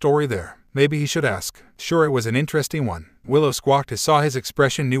to be a story there. Maybe he should ask. Sure, it was an interesting one. Willow squawked as saw his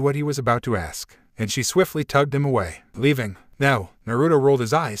expression, knew what he was about to ask. And she swiftly tugged him away. "Leaving?" "No." Naruto rolled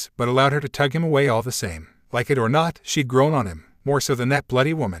his eyes, but allowed her to tug him away all the same. Like it or not, she'd grown on him. More so than that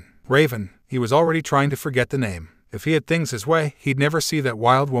bloody woman. Raven. He was already trying to forget the name. If he had things his way, he'd never see that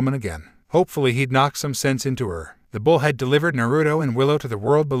wild woman again. Hopefully he'd knock some sense into her. The bull had delivered Naruto and Willow to the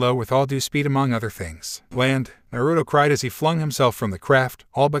world below with all due speed among other things. "Land!" Naruto cried as he flung himself from the craft,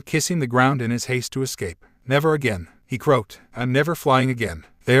 all but kissing the ground in his haste to escape. "Never again," he croaked. "I'm never flying again."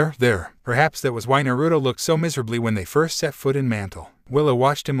 There. Perhaps that was why Naruto looked so miserably when they first set foot in Mantle. Willow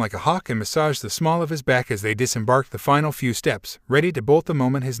watched him like a hawk and massaged the small of his back as they disembarked the final few steps, ready to bolt the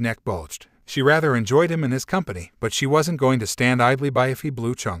moment his neck bulged. She rather enjoyed him in his company, but she wasn't going to stand idly by if he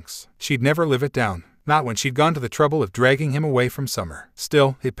blew chunks. She'd never live it down. Not when she'd gone to the trouble of dragging him away from Summer.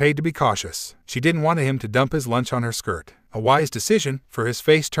 Still, it paid to be cautious. She didn't want him to dump his lunch on her skirt. A wise decision, for his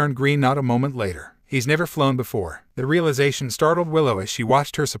face turned green not a moment later. "He's never flown before." The realization startled Willow as she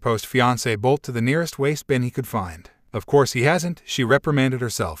watched her supposed fiancé bolt to the nearest waste bin he could find. "Of course he hasn't," she reprimanded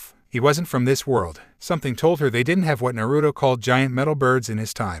herself. "He wasn't from this world." Something told her they didn't have what Naruto called giant metal birds in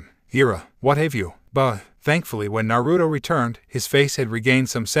his time. "Ira, what have you?" Thankfully, when Naruto returned, his face had regained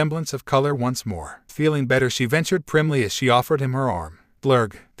some semblance of color once more. Feeling better, she ventured primly as she offered him her arm.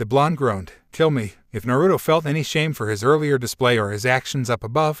 "Blurg," the blonde groaned. "Kill me." If Naruto felt any shame for his earlier display or his actions up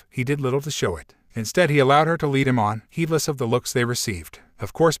above, he did little to show it. Instead, he allowed her to lead him on, heedless of the looks they received.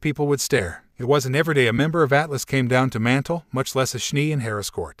 Of course people would stare. It wasn't every day a member of Atlas came down to Mantle, much less a Schnee in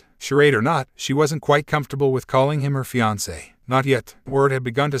Harriscourt. Charade or not, she wasn't quite comfortable with calling him her fiancé. Not yet. Word had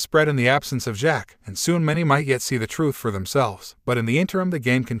begun to spread in the absence of Jack, and soon many might yet see the truth for themselves. But in the interim the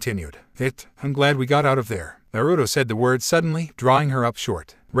game continued. I'm glad we got out of there." Naruto said the word suddenly, drawing her up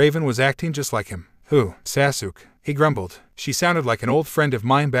short. Raven was acting just like him. "Who? Sasuke?" He grumbled. "She sounded like an old friend of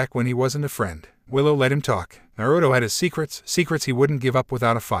mine back when he wasn't a friend." Willow let him talk. Naruto had his secrets he wouldn't give up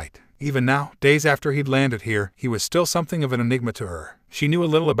without a fight. Even now, days after he'd landed here, he was still something of an enigma to her. She knew a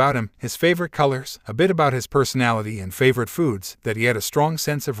little about him, his favorite colors, a bit about his personality and favorite foods, that he had a strong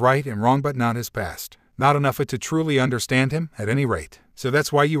sense of right and wrong but not his past. Not enough to truly understand him, at any rate. So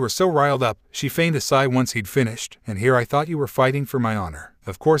that's why you were so riled up. She feigned a sigh once he'd finished. And here I thought you were fighting for my honor.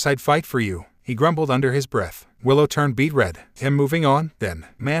 Of course I'd fight for you, he grumbled under his breath. Willow turned beet red. Him moving on, then.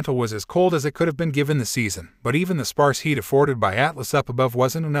 Mantle was as cold as it could have been given the season, but even the sparse heat afforded by Atlas up above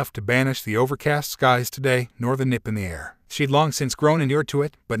wasn't enough to banish the overcast skies today, nor the nip in the air. She'd long since grown inured to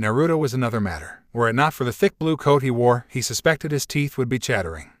it, but Naruto was another matter. Were it not for the thick blue coat he wore, he suspected his teeth would be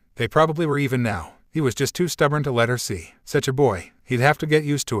chattering. They probably were even now. He was just too stubborn to let her see. Such a boy. He'd have to get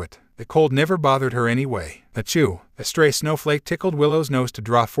used to it. The cold never bothered her anyway. Achoo! A stray snowflake tickled Willow's nose to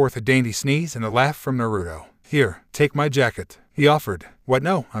draw forth a dainty sneeze and a laugh from Naruto. Here, take my jacket, he offered. What,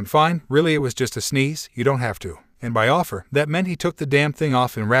 no, I'm fine. Really, it was just a sneeze. You don't have to. And by offer, that meant he took the damn thing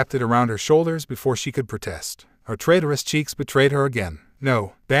off and wrapped it around her shoulders before she could protest. Her traitorous cheeks betrayed her again.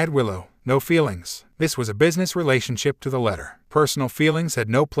 No, bad Willow. No feelings. This was a business relationship to the letter. Personal feelings had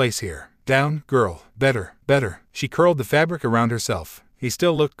no place here. Down, girl. Better, better. She curled the fabric around herself. He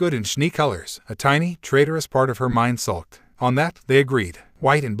still looked good in Schnee colors. A tiny, traitorous part of her mind sulked. On that, they agreed.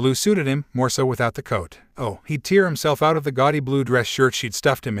 White and blue suited him, more so without the coat. Oh, he'd tear himself out of the gaudy blue dress shirt she'd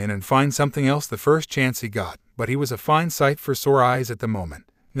stuffed him in and find something else the first chance he got. But he was a fine sight for sore eyes at the moment.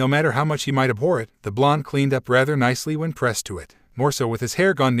 No matter how much he might abhor it, the blonde cleaned up rather nicely when pressed to it. More so with his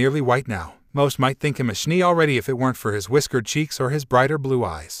hair gone nearly white now. Most might think him a Schnee already if it weren't for his whiskered cheeks or his brighter blue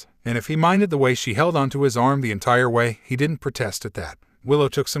eyes. And if he minded the way she held onto his arm the entire way, he didn't protest at that. Willow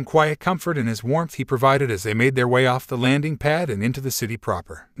took some quiet comfort in his warmth he provided as they made their way off the landing pad and into the city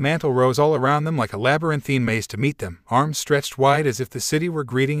proper. Mantle rose all around them like a labyrinthine maze to meet them, arms stretched wide as if the city were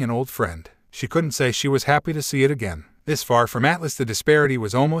greeting an old friend. She couldn't say she was happy to see it again. This far from Atlas, the disparity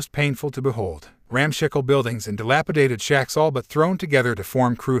was almost painful to behold. Ramshackle buildings and dilapidated shacks all but thrown together to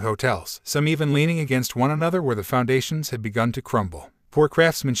form crude hotels, some even leaning against one another where the foundations had begun to crumble. Poor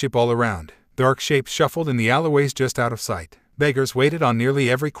craftsmanship all around. Dark shapes shuffled in the alleyways just out of sight. Beggars waited on nearly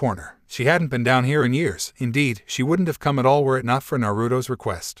every corner. She hadn't been down here in years. Indeed, she wouldn't have come at all were it not for Naruto's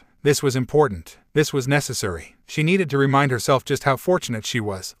request. This was important. This was necessary. She needed to remind herself just how fortunate she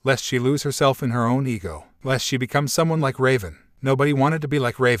was, lest she lose herself in her own ego. Lest she become someone like Raven. Nobody wanted to be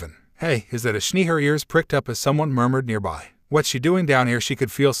like Raven. Hey, is that a Schnee? Her ears pricked up as someone murmured nearby. What's she doing down here? She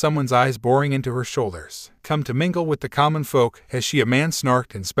could feel someone's eyes boring into her shoulders. Come to mingle with the common folk, as she a man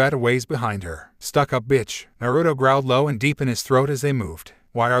snarked and spat a ways behind her. Stuck up bitch. Naruto growled low and deep in his throat as they moved.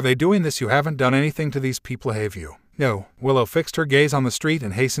 Why are they doing this? You haven't done anything to these people, have you? No. Willow fixed her gaze on the street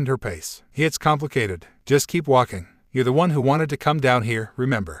and hastened her pace. It's complicated. Just keep walking. You're the one who wanted to come down here,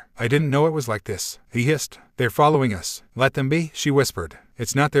 remember. I didn't know it was like this. He hissed. They're following us. Let them be, she whispered.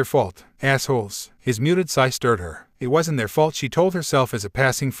 It's not their fault. Assholes. His muted sigh stirred her. It wasn't their fault, she told herself as a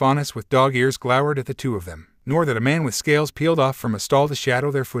passing faunus with dog ears glowered at the two of them. Nor that a man with scales peeled off from a stall to shadow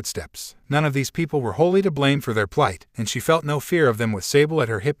their footsteps. None of these people were wholly to blame for their plight, and she felt no fear of them with Sable at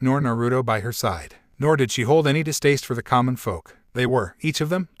her hip nor Naruto by her side. Nor did she hold any distaste for the common folk. They were, each of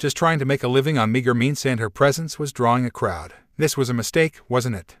them, just trying to make a living on meager means, and her presence was drawing a crowd. This was a mistake,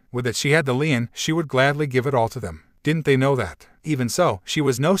 wasn't it? With it she had the lien, she would gladly give it all to them. Didn't they know that? Even so, she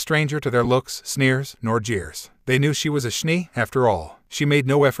was no stranger to their looks, sneers, nor jeers. They knew she was a Schnee, after all. She made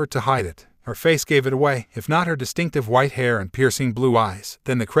no effort to hide it. Her face gave it away, if not her distinctive white hair and piercing blue eyes,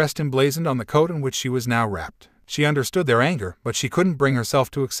 then the crest emblazoned on the coat in which she was now wrapped. She understood their anger, but she couldn't bring herself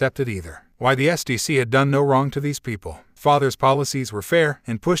to accept it either. Why, the SDC had done no wrong to these people. Father's policies were fair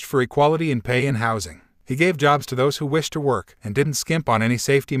and pushed for equality in pay and housing. He gave jobs to those who wished to work and didn't skimp on any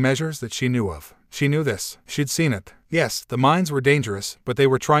safety measures that she knew of. She knew this. She'd seen it. Yes, the mines were dangerous, but they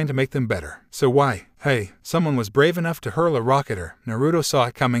were trying to make them better. So why? Hey, someone was brave enough to hurl a rock at her. Naruto saw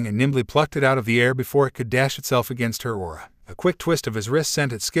it coming and nimbly plucked it out of the air before it could dash itself against her aura. A quick twist of his wrist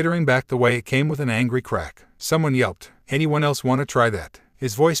sent it skittering back the way it came with an angry crack. Someone yelped. Anyone else want to try that?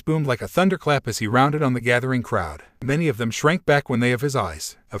 His voice boomed like a thunderclap as he rounded on the gathering crowd. Many of them shrank back when they of his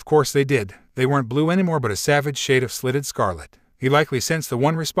eyes. Of course they did. They weren't blue anymore but a savage shade of slitted scarlet. He likely sensed the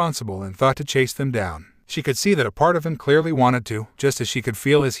one responsible and thought to chase them down. She could see that a part of him clearly wanted to, just as she could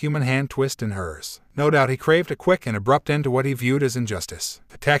feel his human hand twist in hers. No doubt he craved a quick and abrupt end to what he viewed as injustice.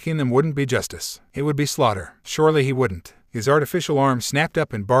 Attacking them wouldn't be justice. It would be slaughter. Surely he wouldn't. His artificial arm snapped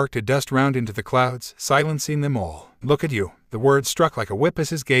up and barked a dust round into the clouds, silencing them all. Look at you. The words struck like a whip as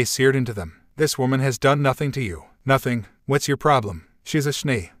his gaze seared into them. This woman has done nothing to you. Nothing. What's your problem? She's a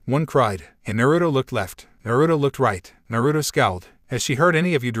Schnee. One cried. And Naruto looked left. Naruto looked right. Naruto scowled. Has she hurt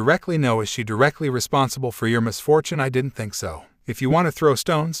any of you directly? No. Is she directly responsible for your misfortune? I didn't think so. If you want to throw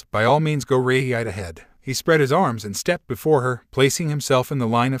stones, by all means go right ahead. He spread his arms and stepped before her, placing himself in the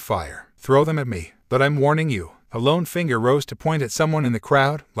line of fire. Throw them at me, but I'm warning you. A lone finger rose to point at someone in the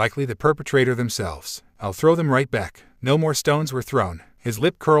crowd, likely the perpetrator themselves. I'll throw them right back. No more stones were thrown. His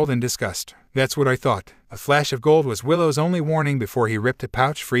lip curled in disgust. That's what I thought. A flash of gold was Willow's only warning before he ripped a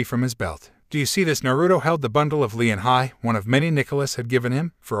pouch free from his belt. Do you see this? Naruto held the bundle of lien high, one of many Nicholas had given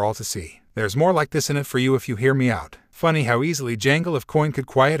him, for all to see. There's more like this in it for you if you hear me out. Funny how easily jangle of coin could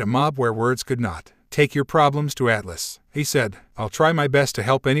quiet a mob where words could not. Take your problems to Atlas, he said. I'll try my best to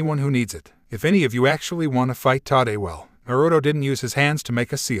help anyone who needs it. If any of you actually want to fight Tade, well. Naruto didn't use his hands to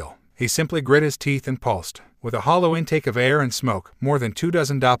make a seal. He simply grit his teeth and pulsed. With a hollow intake of air and smoke, more than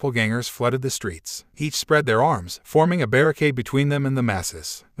 24 doppelgangers flooded the streets. Each spread their arms, forming a barricade between them and the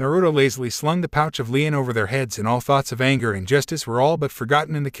masses. Naruto lazily slung the pouch of lien over their heads, and all thoughts of anger and justice were all but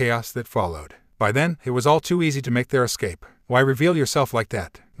forgotten in the chaos that followed. By then, it was all too easy to make their escape. Why reveal yourself like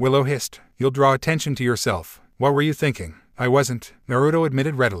that? Willow hissed. You'll draw attention to yourself. What were you thinking? I wasn't, Naruto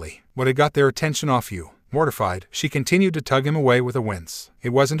admitted readily. What had got their attention off you? Mortified, she continued to tug him away with a wince. It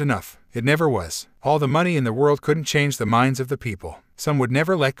wasn't enough. It never was. All the money in the world couldn't change the minds of the people. Some would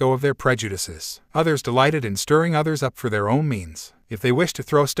never let go of their prejudices. Others delighted in stirring others up for their own means. If they wished to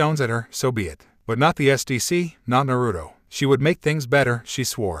throw stones at her, so be it. But not the SDC, not Naruto. She would make things better, she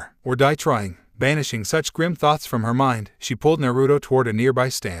swore. Or die trying. Banishing such grim thoughts from her mind, she pulled Naruto toward a nearby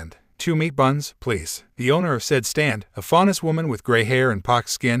stand. 2 meat buns, please. The owner of said stand, a faunus woman with gray hair and pocked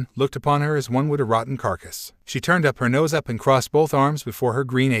skin, looked upon her as one would a rotten carcass. She turned up her nose and crossed both arms before her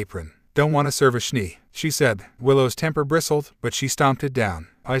green apron. Don't want to serve a Schnee, she said. Willow's temper bristled, but she stomped it down.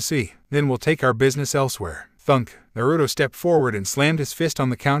 I see. Then we'll take our business elsewhere. Thunk. Naruto stepped forward and slammed his fist on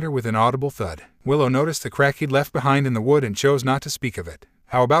the counter with an audible thud. Willow noticed the crack he'd left behind in the wood and chose not to speak of it.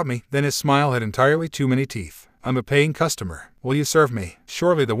 How about me? Then his smile had entirely too many teeth. I'm a paying customer. Will you serve me?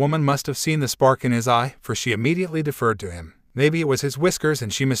 Surely the woman must have seen the spark in his eye, for she immediately deferred to him. Maybe it was his whiskers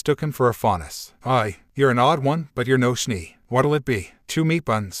and she mistook him for a faunus. Aye, you're an odd one, but you're no Schnee. What'll it be? 2 meat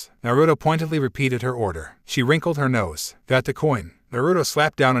buns. Naruto pointedly repeated her order. She wrinkled her nose. Got the coin. Naruto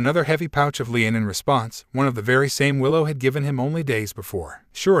slapped down another heavy pouch of lien in response, one of the very same Willow had given him only days before.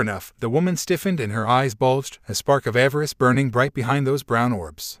 Sure enough, the woman stiffened and her eyes bulged, a spark of avarice burning bright behind those brown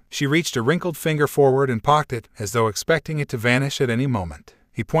orbs. She reached a wrinkled finger forward and pocked it, as though expecting it to vanish at any moment.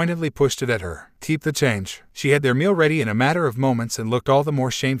 He pointedly pushed it at her. Keep the change. She had their meal ready in a matter of moments and looked all the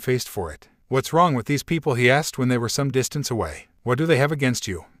more shamefaced for it. What's wrong with these people? He asked when they were some distance away. What do they have against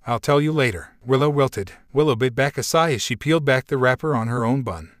you? I'll tell you later. Willow wilted. Willow bit back a sigh as she peeled back the wrapper on her own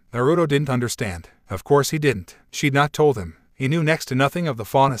bun. Naruto didn't understand. Of course he didn't. She'd not told him. He knew next to nothing of the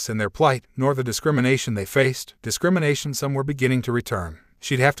faunus and their plight, nor the discrimination they faced, discrimination some were beginning to return.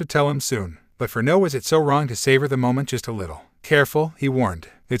 She'd have to tell him soon. But for no was it so wrong to savor the moment just a little. Careful, he warned.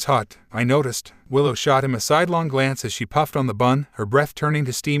 It's hot. I noticed. Willow shot him a sidelong glance as she puffed on the bun, her breath turning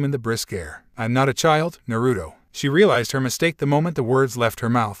to steam in the brisk air. I'm not a child, Naruto. She realized her mistake the moment the words left her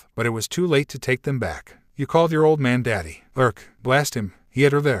mouth, but it was too late to take them back. You called your old man daddy. Blast him. He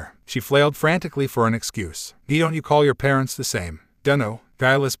had her there. She flailed frantically for an excuse. Don't you call your parents the same? Dunno.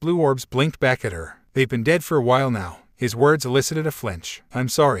 Guileless blue orbs blinked back at her. They've been dead for a while now. His words elicited a flinch. I'm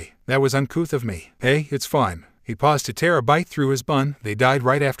sorry. That was uncouth of me. Hey, it's fine. He paused to tear a bite through his bun. They died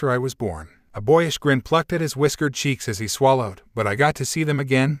right after I was born. A boyish grin plucked at his whiskered cheeks as he swallowed, but I got to see them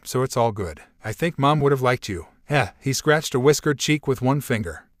again, so it's all good. I think Mom would have liked you. He scratched a whiskered cheek with one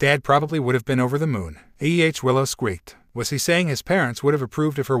finger. Dad probably would have been over the moon. Willow squeaked. Was he saying his parents would have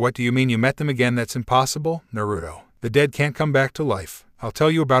approved of her? What do you mean you met them again? That's impossible, Naruto. The dead can't come back to life. I'll tell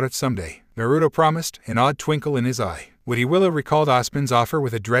you about it someday, Naruto promised, an odd twinkle in his eye. Would he? Willow recalled Osman's offer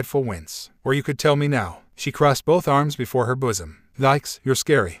with a dreadful wince. Or you could tell me now. She crossed both arms before her bosom. Yikes, you're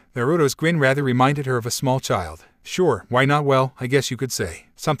scary. Naruto's grin rather reminded her of a small child. Sure, why not? Well, I guess you could say.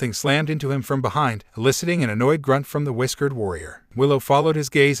 Something slammed into him from behind, eliciting an annoyed grunt from the whiskered warrior. Willow followed his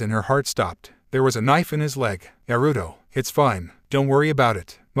gaze and her heart stopped. There was a knife in his leg. Naruto, it's fine. Don't worry about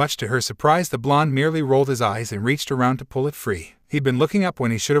it. Much to her surprise, the blonde merely rolled his eyes and reached around to pull it free. He'd been looking up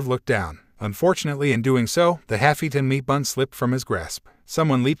when he should have looked down. Unfortunately, in doing so, the half-eaten meat bun slipped from his grasp.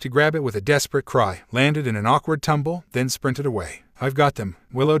 Someone leaped to grab it with a desperate cry, landed in an awkward tumble, then sprinted away. I've got them.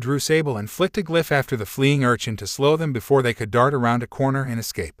 Willow drew sable and flicked a glyph after the fleeing urchin to slow them before they could dart around a corner and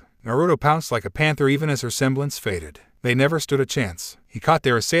escape. Naruto pounced like a panther even as her semblance faded. They never stood a chance. He caught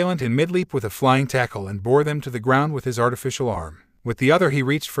their assailant in mid-leap with a flying tackle and bore them to the ground with his artificial arm. With the other he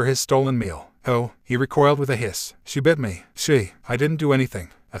reached for his stolen meal. Oh, he recoiled with a hiss. She bit me. I didn't do anything.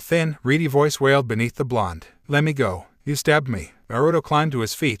 A thin, reedy voice wailed beneath the blonde. Let me go. You stabbed me. Naruto climbed to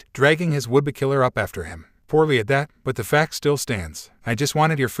his feet, dragging his would-be killer up after him. poorly at that, but the fact still stands. I just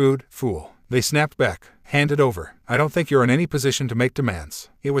wanted your food, fool. They snapped back. Hand it over. I don't think you're in any position to make demands.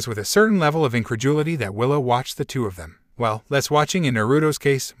 It was with a certain level of incredulity that Willow watched the two of them. Well, less watching in Naruto's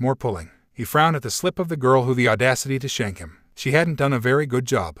case, more pulling. He frowned at the slip of the girl who the audacity to shank him. She hadn't done a very good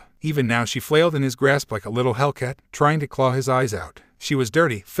job. Even now she flailed in his grasp like a little hellcat, trying to claw his eyes out. She was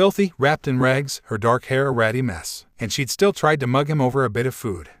dirty, filthy, wrapped in rags, her dark hair a ratty mess. And she'd still tried to mug him over a bit of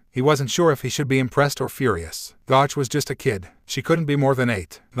food. He wasn't sure if he should be impressed or furious. Gotch was just a kid. She couldn't be more than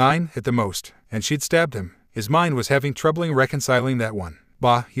 8, 9 at the most. And she'd stabbed him. His mind was having trouble reconciling that one.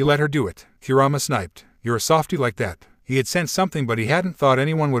 Bah, you let her do it. Kurama sniped. You're a softy like that. He had sensed something, but he hadn't thought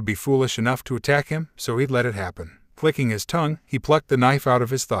anyone would be foolish enough to attack him, so he'd let it happen. Clicking his tongue, he plucked the knife out of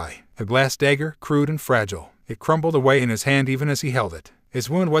his thigh. A glass dagger, crude and fragile. It crumbled away in his hand even as he held it. His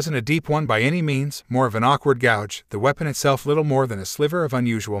wound wasn't a deep one by any means, more of an awkward gouge, the weapon itself little more than a sliver of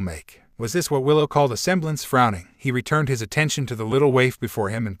unusual make. Was this what Willow called a semblance? Frowning, he returned his attention to the little waif before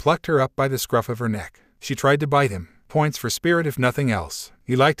him and plucked her up by the scruff of her neck. She tried to bite him. Points for spirit if nothing else.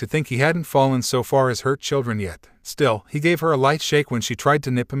 He liked to think he hadn't fallen so far as hurt children yet. Still, he gave her a light shake when she tried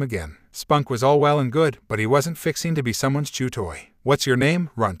to nip him again. Spunk was all well and good, but he wasn't fixing to be someone's chew toy. What's your name,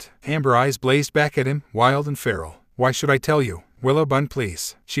 runt? Amber eyes blazed back at him, wild and feral. Why should I tell you? Willow bun,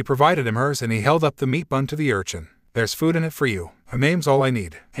 please. She provided him hers and he held up the meat bun to the urchin. There's food in it for you. A name's all I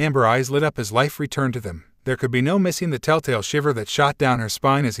need. Amber eyes lit up as life returned to them. There could be no missing the telltale shiver that shot down her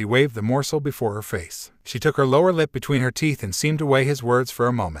spine as he waved the morsel before her face. She took her lower lip between her teeth and seemed to weigh his words for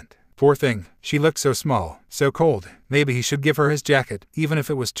a moment. Poor thing. She looked so small, so cold. Maybe he should give her his jacket, even if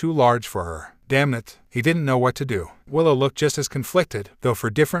it was too large for her. Damn it. He didn't know what to do. Willow looked just as conflicted, though for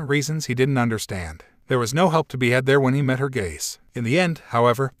different reasons he didn't understand. There was no help to be had there when he met her gaze. In the end,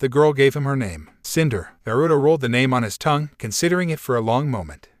 however, the girl gave him her name. Cinder. Naruto rolled the name on his tongue, considering it for a long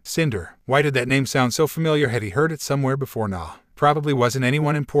moment. Cinder. Why did that name sound so familiar? Had he heard it somewhere before? Nah. Probably wasn't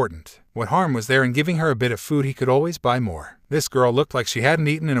anyone important. What harm was there in giving her a bit of food? He could always buy more. This girl looked like she hadn't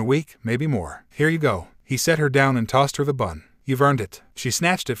eaten in a week, maybe more. Here you go. He set her down and tossed her the bun. You've earned it. She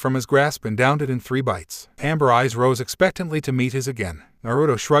snatched it from his grasp and downed it in 3 bites. Amber eyes rose expectantly to meet his again.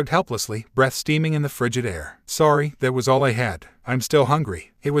 Naruto shrugged helplessly, breath steaming in the frigid air. Sorry, that was all I had. I'm still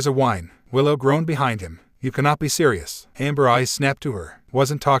hungry. It was a whine. Willow groaned behind him. You cannot be serious. Amber eyes snapped to her.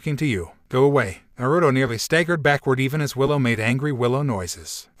 Wasn't talking to you. Go away. Naruto nearly staggered backward even as Willow made angry Willow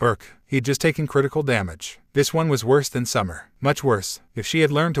noises. He'd just taken critical damage. This one was worse than Summer. Much worse. If she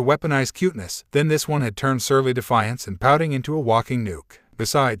had learned to weaponize cuteness, then this one had turned surly defiance and pouting into a walking nuke.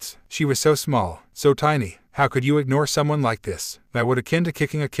 Besides, she was so small, so tiny. How could you ignore someone like this? That would akin to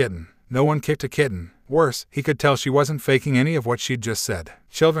kicking a kitten. No one kicked a kitten. Worse, he could tell she wasn't faking any of what she'd just said.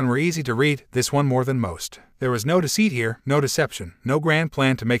 Children were easy to read, this one more than most. There was no deceit here, no deception, no grand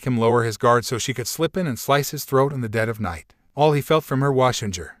plan to make him lower his guard so she could slip in and slice his throat in the dead of night. All he felt from her was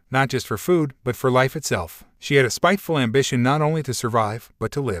anger, not just for food, but for life itself. She had a spiteful ambition not only to survive,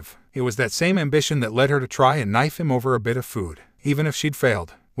 but to live. It was that same ambition that led her to try and knife him over a bit of food, even if she'd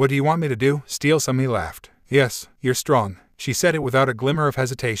failed. What do you want me to do? Steal some? He laughed. Yes, you're strong. She said it without a glimmer of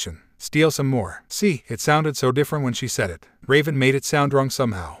hesitation. Steal some more. See, it sounded so different when she said it. Raven made it sound wrong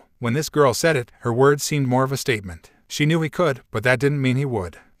somehow. When this girl said it, her words seemed more of a statement. She knew he could, but that didn't mean he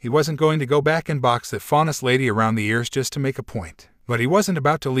would. He wasn't going to go back and box that faunus lady around the ears just to make a point. But he wasn't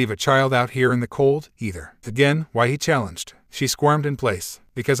about to leave a child out here in the cold, either. Again, why he challenged. She squirmed in place.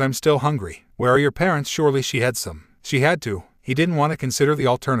 Because I'm still hungry. Where are your parents? Surely she had some. She had to. He didn't want to consider the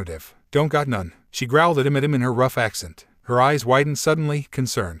alternative. Don't got none. She growled at him in her rough accent. Her eyes widened suddenly,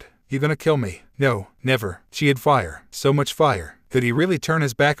 concerned. You gonna kill me? No, never. She had fire. So much fire. Could he really turn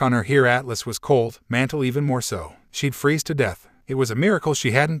his back on her here? Atlas was cold, Mantle even more so. She'd freeze to death. It was a miracle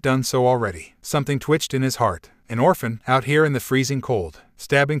she hadn't done so already. Something twitched in his heart. An orphan, out here in the freezing cold,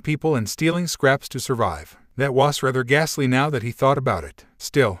 stabbing people and stealing scraps to survive. That was rather ghastly now that he thought about it.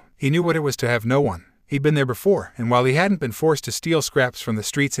 Still, he knew what it was to have no one. He'd been there before, and while he hadn't been forced to steal scraps from the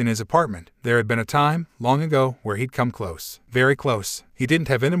streets in his apartment, there had been a time, long ago, where he'd come close. Very close. He didn't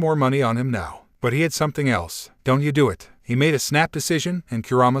have any more money on him now. But he had something else. Don't you do it. He made a snap decision, and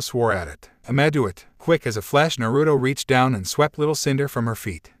Kurama swore at it. I'ma do it. Quick as a flash, Naruto reached down and swept little Cinder from her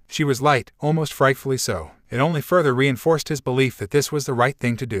feet. She was light, almost frightfully so. It only further reinforced his belief that this was the right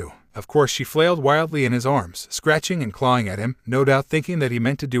thing to do. Of course she flailed wildly in his arms, scratching and clawing at him, no doubt thinking that he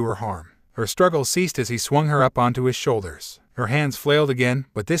meant to do her harm. Her struggle ceased as he swung her up onto his shoulders. Her hands flailed again,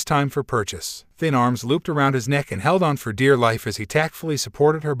 but this time for purchase. Thin arms looped around his neck and held on for dear life as he tactfully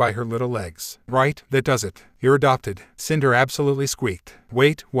supported her by her little legs. Right, that does it. You're adopted. Cinder absolutely squeaked.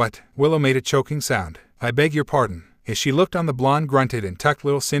 Wait, what? Willow made a choking sound. I beg your pardon. As she looked on, the blonde grunted and tucked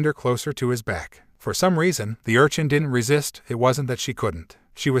little Cinder closer to his back. For some reason, the urchin didn't resist. It wasn't that she couldn't.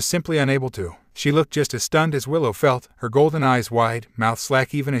 She was simply unable to. She looked just as stunned as Willow felt, her golden eyes wide, mouth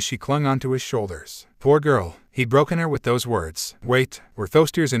slack even as she clung onto his shoulders. Poor girl. He'd broken her with those words. Wait, were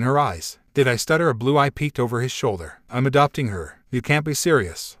those tears in her eyes? Did I stutter? A blue eye peeked over his shoulder. I'm adopting her. You can't be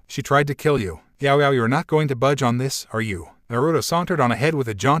serious. She tried to kill you. Yao Yao, you're not going to budge on this, are you? Naruto sauntered on ahead with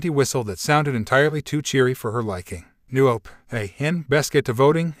a jaunty whistle that sounded entirely too cheery for her liking. Nope. Hey, Hen, best get to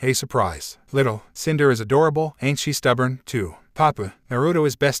voting. Hey, surprise. Little Cinder is adorable, ain't she stubborn, too? Papa, Naruto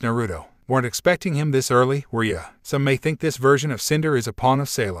is best Naruto. Weren't expecting him this early, were ya? Some may think this version of Cinder is a pawn of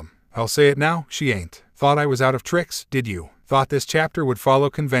Salem. I'll say it now, she ain't. Thought I was out of tricks, did you? Thought this chapter would follow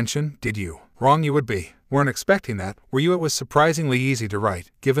convention, did you? Wrong you would be. Weren't expecting that, were you? It was surprisingly easy to write,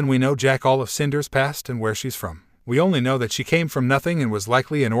 given we know jack all of Cinder's past and where she's from. We only know that she came from nothing and was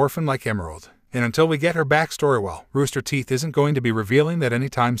likely an orphan like Emerald. And until we get her backstory, well, Rooster Teeth isn't going to be revealing that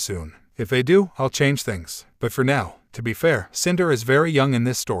anytime soon. If they do, I'll change things. But for now, to be fair, Cinder is very young in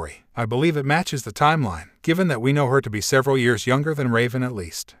this story. I believe it matches the timeline, given that we know her to be several years younger than Raven at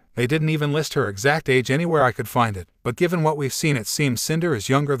least. They didn't even list her exact age anywhere I could find it, but given what we've seen, it seems Cinder is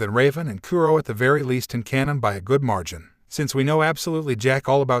younger than Raven and Kuro at the very least in canon by a good margin. Since we know absolutely jack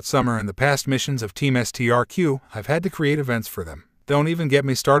all about Summer and the past missions of Team STRQ, I've had to create events for them. Don't even get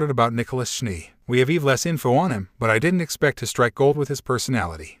me started about Nicholas Schnee. We have even less info on him, but I didn't expect to strike gold with his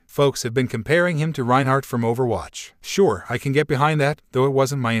personality. Folks have been comparing him to Reinhardt from Overwatch. Sure, I can get behind that, though it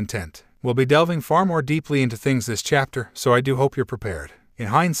wasn't my intent. We'll be delving far more deeply into things this chapter, so I do hope you're prepared. In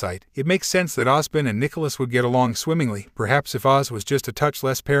hindsight, it makes sense that Ozpin and Nicholas would get along swimmingly. Perhaps if Oz was just a touch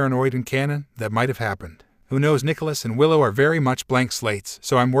less paranoid in canon, that might have happened. Who knows? Nicholas and Willow are very much blank slates,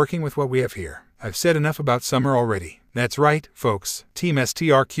 so I'm working with what we have here. I've said enough about Summer already. That's right, folks. Team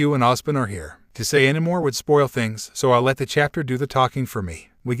STRQ and Ozpin are here. To say any more would spoil things, so I'll let the chapter do the talking for me.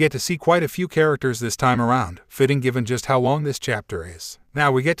 We get to see quite a few characters this time around, fitting given just how long this chapter is.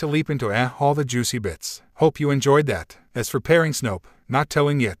 Now we get to leap into all the juicy bits. Hope you enjoyed that. As for pairing Snope, not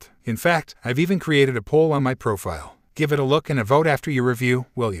telling yet. In fact, I've even created a poll on my profile. Give it a look and a vote after you review,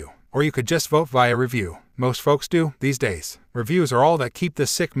 will you? Or you could just vote via review. Most folks do, these days. Reviews are all that keep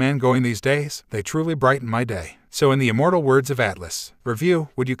this sick man going these days. They truly brighten my day. So in the immortal words of Atlas, review,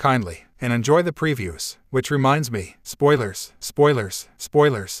 would you kindly? And enjoy the previews. Which reminds me, spoilers, spoilers,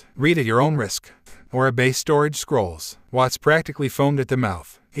 spoilers. Read at your own risk. Or a base storage scrolls. Watts practically foamed at the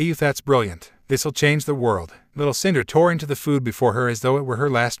mouth. Ew, that's brilliant. This'll change the world. Little Cinder tore into the food before her as though it were her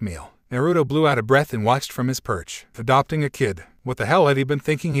last meal. Naruto blew out a breath and watched from his perch. Adopting a kid. What the hell had he been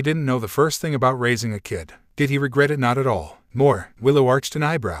thinking? He didn't know the first thing about raising a kid. Did he regret it? Not at all. More. Willow arched an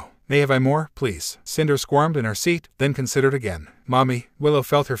eyebrow. May have I more, please? Cinder squirmed in her seat, then considered again. Mommy. Willow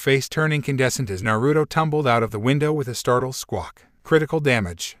felt her face turn incandescent as Naruto tumbled out of the window with a startled squawk. Critical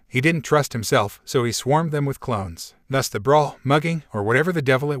damage. He didn't trust himself, so he swarmed them with clones. Thus the brawl, mugging, or whatever the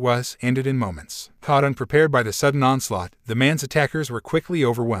devil it was, ended in moments. Caught unprepared by the sudden onslaught, the man's attackers were quickly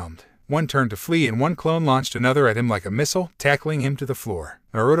overwhelmed. One turned to flee and one clone launched another at him like a missile, tackling him to the floor.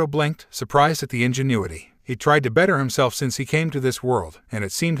 Naruto blinked, surprised at the ingenuity. He tried to better himself since he came to this world, and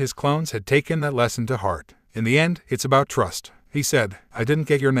it seemed his clones had taken that lesson to heart. In the end, it's about trust. He said, I didn't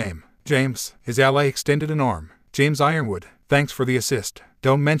get your name. James. His ally extended an arm. James Ironwood. Thanks for the assist.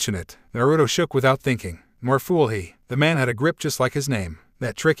 Don't mention it. Naruto shook without thinking. More fool he. The man had a grip just like his name.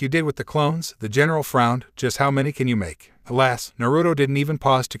 That trick you did with the clones? The general frowned. Just how many can you make? Alas, Naruto didn't even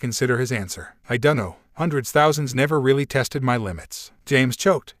pause to consider his answer. I dunno. Hundreds, thousands, never really tested my limits. James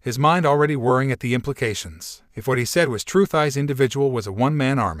choked, his mind already worrying at the implications. If what he said was truth, I's individual was a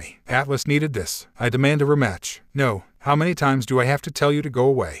one-man army. Atlas needed this. I demand a rematch. No. How many times do I have to tell you to go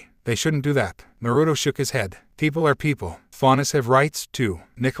away? They shouldn't do that. Naruto shook his head. People are people. Faunas have rights, too.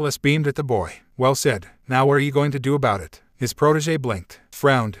 Nicholas beamed at the boy. Well said. Now what are you going to do about it? His protege blinked,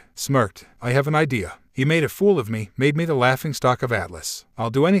 frowned, smirked. I have an idea. He made a fool of me, made me the laughingstock of Atlas. I'll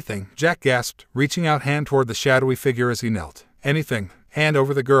do anything, Jack gasped, reaching out hand toward the shadowy figure as he knelt. Anything. Hand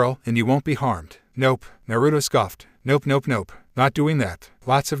over the girl, and you won't be harmed. Nope. Naruto scoffed. Nope, nope, nope. Not doing that.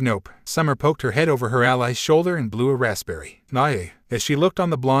 Lots of nope. Summer poked her head over her ally's shoulder and blew a raspberry. Nae. As she looked on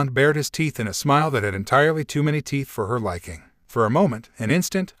the blonde, bared his teeth in a smile that had entirely too many teeth for her liking. For a moment, an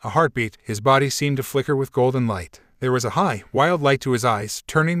instant, a heartbeat, his body seemed to flicker with golden light. There was a high, wild light to his eyes,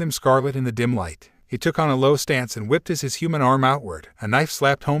 turning them scarlet in the dim light. He took on a low stance and whipped his human arm outward. A knife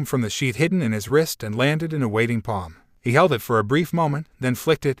slapped home from the sheath hidden in his wrist and landed in a waiting palm. He held it for a brief moment, then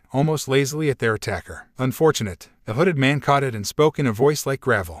flicked it, almost lazily, at their attacker. Unfortunate. The hooded man caught it and spoke in a voice like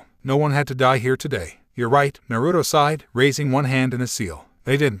gravel. No one had to die here today. You're right, Naruto sighed, raising one hand in a seal.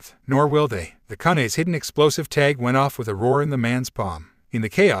 They didn't, nor will they. The Kane's hidden explosive tag went off with a roar in the man's palm. In the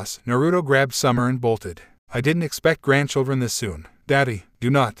chaos, Naruto grabbed Summer and bolted. I didn't expect grandchildren this soon. Daddy,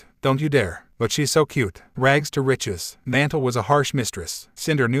 don't you dare. But she's so cute. Rags to riches. Mantle was a harsh mistress.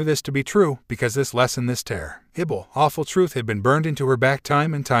 Cinder knew this to be true because this lessened this tear. Awful truth had been burned into her back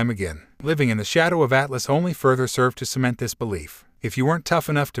time and time again. Living in the shadow of Atlas only further served to cement this belief. If you weren't tough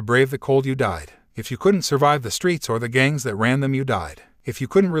enough to brave the cold, you died. If you couldn't survive the streets or the gangs that ran them, you died. If you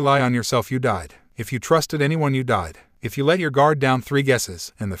couldn't rely on yourself, you died. If you trusted anyone, you died. If you let your guard down 3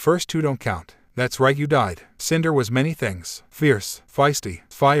 guesses, and the first 2 don't count. That's right, you died. Cinder was many things. Fierce, feisty,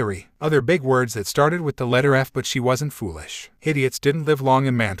 fiery, other big words that started with the letter F, but she wasn't foolish. Idiots didn't live long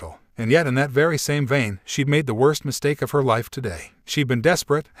in Mantle. And yet in that very same vein, she'd made the worst mistake of her life today. She'd been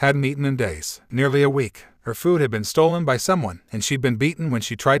desperate, hadn't eaten in days. Nearly a week. Her food had been stolen by someone, and she'd been beaten when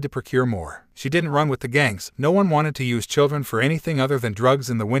she tried to procure more. She didn't run with the gangs. No one wanted to use children for anything other than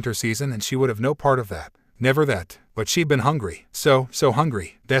drugs in the winter season, and she would have no part of that. Never that. But she'd been hungry. So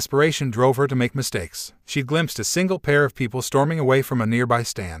hungry. Desperation drove her to make mistakes. She'd glimpsed a single pair of people storming away from a nearby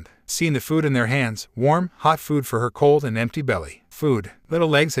stand. Seen the food in their hands, warm, hot food for her cold and empty belly. Food. Little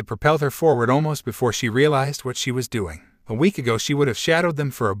legs had propelled her forward almost before she realized what she was doing. A week ago she would have shadowed them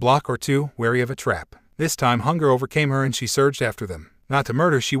for a block or 2, wary of a trap. This time hunger overcame her and she surged after them. Not to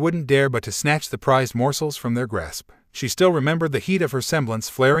murder she wouldn't dare, but to snatch the prized morsels from their grasp. She still remembered the heat of her semblance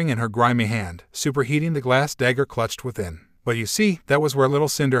flaring in her grimy hand, superheating the glass dagger clutched within. But you see, that was where little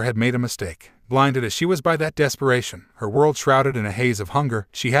Cinder had made a mistake. Blinded as she was by that desperation, her world shrouded in a haze of hunger,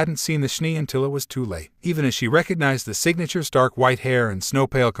 she hadn't seen the Schnee until it was too late. Even as she recognized the signature's dark white hair and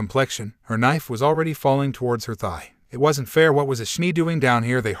snow-pale complexion, her knife was already falling towards her thigh. It wasn't fair. What was a Schnee doing down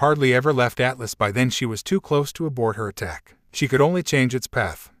here? They hardly ever left Atlas. By then she was too close to abort her attack. She could only change its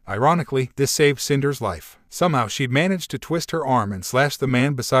path. Ironically, this saved Cinder's life. Somehow she'd managed to twist her arm and slash the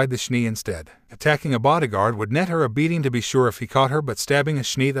man beside the Schnee instead. Attacking a bodyguard would net her a beating to be sure if he caught her, but stabbing a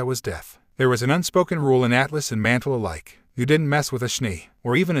Schnee, that was death. There was an unspoken rule in Atlas and Mantle alike. You didn't mess with a Schnee,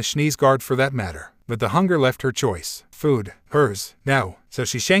 or even a Schnee's guard for that matter. But the hunger left her choice. Food. Hers. Now. So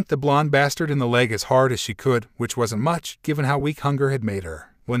she shanked the blonde bastard in the leg as hard as she could, which wasn't much, given how weak hunger had made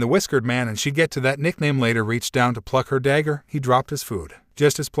her. When the whiskered man, and she'd get to that nickname later, reached down to pluck her dagger, he dropped his food.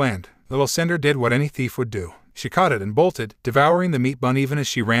 Just as planned. Little Cinder did what any thief would do. She caught it and bolted, devouring the meat bun even as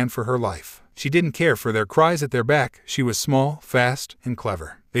she ran for her life. She didn't care for their cries at their back. She was small, fast, and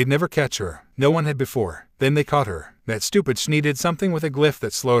clever. They'd never catch her. No one had before. Then they caught her. That stupid Schnee did something with a glyph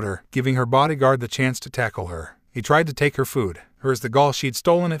that slowed her, giving her bodyguard the chance to tackle her. He tried to take her food. Hers the gall. She'd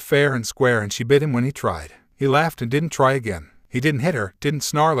stolen it fair and square, and she bit him when he tried. He laughed and didn't try again. He didn't hit her, didn't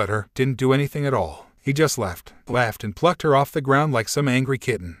snarl at her, didn't do anything at all. He just laughed and plucked her off the ground like some angry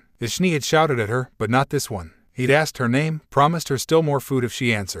kitten. The Schnee had shouted at her, but not this one. He'd asked her name, promised her still more food if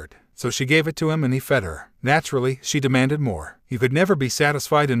she answered. So she gave it to him and he fed her. Naturally, she demanded more. You could never be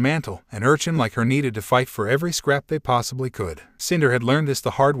satisfied in Mantle. An urchin like her needed to fight for every scrap they possibly could. Cinder had learned this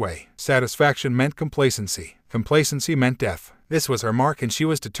the hard way. Satisfaction meant complacency. Complacency meant death. This was her mark, and she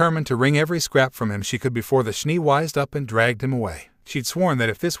was determined to wring every scrap from him she could before the Schnee wised up and dragged him away. She'd sworn that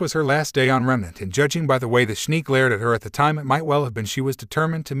if this was her last day on Remnant, and judging by the way the Schnee glared at her at the time, it might well have been, she was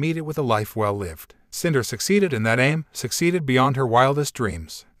determined to meet it with a life well lived. Cinder succeeded in that aim, succeeded beyond her wildest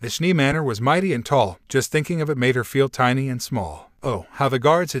dreams. The Schnee manor was mighty and tall. Just thinking of it made her feel tiny and small. Oh, how the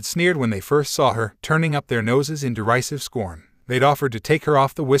guards had sneered when they first saw her, turning up their noses in derisive scorn. They'd offered to take her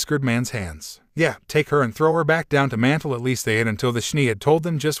off the whiskered man's hands. Yeah, take her and throw her back down to Mantle. At least they had, until the Schnee had told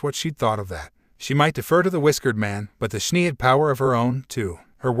them just what she'd thought of that. She might defer to the whiskered man, but the Schnee had power of her own, too.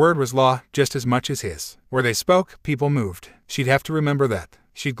 Her word was law, just as much as his. Where they spoke, people moved. She'd have to remember that.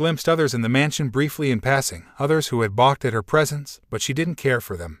 She'd glimpsed others in the mansion briefly in passing, others who had balked at her presence, but she didn't care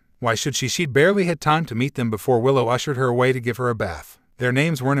for them. Why should she? She'd barely had time to meet them before Willow ushered her away to give her a bath. Their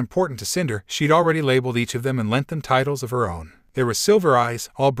names weren't important to Cinder. She'd already labeled each of them and lent them titles of her own. There was Silver Eyes,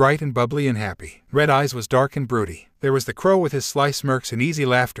 all bright and bubbly and happy. Red Eyes was dark and broody. There was the Crow with his sly smirks and easy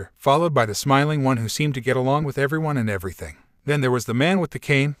laughter, followed by the smiling one who seemed to get along with everyone and everything. Then there was the man with the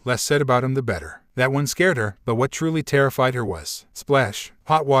cane. Less said about him the better. That one scared her, but what truly terrified her was splash.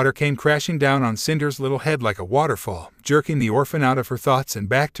 Hot water came crashing down on Cinder's little head like a waterfall, jerking the orphan out of her thoughts and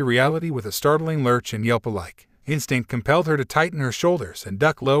back to reality with a startling lurch and yelp alike. Instinct compelled her to tighten her shoulders and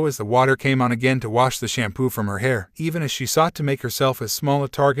duck low as the water came on again to wash the shampoo from her hair, even as she sought to make herself as small a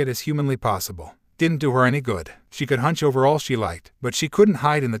target as humanly possible. Didn't do her any good. She could hunch over all she liked, but she couldn't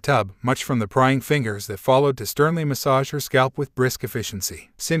hide in the tub, much from the prying fingers that followed to sternly massage her scalp with brisk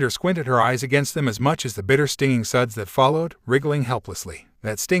efficiency. Cinder squinted her eyes against them as much as the bitter stinging suds that followed, wriggling helplessly.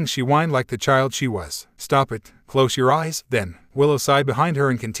 That sting, she whined like the child she was. Stop it. Close your eyes, then. Willow sighed behind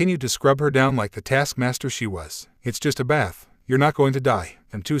her and continued to scrub her down like the taskmaster she was. It's just a bath. You're not going to die.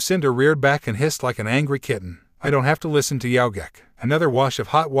 And Cinder reared back and hissed like an angry kitten. I don't have to listen to Yaogek. Another wash of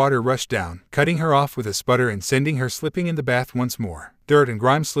hot water rushed down, cutting her off with a sputter and sending her slipping in the bath once more. Dirt and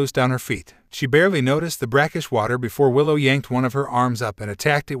grime sluiced down her feet. She barely noticed the brackish water before Willow yanked one of her arms up and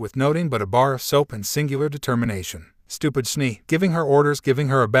attacked it with nothing but a bar of soap and singular determination. Stupid Schnee, giving her orders, giving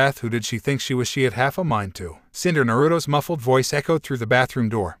her a bath. Who did she think she was? She had half a mind to. Cinder. Naruto's muffled voice echoed through the bathroom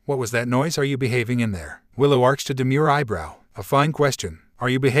door. What was that noise? Are you behaving in there? Willow arched a demure eyebrow. A fine question. Are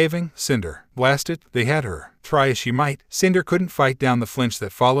you behaving, Cinder? Blast it, they had her. Try as she might, Cinder couldn't fight down the flinch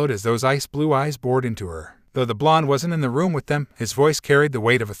that followed as those ice blue eyes bored into her. Though the blonde wasn't in the room with them, his voice carried the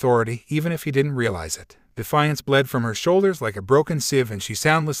weight of authority, even if he didn't realize it. Defiance bled from her shoulders like a broken sieve and she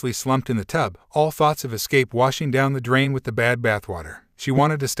soundlessly slumped in the tub, all thoughts of escape washing down the drain with the bad bathwater. She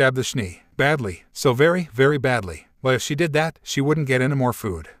wanted to stab the Schnee. Badly. So very, very badly. But if she did that, she wouldn't get any more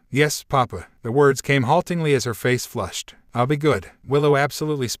food. Yes, Papa. The words came haltingly as her face flushed. I'll be good. Willow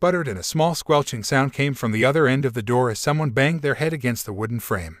absolutely sputtered and a small squelching sound came from the other end of the door as someone banged their head against the wooden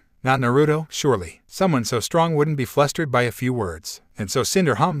frame. Not Naruto, surely. Someone so strong wouldn't be flustered by a few words. And so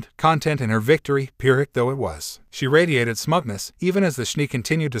Cinder hummed, content in her victory, Pyrrhic though it was. She radiated smugness, even as the Schnee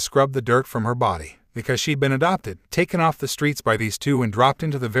continued to scrub the dirt from her body. Because she'd been adopted, taken off the streets by these two and dropped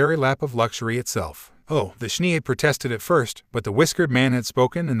into the very lap of luxury itself. Oh, the Schnee had protested at first, but the whiskered man had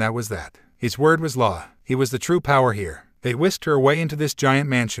spoken and that was that. His word was law. He was the true power here. They whisked her away into this giant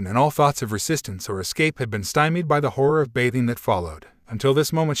mansion and all thoughts of resistance or escape had been stymied by the horror of bathing that followed. Until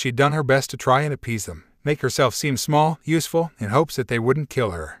this moment she'd done her best to try and appease them, make herself seem small, useful, in hopes that they wouldn't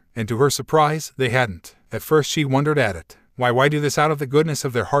kill her. And to her surprise, they hadn't. At first she wondered at it. Why do this out of the goodness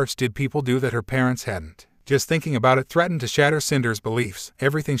of their hearts? Did people do that her parents hadn't? Just thinking about it threatened to shatter Cinder's beliefs,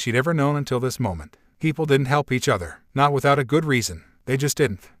 everything she'd ever known until this moment. People didn't help each other, not without a good reason. They just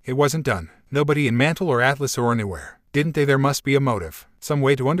didn't. It wasn't done. Nobody in Mantle or Atlas or anywhere. Didn't they? There must be a motive, some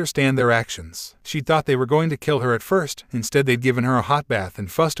way to understand their actions. She thought they were going to kill her at first, instead they'd given her a hot bath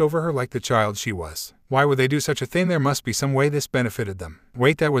and fussed over her like the child she was. Why would they do such a thing? There must be some way this benefited them.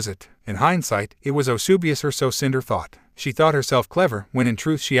 Wait, that was it. In hindsight, it was Eusebius or so Cinder thought. She thought herself clever, when in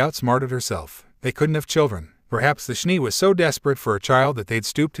truth she outsmarted herself. They couldn't have children. Perhaps the Schnee was so desperate for a child that they'd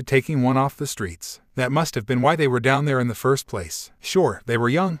stooped to taking one off the streets. That must have been why they were down there in the first place. Sure, they were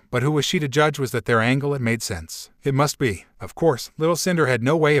young, but who was she to judge? Was that their angle? It made sense. It must be. Of course, little Cinder had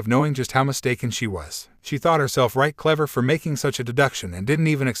no way of knowing just how mistaken she was. She thought herself right clever for making such a deduction and didn't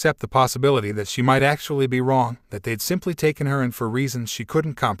even accept the possibility that she might actually be wrong, that they'd simply taken her in for reasons she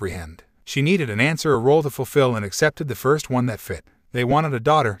couldn't comprehend. She needed an answer, a role to fulfill, and accepted the first one that fit. They wanted a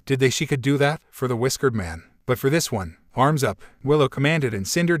daughter, did they? She could do that, for the whiskered man. But for this one, arms up, Willow commanded and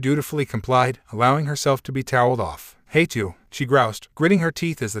Cinder dutifully complied, allowing herself to be toweled off. Hate you, she groused, gritting her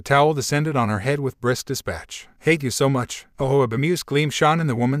teeth as the towel descended on her head with brisk dispatch. Hate you so much. Oh, a bemused gleam shone in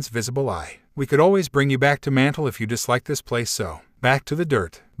the woman's visible eye. We could always bring you back to Mantle if you dislike this place so. Back to the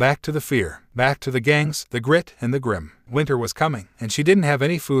dirt, back to the fear, back to the gangs, the grit, and the grim. Winter was coming, and she didn't have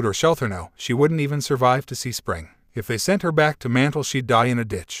any food or shelter. No, she wouldn't even survive to see spring. If they sent her back to Mantle, she'd die in a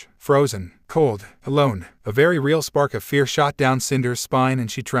ditch. Frozen, cold, alone. A very real spark of fear shot down Cinder's spine and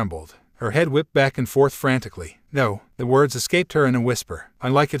she trembled. Her head whipped back and forth frantically. No, the words escaped her in a whisper. I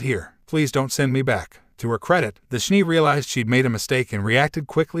like it here. Please don't send me back. To her credit, the Schnee realized she'd made a mistake and reacted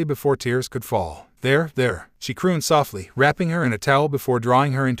quickly before tears could fall. There, she crooned softly, wrapping her in a towel before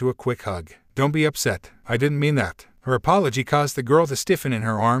drawing her into a quick hug. Don't be upset. I didn't mean that. Her apology caused the girl to stiffen in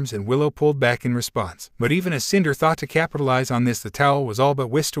her arms and Willow pulled back in response. But even as Cinder thought to capitalize on this, the towel was all but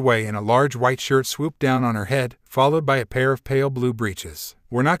whisked away and a large white shirt swooped down on her head, followed by a pair of pale blue breeches.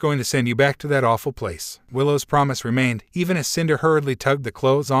 We're not going to send you back to that awful place. Willow's promise remained, even as Cinder hurriedly tugged the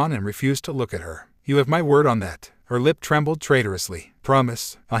clothes on and refused to look at her. You have my word on that. Her lip trembled traitorously.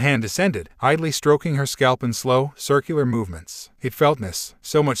 Promise. A hand descended, idly stroking her scalp in slow, circular movements. It feltness,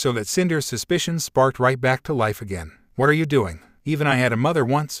 so much so that Cinder's suspicions sparked right back to life again. What are you doing? Even I had a mother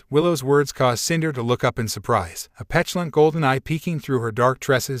once. Willow's words caused Cinder to look up in surprise, a petulant golden eye peeking through her dark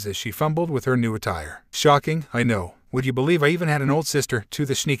tresses as she fumbled with her new attire. Shocking, I know. Would you believe I even had an old sister, too?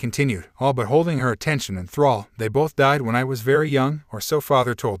 The Schnee continued, all but holding her attention in thrall. They both died when I was very young, or so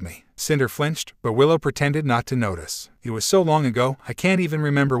father told me. Cinder flinched, but Willow pretended not to notice. It was so long ago, I can't even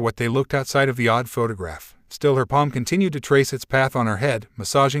remember what they looked outside of the odd photograph. Still, her palm continued to trace its path on her head,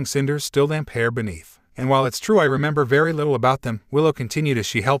 massaging Cinder's still damp hair beneath. And while it's true I remember very little about them, Willow continued as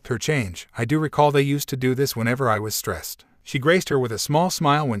she helped her change, I do recall they used to do this whenever I was stressed. She graced her with a small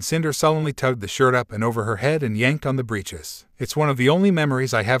smile when Cinder sullenly tugged the shirt up and over her head and yanked on the breeches. It's one of the only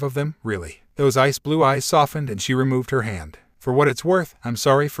memories I have of them, really. Those ice blue eyes softened and she removed her hand. For what it's worth, I'm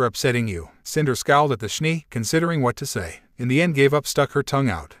sorry for upsetting you. Cinder scowled at the Schnee, considering what to say. in the end gave up, stuck her tongue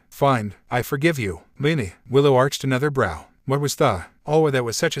out. Fine, I forgive you, Lini. Willow arched another brow. What was the? Oh, that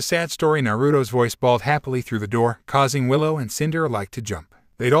was such a sad story. Naruto's voice bawled happily through the door, causing Willow and Cinder alike to jump.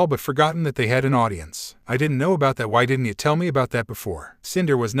 They'd all but forgotten that they had an audience. I didn't know about that. Why didn't you tell me about that before?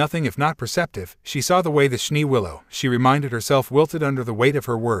 Cinder was nothing if not perceptive. She saw the way the Schnee Willow, she reminded herself, wilted under the weight of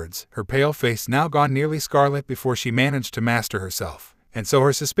her words, her pale face now gone nearly scarlet before she managed to master herself. And so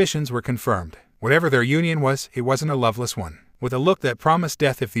her suspicions were confirmed. Whatever their union was, it wasn't a loveless one. With a look that promised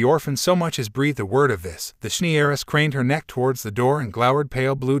death if the orphan so much as breathed a word of this, the Schnee heiress craned her neck towards the door and glowered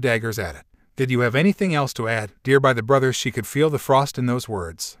pale blue daggers at it. Did you have anything else to add, dear? By the brothers, she could feel the frost in those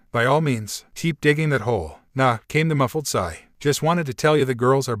words. By all means, keep digging that hole. Nah, came the muffled sigh. Just wanted to tell you the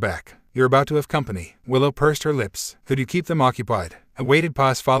girls are back. You're about to have company. Willow pursed her lips. Could you keep them occupied? A weighted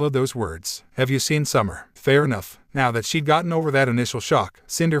pause followed those words. Have you seen Summer? Fair enough. Now that she'd gotten over that initial shock,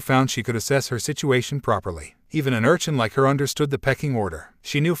 Cinder found she could assess her situation properly. Even an urchin like her understood the pecking order.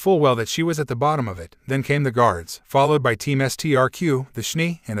 She knew full well that she was at the bottom of it. Then came the guards, followed by Team STRQ, the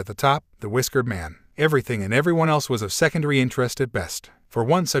Schnee, and at the top, the whiskered man. Everything and everyone else was of secondary interest at best. For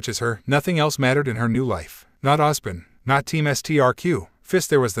one such as her, nothing else mattered in her new life. Not Osbin, not Team STRQ. Fifth,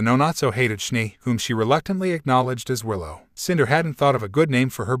 there was the no-not-so-hated Schnee, whom she reluctantly acknowledged as Willow. Cinder hadn't thought of a good name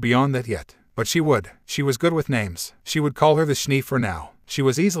for her beyond that yet. But she would. She was good with names. She would call her the Schnee for now. She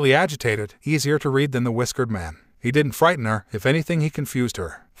was easily agitated, easier to read than the whiskered man. He didn't frighten her, if anything he confused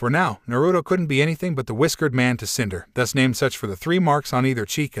her. For now, Naruto couldn't be anything but the whiskered man to Cinder, thus named such for the 3 marks on either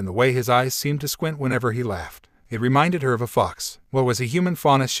cheek and the way his eyes seemed to squint whenever he laughed. It reminded her of a fox. What was a human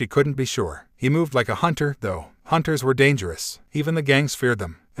faunus she couldn't be sure. He moved like a hunter, though. Hunters were dangerous. Even the gangs feared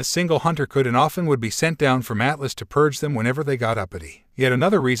them. A single hunter could and often would be sent down from Atlas to purge them whenever they got uppity. Yet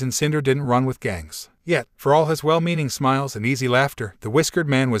another reason Cinder didn't run with gangs. Yet, for all his well-meaning smiles and easy laughter, the whiskered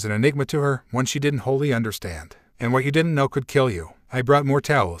man was an enigma to her, one she didn't wholly understand. And what you didn't know could kill you. I brought more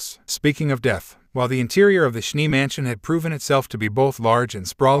towels. Speaking of death, while the interior of the Schnee mansion had proven itself to be both large and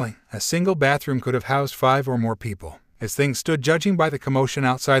sprawling, a single bathroom could have housed 5 or more people. As things stood, judging by the commotion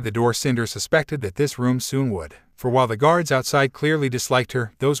outside the door, Cinder suspected that this room soon would. For while the guards outside clearly disliked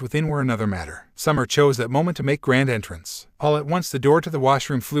her, those within were another matter. Summer chose that moment to make grand entrance. All at once the door to the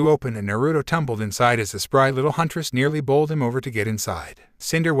washroom flew open and Naruto tumbled inside as the spry little huntress nearly bowled him over to get inside.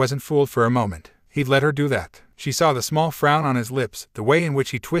 Cinder wasn't fooled for a moment. He'd let her do that. She saw the small frown on his lips, the way in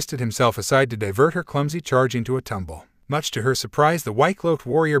which he twisted himself aside to divert her clumsy charge into a tumble. Much to her surprise, the white-cloaked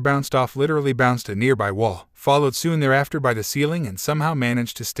warrior bounced off, literally bounced a nearby wall, followed soon thereafter by the ceiling, and somehow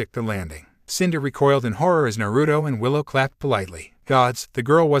managed to stick the landing. Cinder recoiled in horror as Naruto and Willow clapped politely. Gods, the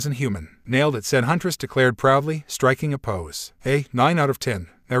girl wasn't human. Nailed it, said Huntress declared proudly, striking a pose. Hey, 9 out of 10.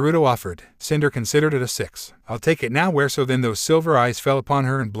 Naruto offered. Cinder considered it a 6. I'll take it now. Where? So then those silver eyes fell upon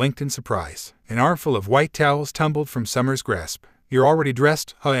her and blinked in surprise. An armful of white towels tumbled from Summer's grasp. You're already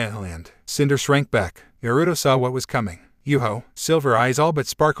dressed? And Cinder shrank back. Naruto saw what was coming. Yuho, silver eyes all but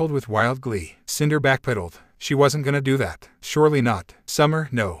sparkled with wild glee. Cinder backpedaled. She wasn't gonna do that. Surely not. Summer,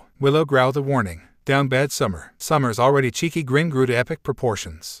 no. Willow growled a warning. Down bad, Summer. Summer's already cheeky grin grew to epic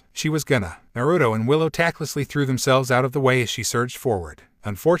proportions. She was gonna. Naruto and Willow tactlessly threw themselves out of the way as she surged forward.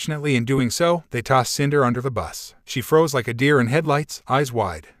 Unfortunately, in doing so, they tossed Cinder under the bus. She froze like a deer in headlights, eyes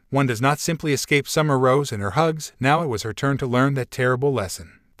wide. One does not simply escape Summer Rose and her hugs. Now it was her turn to learn that terrible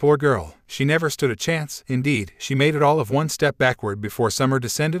lesson. Poor girl. She never stood a chance. Indeed, she made it all of one step backward before Summer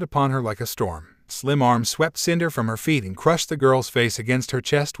descended upon her like a storm. Slim arms swept Cinder from her feet and crushed the girl's face against her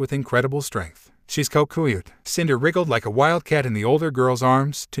chest with incredible strength. She's Kokuyut. Cinder wriggled like a wildcat in the older girl's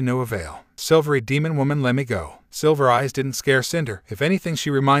arms, to no avail. Silvery demon woman, let me go. Silver eyes didn't scare Cinder. If anything, she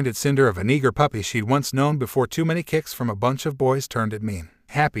reminded Cinder of an eager puppy she'd once known before too many kicks from a bunch of boys turned it mean.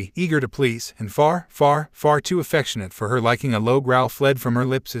 Happy, eager to please, and far, far, far too affectionate for her liking. A low growl fled from her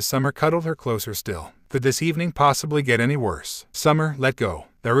lips as Summer cuddled her closer still. Could this evening possibly get any worse? Summer, let go.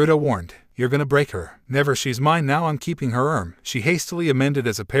 Naruto warned. You're gonna break her. Never, she's mine now, I'm keeping her. She hastily amended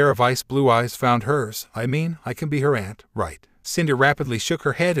as a pair of ice blue eyes found hers. I mean, I can be her aunt, right? Cinder rapidly shook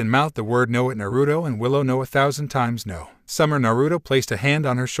her head and mouthed the word no at Naruto, and Willow no 1,000 times no. Summer. Naruto placed a hand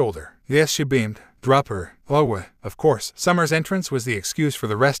on her shoulder. Yes, she beamed. Drop her. Oh, of course. Summer's entrance was the excuse for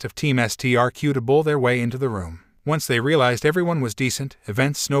the rest of Team STRQ to bull their way into the room. Once they realized everyone was decent,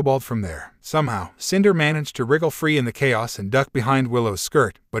 events snowballed from there. Somehow, Cinder managed to wriggle free in the chaos and duck behind Willow's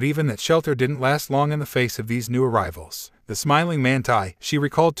skirt, but even that shelter didn't last long in the face of these new arrivals. The smiling Mantai, she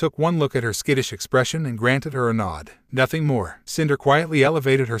recalled, took one look at her skittish expression and granted her a nod. Nothing more. Cinder quietly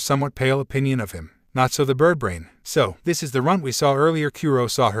elevated her somewhat pale opinion of him. Not so the birdbrain. So, this is the runt we saw earlier. Kuro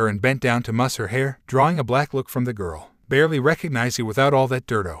saw her and bent down to muss her hair, drawing a black look from the girl. Barely recognized you without all that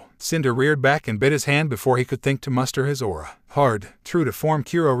dirto. Cinder reared back and bit his hand before he could think to muster his aura. Hard, true to form,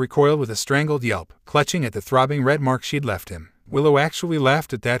 Kuro recoiled with a strangled yelp, clutching at the throbbing red mark she'd left him. Willow actually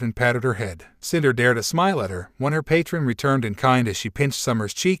laughed at that and patted her head. Cinder dared a smile at her when her patron returned in kind as she pinched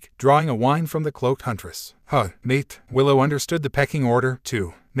Summer's cheek, drawing a whine from the cloaked huntress. Huh, mate. Willow understood the pecking order,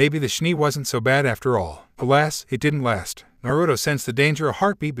 too. Maybe the Schnee wasn't so bad after all. Alas, it didn't last. Naruto sensed the danger a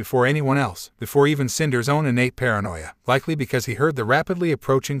heartbeat before anyone else, before even Cinder's own innate paranoia, likely because he heard the rapidly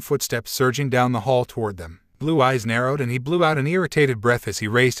approaching footsteps surging down the hall toward them. Blue eyes narrowed and he blew out an irritated breath as he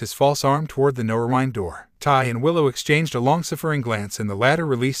raised his false arm toward the no-rewind door. Tai and Willow exchanged a long-suffering glance and the latter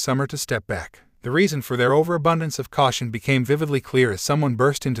released Summer to step back. The reason for their overabundance of caution became vividly clear as someone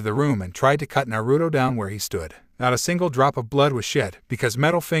burst into the room and tried to cut Naruto down where he stood. Not a single drop of blood was shed, because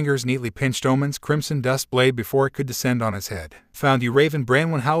metal fingers neatly pinched Omen's crimson dust blade before it could descend on his head. "Found you, Raven!"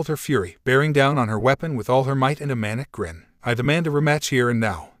 Branwen howled her fury, bearing down on her weapon with all her might and a manic grin. "I demand a rematch here and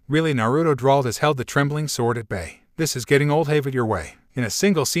now." "Really?" Naruto drawled as held the trembling sword at bay. "This is getting old. Have it your way." In a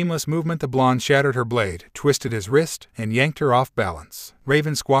single seamless movement the blonde shattered her blade, twisted his wrist, and yanked her off balance.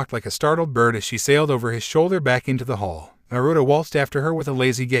 Raven squawked like a startled bird as she sailed over his shoulder back into the hall. Naruto waltzed after her with a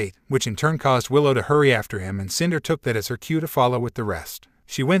lazy gait, which in turn caused Willow to hurry after him, and Cinder took that as her cue to follow with the rest.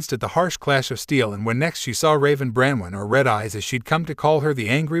 She winced at the harsh clash of steel, and when next she saw Raven, Branwen, or Red Eyes as she'd come to call her, the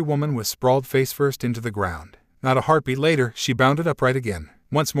angry woman was sprawled face first into the ground. Not a heartbeat later, she bounded upright again.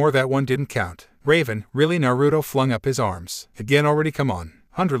 Once more that one didn't count. "Raven, really?" Naruto flung up his arms. "Again already? Come on.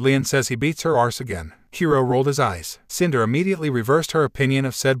 100 Leon says he beats her arse again." Kuro rolled his eyes. Cinder immediately reversed her opinion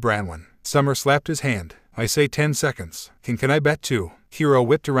of said Branwen. Summer slapped his hand. "I say 10 seconds. Can I bet 2? Kuro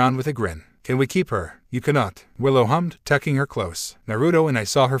whipped around with a grin. "Can we keep her?" "You cannot." Willow hummed, tucking her close. "Naruto and I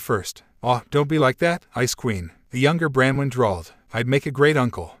saw her first." "Aw, don't be like that, Ice Queen." The younger Branwen drawled. "I'd make a great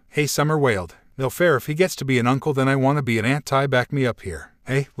uncle." "Hey," Summer wailed. "No fair. If he gets to be an uncle, then I want to be an aunt. Tai, back me up here."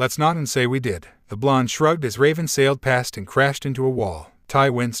 "Hey, let's not and say we did." The blonde shrugged as Raven sailed past and crashed into a wall. Tai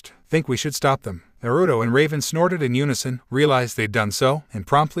winced. "Think we should stop them." Naruto and Raven snorted in unison, realized they'd done so, and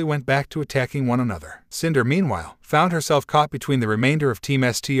promptly went back to attacking one another. Cinder, meanwhile, found herself caught between the remainder of Team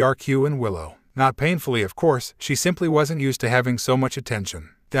STRQ and Willow. Not painfully, of course, she simply wasn't used to having so much attention.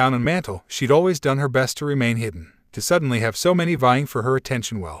 Down in Mantle, she'd always done her best to remain hidden. To suddenly have so many vying for her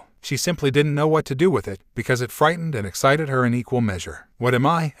attention, well, she simply didn't know what to do with it, because it frightened and excited her in equal measure. "What am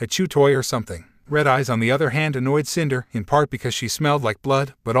I, a chew toy or something?" Red Eyes, on the other hand, annoyed Cinder, in part because she smelled like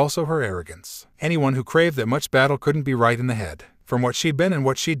blood, but also her arrogance. Anyone who craved that much battle couldn't be right in the head. From what she'd been and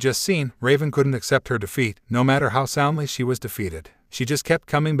what she'd just seen, Raven couldn't accept her defeat, no matter how soundly she was defeated. She just kept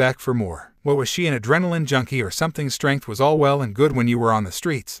coming back for more. What was she, an adrenaline junkie or something? Strength was all well and good when you were on the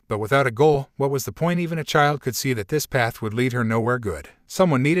streets, but without a goal, what was the point? Even a child could see that this path would lead her nowhere good.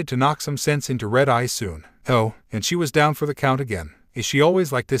 Someone needed to knock some sense into Red Eyes soon. Oh, and she was down for the count again. "Is she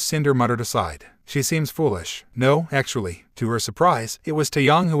always like this?" Cinder muttered aside. "She seems foolish." "No, actually." To her surprise, it was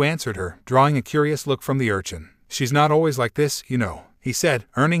Taeyong who answered her, drawing a curious look from the urchin. "She's not always like this, you know," he said,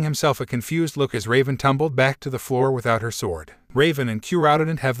 earning himself a confused look as Raven tumbled back to the floor without her sword. Raven and Kuro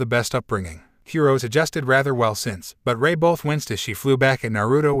didn't have the best upbringing. Kuro's adjusted rather well since, but Ray both winced as she flew back at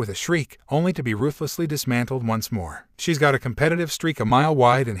Naruto with a shriek, only to be ruthlessly dismantled once more. She's got a competitive streak a mile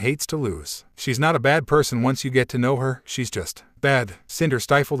wide and hates to lose. She's not a bad person once you get to know her, she's just bad. Cinder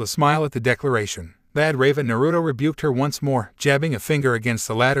stifled a smile at the declaration. "Bad, Raven?" Naruto rebuked her once more, jabbing a finger against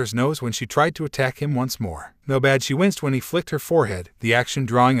the latter's nose when she tried to attack him once more. "No bad." She winced when he flicked her forehead, the action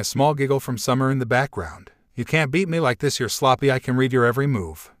drawing a small giggle from Summer in the background. "You can't beat me like this, you're sloppy. I can read your every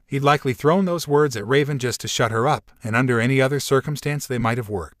move." He'd likely thrown those words at Raven just to shut her up, and under any other circumstance they might have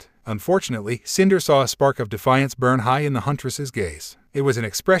worked. Unfortunately, Cinder saw a spark of defiance burn high in the huntress's gaze. It was an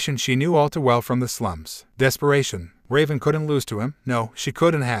expression she knew all too well from the slums. Desperation. Raven couldn't lose to him. No, she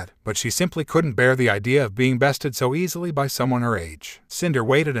could and had, but she simply couldn't bear the idea of being bested so easily by someone her age. Cinder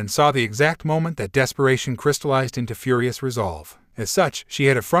waited and saw the exact moment that desperation crystallized into furious resolve. As such, she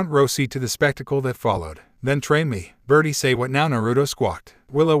had a front row seat to the spectacle that followed. "Then train me." "Birdie, say what now?" Naruto squawked.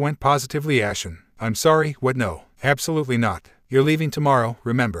 Willow went positively ashen. "I'm sorry, what? No. Absolutely not. You're leaving tomorrow,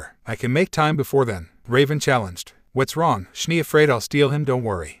 remember. I can make time before then." Raven challenged. "What's wrong?" "Schnee afraid I'll steal him, don't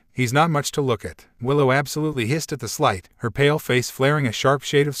worry. He's not much to look at." Willow absolutely hissed at the slight, her pale face flaring a sharp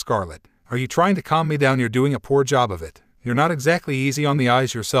shade of scarlet. "Are you trying to calm me down? You're doing a poor job of it. You're not exactly easy on the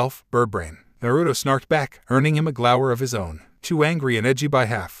eyes yourself, birdbrain." Naruto snarked back, earning him a glower of his own. Too angry and edgy by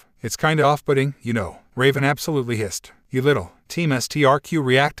half. "It's kinda off-putting, you know." Raven absolutely hissed. "You little." Team STRQ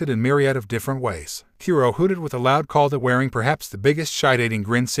reacted in myriad of different ways. Kuro hooted with a loud call that wearing perhaps the biggest shite-eating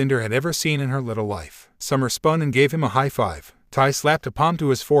grin Cinder had ever seen in her little life. Summer spun and gave him a high five. Tai slapped a palm to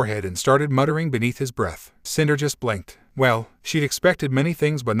his forehead and started muttering beneath his breath. Cinder just blinked. Well, she'd expected many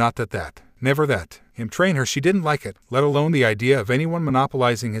things but not that. Never that. Him train her, she didn't like it, let alone the idea of anyone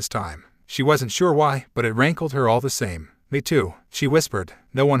monopolizing his time. She wasn't sure why, but it rankled her all the same. Me too, she whispered.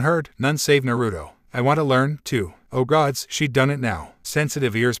 No one heard, none save Naruto. I want to learn, too. Oh gods, she'd done it now.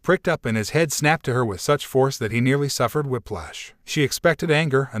 Sensitive ears pricked up and his head snapped to her with such force that he nearly suffered whiplash. She expected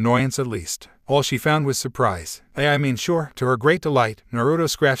anger, annoyance at least. All she found was surprise. I mean sure, to her great delight, Naruto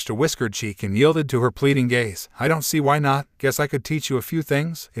scratched a whiskered cheek and yielded to her pleading gaze. I don't see why not. Guess I could teach you a few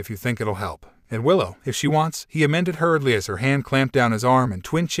things, if you think it'll help. And Willow, if she wants, he amended hurriedly as her hand clamped down his arm and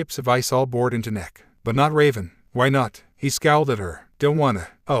twin chips of ice all bored into neck. But not Raven. Why not? He scowled at her. Don't wanna.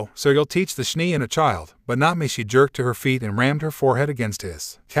 Oh, so you'll teach the Schnee and a child, but not me. She jerked to her feet and rammed her forehead against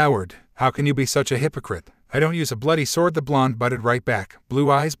his. Coward. How can you be such a hypocrite? I don't use a bloody sword, the blonde butted right back, blue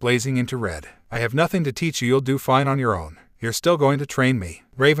eyes blazing into red. I have nothing to teach you, you'll do fine on your own. You're still going to train me.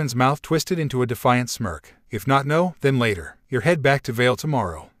 Raven's mouth twisted into a defiant smirk. If not now, then later. Your head back to Vale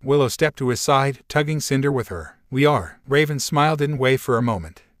tomorrow. Willow stepped to his side, tugging Cinder with her. We are. Raven's smile didn't wave for a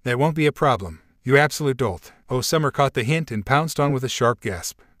moment. That won't be a problem. You absolute dolt. Oh, Summer caught the hint and pounced on with a sharp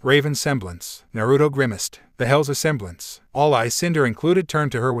gasp. Raven's semblance. Naruto grimaced. The hell's a semblance? All eyes, Cinder included,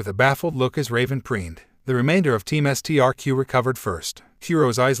 turned to her with a baffled look as Raven preened. The remainder of Team STRQ recovered first.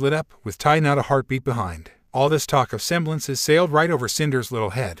 Hiro's eyes lit up, with Tai not a heartbeat behind. All this talk of semblances sailed right over Cinder's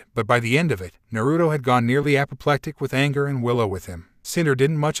little head, but by the end of it, Naruto had gone nearly apoplectic with anger and Willow with him. Cinder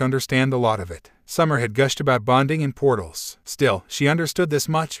didn't much understand the lot of it. Summer had gushed about bonding in portals. Still, she understood this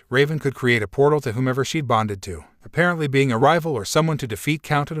much: Raven could create a portal to whomever she'd bonded to. Apparently being a rival or someone to defeat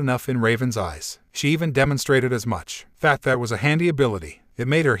counted enough in Raven's eyes. She even demonstrated as much. That was a handy ability. It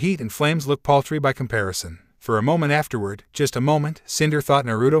made her heat and flames look paltry by comparison. For a moment afterward, just a moment, Cinder thought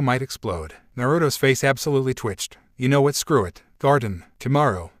Naruto might explode. Naruto's face absolutely twitched. You know what, screw it. Garden.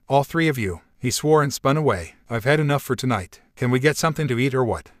 Tomorrow. All three of you. He swore and spun away. I've had enough for tonight. Can we get something to eat or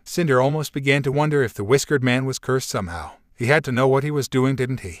what? Cinder almost began to wonder if the whiskered man was cursed somehow. He had to know what he was doing,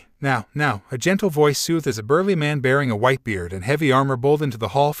 didn't he? Now, a gentle voice soothed as a burly man bearing a white beard and heavy armor bowled into the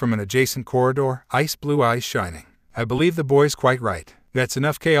hall from an adjacent corridor, ice blue eyes shining. I believe the boy's quite right. That's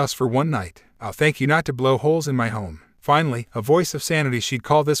enough chaos for one night. I'll thank you not to blow holes in my home. Finally, a voice of sanity. She'd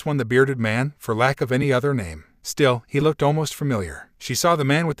call this one the bearded man, for lack of any other name. Still, he looked almost familiar. She saw the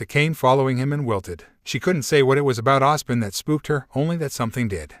man with the cane following him and wilted. She couldn't say what it was about Ospen that spooked her, only that something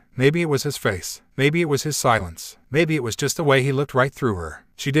did. Maybe it was his face. Maybe it was his silence. Maybe it was just the way he looked right through her.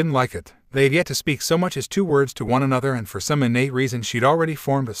 She didn't like it. They had yet to speak so much as 2 words to one another, and for some innate reason she'd already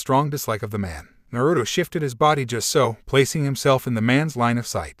formed a strong dislike of the man. Naruto shifted his body just so, placing himself in the man's line of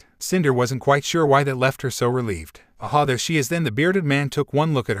sight. Cinder wasn't quite sure why that left her so relieved. Aha, there she is then. The bearded man took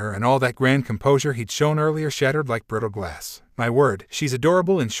one look at her and all that grand composure he'd shown earlier shattered like brittle glass. My word, she's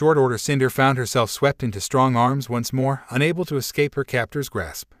adorable. In short order, Cinder found herself swept into strong arms once more, unable to escape her captor's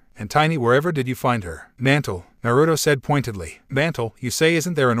grasp. And Tiny, wherever did you find her? Mantle, Naruto said pointedly. Mantle, you say?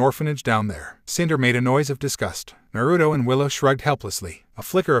 Isn't there an orphanage down there? Cinder made a noise of disgust. Naruto and Willow shrugged helplessly. A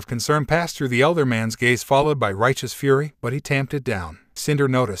flicker of concern passed through the elder man's gaze, followed by righteous fury, but he tamped it down. Cinder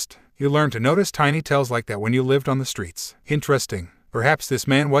noticed. You learned to notice tiny tales like that when you lived on the streets. Interesting. Perhaps this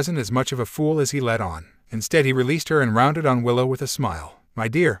man wasn't as much of a fool as he let on. Instead, he released her and rounded on Willow with a smile. My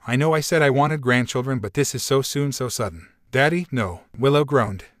dear, I know I said I wanted grandchildren, but this is so soon, so sudden. Daddy, no. Willow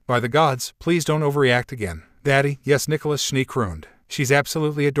groaned. By the gods, please don't overreact again. Daddy, yes, Nicholas, Schnee crooned. She's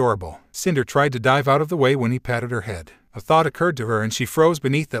absolutely adorable. Cinder tried to dive out of the way when he patted her head. A thought occurred to her and she froze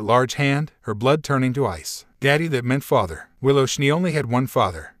beneath that large hand, her blood turning to ice. Daddy, that meant father. Willow Schnee only had one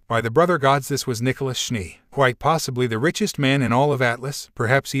father. By the brother gods, this was Nicholas Schnee, quite possibly the richest man in all of Atlas,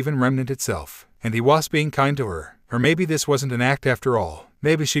 perhaps even Remnant itself. And he was being kind to her. Or maybe this wasn't an act after all.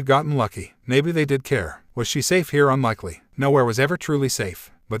 Maybe she'd gotten lucky. Maybe they did care. Was she safe here? Unlikely. Nowhere was ever truly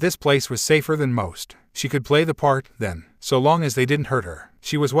safe. But this place was safer than most. She could play the part, then, so long as they didn't hurt her.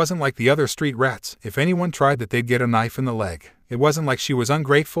 She wasn't like the other street rats. If anyone tried that, they'd get a knife in the leg. It wasn't like she was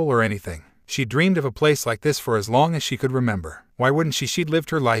ungrateful or anything. She dreamed of a place like this for as long as she could remember. Why wouldn't she? She'd lived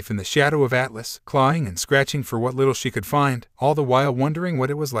her life in the shadow of Atlas, clawing and scratching for what little she could find, all the while wondering what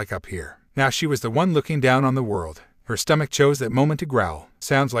it was like up here. Now she was the one looking down on the world. Her stomach chose that moment to growl.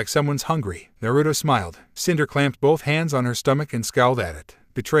 Sounds like someone's hungry. Naruto smiled. Cinder clamped both hands on her stomach and scowled at it.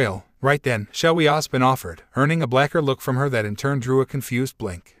 Betrayal. Right then, shall we? Ospen offered, earning a blacker look from her that in turn drew a confused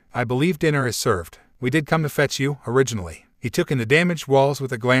blink. I believe dinner is served. We did come to fetch you, originally. He took in the damaged walls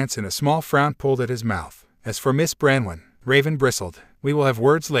with a glance, and a small frown pulled at his mouth. As for Miss Branwen, Raven bristled. We will have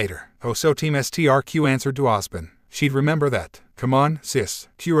words later. Oh, so Team STRQ answered to Ospen. She'd remember that. Come on, sis.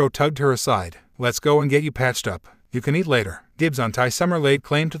 Kuro tugged her aside. Let's go and get you patched up. You can eat later. Dibs on Tai. Summer laid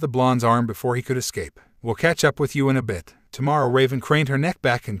claim to the blonde's arm before he could escape. We'll catch up with you in a bit. Tomorrow. Raven craned her neck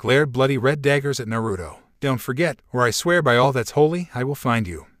back and glared bloody red daggers at Naruto. Don't forget, or I swear by all that's holy, I will find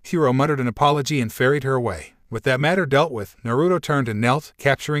you. Hiro muttered an apology and ferried her away. With that matter dealt with, Naruto turned and knelt,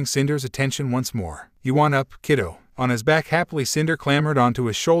 capturing Cinder's attention once more. You want up, kiddo? On his back happily, Cinder clambered onto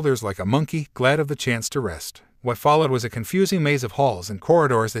his shoulders like a monkey, glad of the chance to rest. What followed was a confusing maze of halls and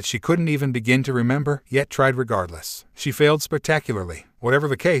corridors that she couldn't even begin to remember, yet tried regardless. She failed spectacularly. Whatever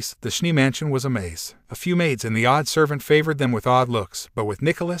the case, the Schnee mansion was a maze. A few maids and the odd servant favored them with odd looks, but with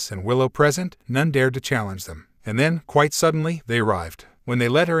Nicholas and Willow present, none dared to challenge them. And then, quite suddenly, they arrived. When they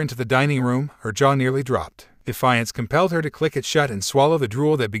led her into the dining room, her jaw nearly dropped. Defiance compelled her to click it shut and swallow the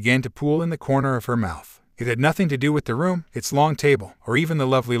drool that began to pool in the corner of her mouth. It had nothing to do with the room, its long table, or even the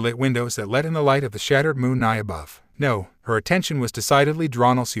lovely lit windows that let in the light of the shattered moon nigh above. No, her attention was decidedly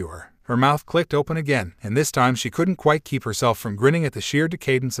drawn elsewhere. Her mouth clicked open again, and this time she couldn't quite keep herself from grinning at the sheer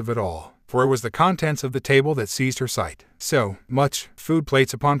decadence of it all. For it was the contents of the table that seized her sight. So much food,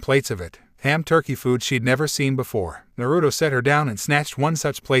 plates upon plates of it. Ham turkey food she'd never seen before. Naruto set her down and snatched one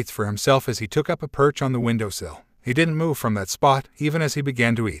such plate for himself as he took up a perch on the windowsill. He didn't move from that spot, even as he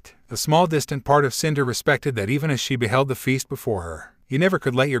began to eat. A small distant part of Cinder respected that even as she beheld the feast before her. You never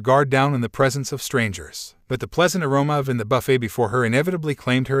could let your guard down in the presence of strangers. But the pleasant aroma of the buffet before her inevitably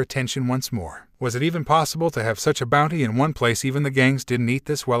claimed her attention once more. Was it even possible to have such a bounty in one place? Even the gangs didn't eat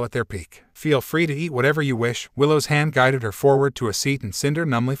this well at their peak. Feel free to eat whatever you wish. Willow's hand guided her forward to a seat and Cinder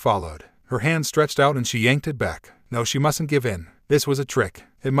numbly followed. Her hand stretched out and she yanked it back. No, she mustn't give in. This was a trick.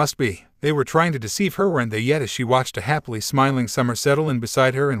 It must be. They were trying to deceive her, weren't they? Yet as she watched a happily smiling Summer settle in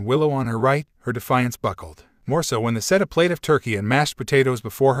beside her and Willow on her right, her defiance buckled. More so when they set a plate of turkey and mashed potatoes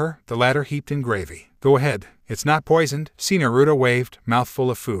before her, the latter heaped in gravy. Go ahead. It's not poisoned. See, Naruto waved, mouthful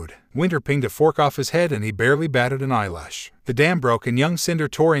of food. Winter pinged a fork off his head and he barely batted an eyelash. The dam broke and young Cinder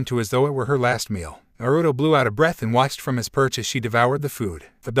tore into as though it were her last meal. Naruto blew out a breath and watched from his perch as she devoured the food.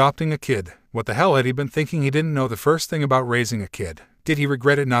 Adopting a kid. What the hell had he been thinking? He didn't know the first thing about raising a kid. Did he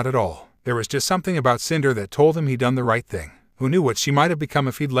regret it? Not at all. There was just something about Cinder that told him he'd done the right thing. Who knew what she might have become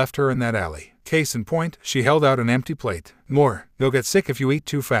if he'd left her in that alley? Case in point, she held out an empty plate. More. You'll get sick if you eat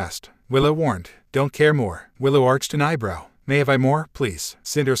too fast. Willow warned. Don't care more. Willow arched an eyebrow. May have I more, please?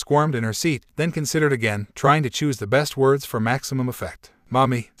 Cinder squirmed in her seat, then considered again, trying to choose the best words for maximum effect.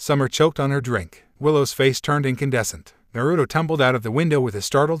 Mommy. Summer choked on her drink. Willow's face turned incandescent. Naruto tumbled out of the window with a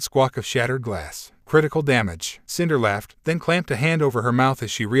startled squawk of shattered glass. Critical damage. Cinder laughed, then clamped a hand over her mouth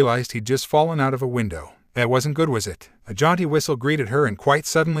as she realized he'd just fallen out of a window. That wasn't good, was it? A jaunty whistle greeted her and quite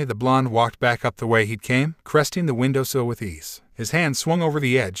suddenly the blonde walked back up the way he'd came, cresting the windowsill with ease. His hand swung over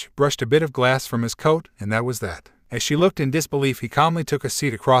the edge, brushed a bit of glass from his coat, and that was that. As she looked in disbelief, he calmly took a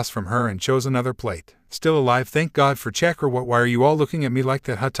seat across from her and chose another plate. Still alive, thank God for Chakra. Why are you all looking at me like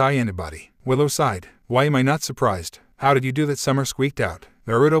that? Hatai anybody? Willow sighed. Why am I not surprised? How did you do that? Summer squeaked out.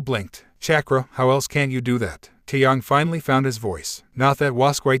 Naruto blinked. Chakra, how else can't you do that? Taeyong finally found his voice. Not that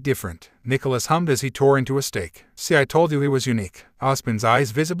was quite different. Nicholas hummed as he tore into a steak. See, I told you he was unique. Osman's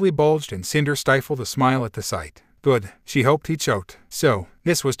eyes visibly bulged and Cinder stifled a smile at the sight. Good. She hoped he choked. So,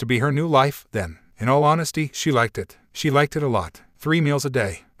 this was to be her new life, then. In all honesty, she liked it. She liked it a lot. 3 meals a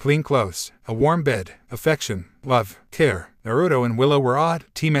day, clean clothes, a warm bed, affection, love, care. Naruto and Willow were odd.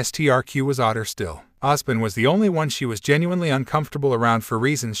 Team STRQ was odder still. Osman was the only one she was genuinely uncomfortable around for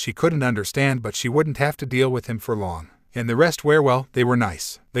reasons she couldn't understand, but she wouldn't have to deal with him for long. And the rest well, they were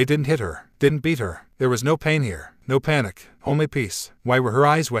nice. They didn't hit her, didn't beat her. There was no pain here, no panic, only peace. Why were her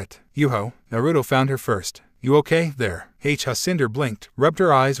eyes wet? Yuho. Naruto found her first. You okay there? Cinder blinked, rubbed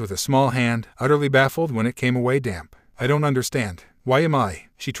her eyes with a small hand, utterly baffled when it came away damp. I don't understand. Why am I?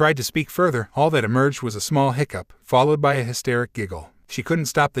 She tried to speak further. All that emerged was a small hiccup, followed by a hysteric giggle. She couldn't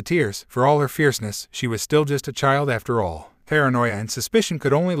stop the tears. For all her fierceness, she was still just a child after all. Paranoia and suspicion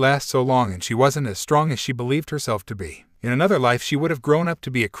could only last so long, and she wasn't as strong as she believed herself to be. In another life she would have grown up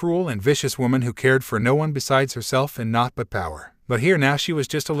to be a cruel and vicious woman who cared for no one besides herself and naught but power. But here now she was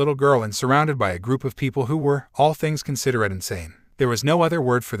just a little girl and surrounded by a group of people who were, all things considered, insane. There was no other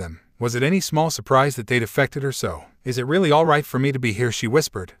word for them. Was it any small surprise that they'd affected her so? Is it really all right for me to be here? She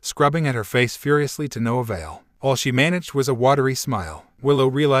whispered, scrubbing at her face furiously to no avail. All she managed was a watery smile. Willow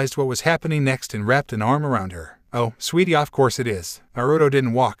realized what was happening next and wrapped an arm around her. Oh, sweetie, of course it is. Naruto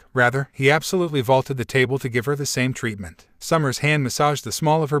didn't walk. Rather, he absolutely vaulted the table to give her the same treatment. Summer's hand massaged the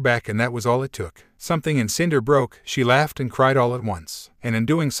small of her back, and that was all it took. Something in Cinder broke. She laughed and cried all at once. And in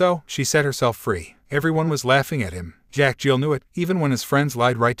doing so, she set herself free. Everyone was laughing at him. Jack Jill knew it, even when his friends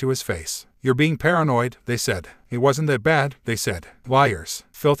lied right to his face. You're being paranoid, they said. It wasn't that bad, they said. Liars.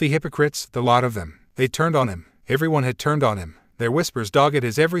 Filthy hypocrites, the lot of them. They turned on him. Everyone had turned on him. Their whispers dogged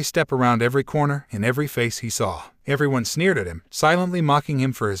his every step around every corner, in every face he saw. Everyone sneered at him, silently mocking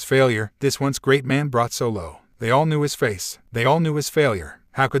him for his failure, this once great man brought so low. They all knew his face. They all knew his failure.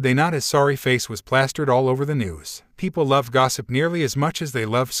 How could they not? His sorry face was plastered all over the news. People loved gossip nearly as much as they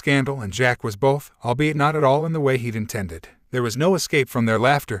loved scandal, and Jack was both, albeit not at all in the way he'd intended. There was no escape from their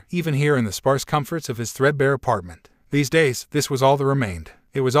laughter, even here in the sparse comforts of his threadbare apartment. These days, this was all that remained.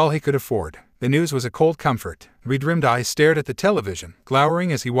 It was all he could afford. The news was a cold comfort. Red-rimmed eyes stared at the television,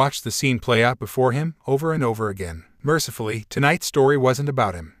 glowering as he watched the scene play out before him, over and over again. Mercifully, tonight's story wasn't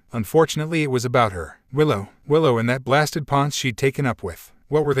about him. Unfortunately, it was about her. Willow and that blasted Ponce she'd taken up with.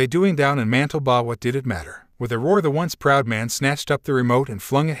 What were they doing down in Mantelba? What did it matter? With a roar, the once proud man snatched up the remote and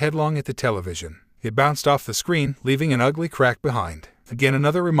flung it headlong at the television. It bounced off the screen, leaving an ugly crack behind. Again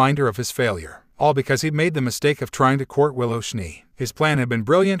another reminder of his failure. All because he'd made the mistake of trying to court Willow Schnee. His plan had been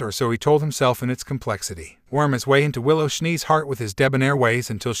brilliant, or so he told himself in its complexity. Worm his way into Willow Schnee's heart with his debonair ways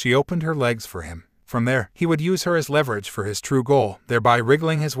until she opened her legs for him. From there, he would use her as leverage for his true goal, thereby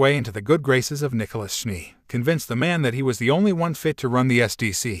wriggling his way into the good graces of Nicholas Schnee. Convince the man that he was the only one fit to run the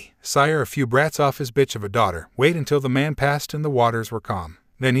SDC, sire a few brats off his bitch of a daughter, wait until the man passed and the waters were calm.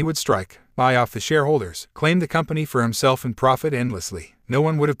 Then he would strike, buy off the shareholders, claim the company for himself and profit endlessly. No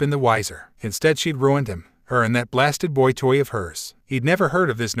one would have been the wiser. Instead, she'd ruined him. Her and that blasted boy toy of hers. He'd never heard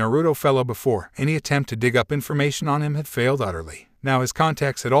of this Naruto fellow before. Any attempt to dig up information on him had failed utterly. Now his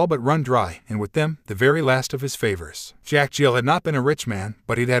contacts had all but run dry, and with them, the very last of his favors. Jack Jill had not been a rich man,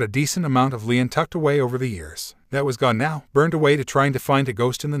 but he'd had a decent amount of lien tucked away over the years. That was gone now, burned away to trying to find a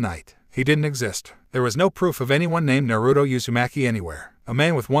ghost in the night. He didn't exist. There was no proof of anyone named Naruto Uzumaki anywhere. A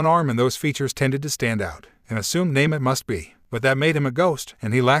man with one arm and those features tended to stand out. An assumed name it must be. But that made him a ghost,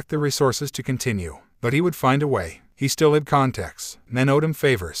 and he lacked the resources to continue. But he would find a way. He still had contacts. Men owed him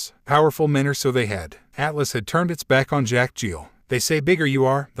favors. Powerful men, or so they had. Atlas had turned its back on Jack Jill. They say bigger you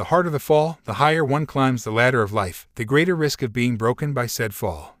are, the harder the fall, the higher one climbs the ladder of life, the greater risk of being broken by said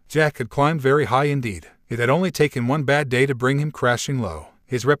fall. Jack had climbed very high indeed. It had only taken one bad day to bring him crashing low.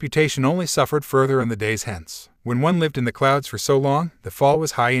 His reputation only suffered further in the days hence. When one lived in the clouds for so long, the fall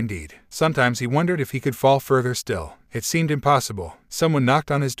was high indeed. Sometimes he wondered if he could fall further still. It seemed impossible. Someone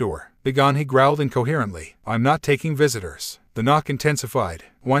knocked on his door. Begone, he growled incoherently. I'm not taking visitors. The knock intensified.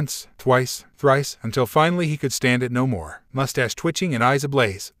 Once, twice, thrice, until finally he could stand it no more. Mustache twitching and eyes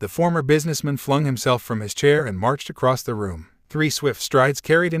ablaze, the former businessman flung himself from his chair and marched across the room. 3 swift strides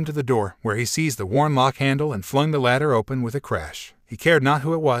carried him to the door, where he seized the worn lock handle and flung the ladder open with a crash. He cared not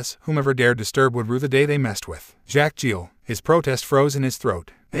who it was. Whomever dared disturb would rue the day they messed with. Jack Jill. His protest froze in his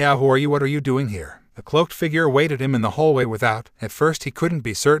throat. Hey, who are you? What are you doing here? A cloaked figure awaited him in the hallway without. At first he couldn't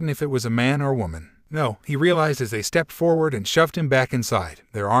be certain if it was a man or woman. No, he realized as they stepped forward and shoved him back inside.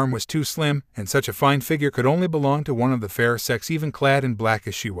 Their arm was too slim, and such a fine figure could only belong to one of the fair sex, even clad in black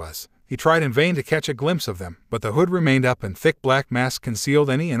as she was. He tried in vain to catch a glimpse of them, but the hood remained up and thick black masks concealed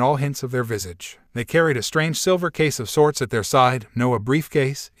any and all hints of their visage. They carried a strange silver case of sorts at their side, no, a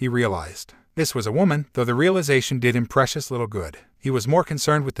briefcase, he realized. This was a woman, though the realization did him precious little good. He was more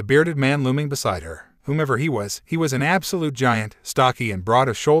concerned with the bearded man looming beside her. Whomever he was an absolute giant, stocky and broad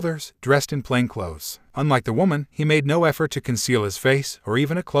of shoulders, dressed in plain clothes. Unlike the woman, he made no effort to conceal his face, or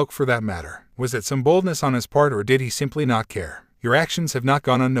even a cloak for that matter. Was it some boldness on his part, or did he simply not care? Your actions have not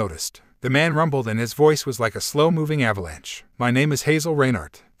gone unnoticed. The man rumbled, and his voice was like a slow-moving avalanche. My name is Hazel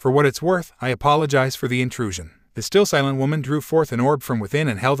Reinhardt. For what it's worth, I apologize for the intrusion. The still silent woman drew forth an orb from within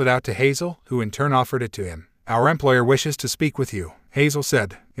and held it out to Hazel, who in turn offered it to him. Our employer wishes to speak with you, Hazel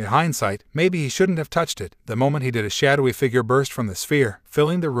said. In hindsight, maybe he shouldn't have touched it. The moment he did, a shadowy figure burst from the sphere,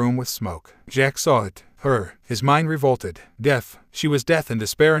 filling the room with smoke. Jack saw it. Her. His mind revolted. Death. She was death and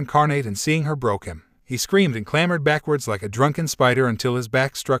despair incarnate, and seeing her broke him. He screamed and clambered backwards like a drunken spider until his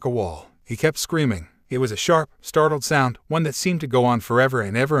back struck a wall. He kept screaming. It was a sharp, startled sound, one that seemed to go on forever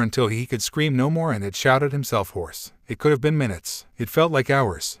and ever until he could scream no more and had shouted himself hoarse. It could have been minutes. It felt like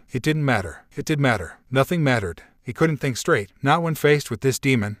hours. It didn't matter. It did matter. Nothing mattered. He couldn't think straight, not when faced with this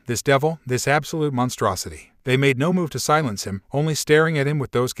demon, this devil, this absolute monstrosity. They made no move to silence him, only staring at him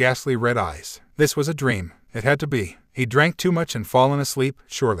with those ghastly red eyes. This was a dream. It had to be. He drank too much and fallen asleep,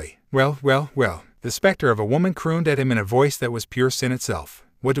 surely. Well. The specter of a woman crooned at him in a voice that was pure sin itself.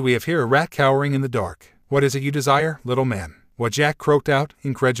 What do we have here? A rat cowering in the dark. What is it you desire, little man? What? Jack croaked out,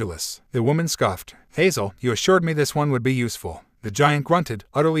 incredulous. The woman scoffed. Hazel, you assured me this one would be useful. The giant grunted,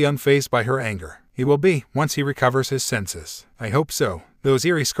 utterly unfazed by her anger. He will be, once he recovers his senses. I hope so. Those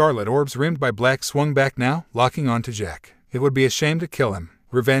eerie scarlet orbs rimmed by black swung back now, locking onto Jack. It would be a shame to kill him.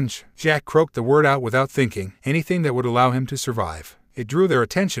 Revenge. Jack croaked the word out without thinking, anything that would allow him to survive. It drew their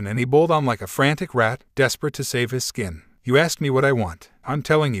attention, and he bowled on like a frantic rat, desperate to save his skin. You asked me what I want. I'm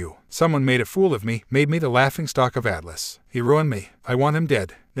telling you, someone made a fool of me, made me the laughingstock of Atlas. He ruined me. I want him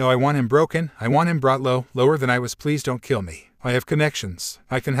dead. No, I want him broken. I want him brought low, lower than I was. Please don't kill me. I have connections.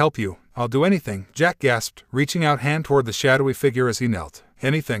 I can help you. I'll do anything, Jack gasped, reaching out hand toward the shadowy figure as he knelt.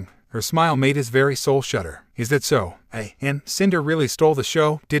 Anything. Her smile made his very soul shudder. Is that so? And Cinder really stole the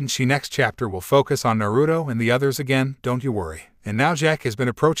show, didn't she? Next chapter will focus on Naruto and the others again, don't you worry. And now Jack has been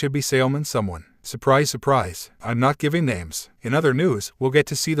approached by Salmon someone. Surprise, surprise. I'm not giving names. In other news, we'll get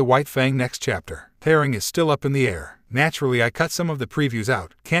to see the White Fang next chapter. Pairing is still up in the air. Naturally, I cut some of the previews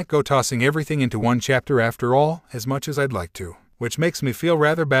out. Can't go tossing everything into one chapter after all, as much as I'd like to. Which makes me feel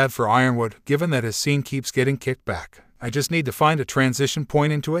rather bad for Ironwood, given that his scene keeps getting kicked back. I just need to find a transition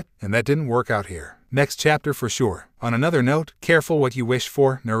point into it, and that didn't work out here. Next chapter for sure. On another note, careful what you wish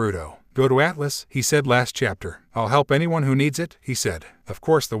for, Naruto. Go to Atlas, he said last chapter. I'll help anyone who needs it, he said. Of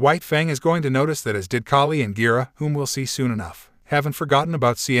course the White Fang is going to notice that, as did Kali and Gira, whom we'll see soon enough. Haven't forgotten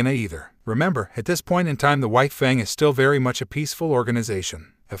about Sienna either. Remember, at this point in time the White Fang is still very much a peaceful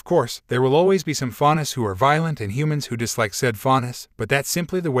organization. Of course, there will always be some faunus who are violent and humans who dislike said faunus, but that's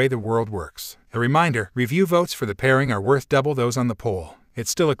simply the way the world works. A reminder, review votes for the pairing are worth double those on the poll. It's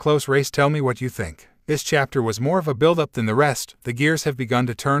still a close race, tell me what you think. This chapter was more of a build-up than the rest, the gears have begun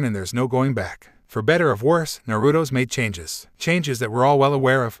to turn and there's no going back. For better or worse, Naruto's made changes. Changes that we're all well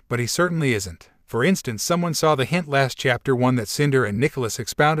aware of, but he certainly isn't. For instance, someone saw the hint last chapter 1 that Cinder and Nicholas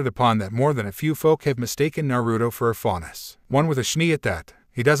expounded upon that more than a few folk have mistaken Naruto for a faunus. One with a Schnee at that.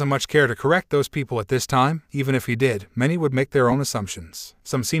 He doesn't much care to correct those people at this time. Even if he did, many would make their own assumptions.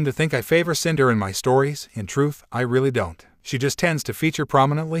 Some seem to think I favor Cinder in my stories. In truth, I really don't. She just tends to feature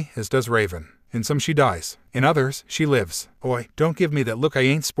prominently, as does Raven. In some she dies. In others, she lives. Oi, don't give me that look, I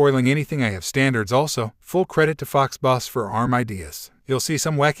ain't spoiling anything, I have standards also. Full credit to Fox Boss for ARM ideas. You'll see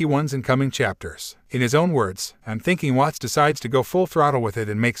some wacky ones in coming chapters. In his own words, I'm thinking Watts decides to go full throttle with it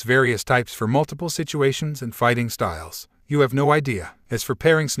and makes various types for multiple situations and fighting styles. You have no idea. As for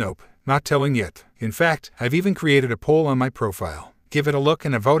pairing Snope, not telling yet. In fact, I've even created a poll on my profile. Give it a look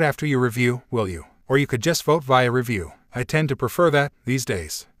and a vote after your review, will you? Or you could just vote via review. I tend to prefer that, these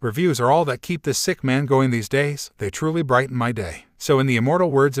days. Reviews are all that keep this sick man going these days, they truly brighten my day. So in the immortal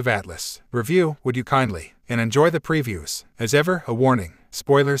words of Atlas, review, would you kindly, and enjoy the previews. As ever, a warning.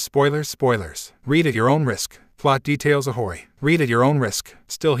 Spoilers, spoilers, spoilers. Read at your own risk. Plot details ahoy. Read at your own risk.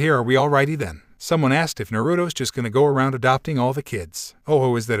 Still here, are we alrighty then? Someone asked if Naruto's just gonna go around adopting all the kids.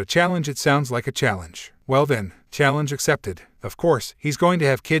 Oh, is that a challenge? It sounds like a challenge. Well then, challenge accepted. Of course, he's going to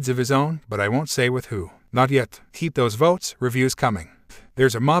have kids of his own, but I won't say with who. Not yet. Keep those votes, reviews coming.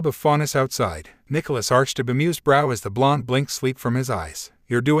 There's a mob of faunus outside. Nicholas arched a bemused brow as the blonde blinked sleep from his eyes.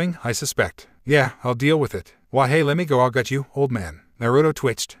 You're doing, I suspect. Yeah, I'll deal with it. Why hey, let me go, I'll get you, old man. Naruto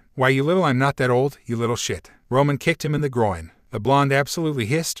twitched. Why you little, I'm not that old, you little shit. Roman kicked him in the groin. The blonde absolutely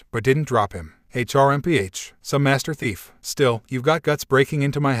hissed, but didn't drop him. HRMPH, some master thief. Still, you've got guts breaking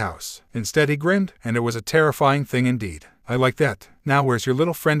into my house. Instead he grinned, and it was a terrifying thing indeed. I like that. Now where's your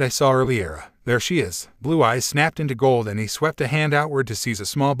little friend I saw earlier? There she is. Blue eyes snapped into gold and he swept a hand outward to seize a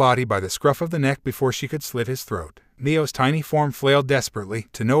small body by the scruff of the neck before she could slit his throat. Neo's tiny form flailed desperately,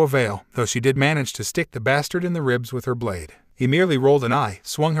 to no avail, though she did manage to stick the bastard in the ribs with her blade. He merely rolled an eye,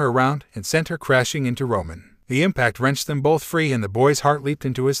 swung her around, and sent her crashing into Roman. The impact wrenched them both free and the boy's heart leaped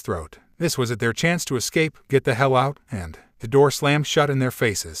into his throat. This was their chance to escape, get the hell out, and the door slammed shut in their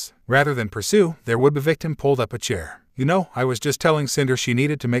faces. Rather than pursue, their would-be victim pulled up a chair. You know, I was just telling Cinder she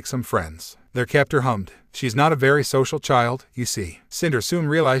needed to make some friends. Their captor hummed. She's not a very social child, you see. Cinder soon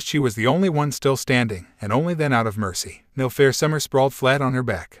realized she was the only one still standing, and only then out of mercy. No fair summer sprawled flat on her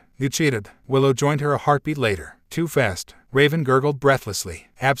back. You cheated. Willow joined her a heartbeat later. Too fast. Raven gurgled breathlessly.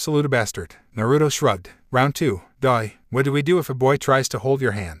 Absolute bastard. Naruto shrugged. Round 2. Die. What do we do if a boy tries to hold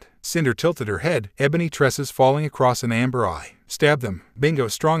your hand? Cinder tilted her head, ebony tresses falling across an amber eye. Stab them.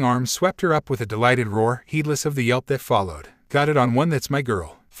 Bingo's strong arms swept her up with a delighted roar, heedless of the yelp that followed. Got it on one, that's my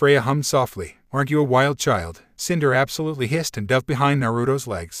girl. Freya hummed softly. Aren't you a wild child? Cinder absolutely hissed and dove behind Naruto's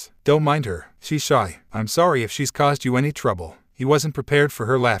legs. Don't mind her. She's shy. I'm sorry if she's caused you any trouble. He wasn't prepared for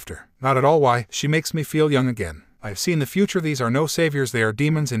her laughter. Not at all. Why, she makes me feel young again. I've seen the future. These are no saviors, they are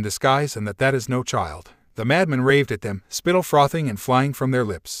demons in disguise, and that is no child. The madman raved at them, spittle frothing and flying from their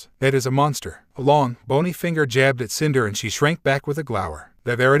lips. That is a monster. A long, bony finger jabbed at Cinder and she shrank back with a glower.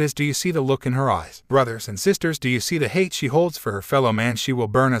 There it is, do you see the look in her eyes? Brothers and sisters, do you see the hate she holds for her fellow man? She will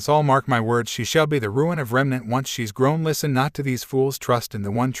burn us all, mark my words, she shall be the ruin of Remnant once she's grown. Listen not to these fools, trust in the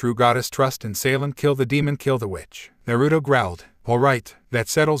one true goddess, trust in Salem, kill the demon, kill the witch. Naruto growled. All right, that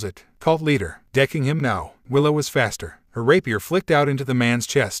settles it. Cult leader, decking him now. Willow was faster. Her rapier flicked out into the man's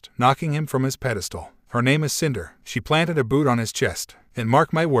chest, knocking him from his pedestal. Her name is Cinder. She planted a boot on his chest. And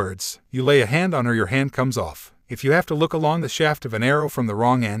mark my words, you lay a hand on her, your hand comes off. If you have to look along the shaft of an arrow from the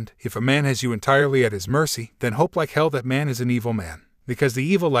wrong end, if a man has you entirely at his mercy, then hope like hell that man is an evil man. Because the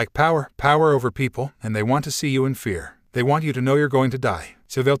evil like power over people, and they want to see you in fear. They want you to know you're going to die.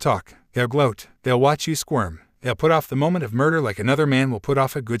 So they'll talk, they'll gloat, they'll watch you squirm. They'll put off the moment of murder like another man will put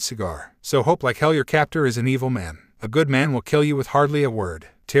off a good cigar. So hope like hell your captor is an evil man. A good man will kill you with hardly a word.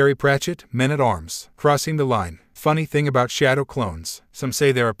 Terry Pratchett, Men-at-Arms. Crossing the line. Funny thing about shadow clones. Some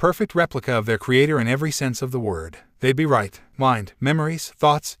say they're a perfect replica of their creator in every sense of the word. They'd be right. Mind, memories,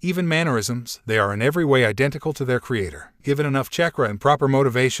 thoughts, even mannerisms, they are in every way identical to their creator. Given enough chakra and proper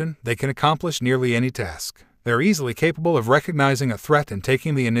motivation, they can accomplish nearly any task. They're easily capable of recognizing a threat and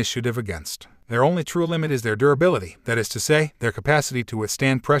taking the initiative against. Their only true limit is their durability, that is to say, their capacity to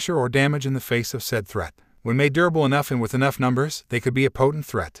withstand pressure or damage in the face of said threat. When made durable enough and with enough numbers, they could be a potent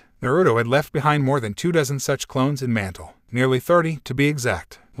threat. Naruto had left behind more than 24 such clones in Mantle, nearly 30 to be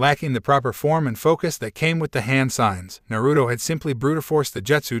exact. Lacking the proper form and focus that came with the hand signs, Naruto had simply brute forced the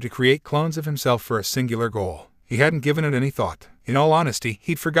jutsu to create clones of himself for a singular goal. He hadn't given it any thought. In all honesty,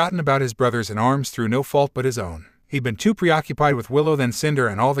 he'd forgotten about his brothers in arms through no fault but his own. He'd been too preoccupied with Willow then Cinder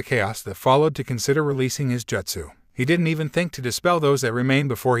and all the chaos that followed to consider releasing his jutsu. He didn't even think to dispel those that remained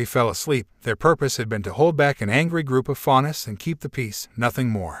before he fell asleep. Their purpose had been to hold back an angry group of faunus and keep the peace, nothing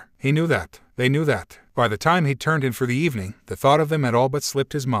more. He knew that. They knew that. By the time he'd turned in for the evening, the thought of them had all but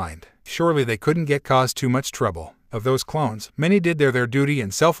slipped his mind. Surely they couldn't cause too much trouble. Of those clones, many did their duty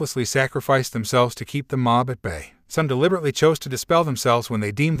and selflessly sacrificed themselves to keep the mob at bay. Some deliberately chose to dispel themselves when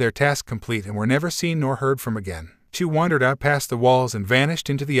they deemed their task complete and were never seen nor heard from again. 2 wandered out past the walls and vanished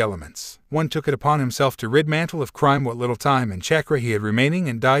into the elements. 1 took it upon himself to rid Mantle of crime what little time and chakra he had remaining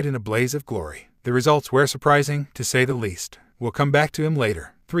and died in a blaze of glory. The results were surprising, to say the least. We'll come back to him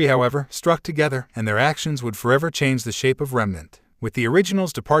later. 3, however, struck together, and their actions would forever change the shape of Remnant. With the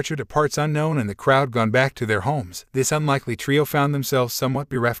original's departure to parts unknown and the crowd gone back to their homes, this unlikely trio found themselves somewhat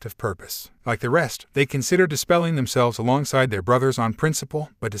bereft of purpose. Like the rest, they considered dispelling themselves alongside their brothers on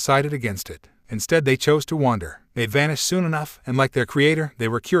principle, but decided against it. Instead, they chose to wander. They'd vanished soon enough, and like their creator, they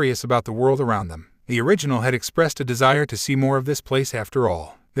were curious about the world around them. The original had expressed a desire to see more of this place after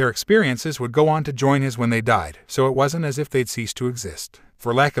all. Their experiences would go on to join his when they died, so it wasn't as if they'd ceased to exist.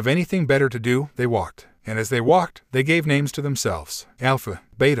 For lack of anything better to do, they walked. And as they walked, they gave names to themselves. Alpha,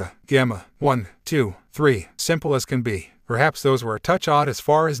 Beta, Gamma, 1, 2, 3, simple as can be. Perhaps those were a touch odd as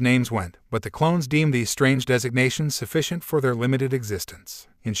far as names went, but the clones deemed these strange designations sufficient for their limited existence.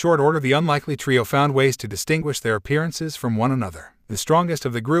 In short order, the unlikely trio found ways to distinguish their appearances from one another. The strongest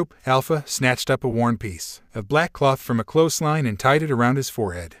of the group, Alpha, snatched up a worn piece of black cloth from a clothesline and tied it around his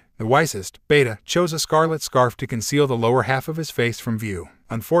forehead. The wisest, Beta, chose a scarlet scarf to conceal the lower half of his face from view.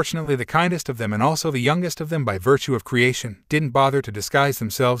 Unfortunately, the kindest of them and also the youngest of them by virtue of creation didn't bother to disguise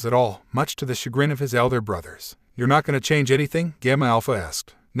themselves at all, much to the chagrin of his elder brothers. "You're not going to change anything?" Gamma Alpha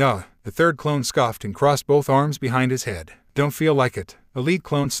asked. "No," the third clone scoffed and crossed both arms behind his head. "Don't feel like it." The lead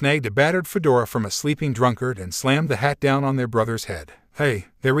clone snagged a battered fedora from a sleeping drunkard and slammed the hat down on their brother's head. "Hey,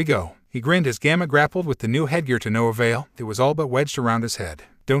 there we go." He grinned as Gamma grappled with the new headgear to no avail. It was all but wedged around his head.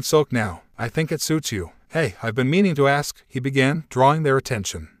 "Don't sulk now. I think it suits you." "Hey, I've been meaning to ask," he began, drawing their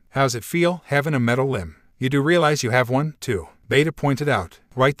attention. "How's it feel, having a metal limb? You do realize you have one, too?" Beta pointed out.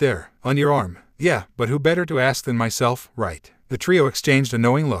 "Right there, on your arm." "Yeah, but who better to ask than myself, right?" The trio exchanged a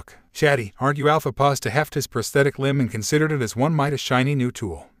knowing look. "Chatty, aren't you?" Alpha paused to heft his prosthetic limb and considered it as one might a shiny new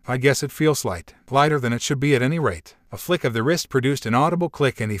tool. "I guess it feels light. Lighter than it should be at any rate." A flick of the wrist produced an audible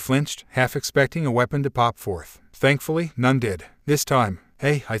click and he flinched, half expecting a weapon to pop forth. Thankfully, none did. This time.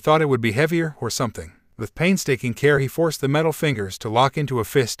 "Hey, I thought it would be heavier, or something." With painstaking care he forced the metal fingers to lock into a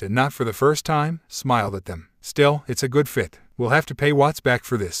fist and not for the first time, smiled at them. "Still, it's a good fit. We'll have to pay Watts back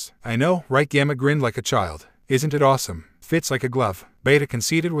for this." "I know, right?" Gamma grinned like a child. "Isn't it awesome? Fits like a glove." Beta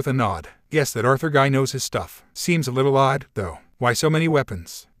conceded with a nod. "Guess that Arthur guy knows his stuff. Seems a little odd, though. Why so many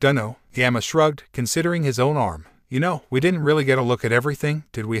weapons?" "Dunno." Gamma shrugged, considering his own arm. "You know, we didn't really get a look at everything,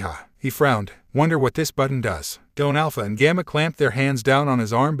 did we, huh?" He frowned. "Wonder what this button does." Don't Alpha and Gamma clamped their hands down on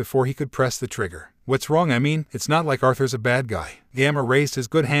his arm before he could press the trigger. "What's wrong? I mean, it's not like Arthur's a bad guy." Gamma raised his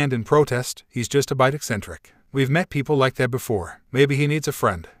good hand in protest. "He's just a bit eccentric. We've met people like that before. Maybe he needs a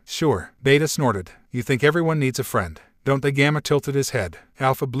friend." "Sure." Beta snorted. "You think everyone needs a friend, don't they?" Gamma tilted his head.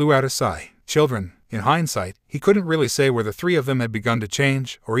 Alpha blew out a sigh. Children. In hindsight, he couldn't really say where the three of them had begun to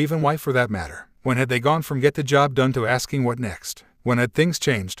change, or even why for that matter. When had they gone from get the job done to asking what next? When had things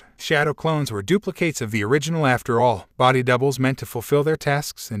changed? Shadow clones were duplicates of the original after all, body doubles meant to fulfill their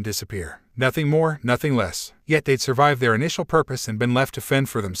tasks and disappear. Nothing more, nothing less. Yet they'd survived their initial purpose and been left to fend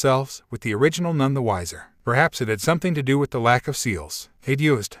for themselves, with the original none the wiser. Perhaps it had something to do with the lack of seals they'd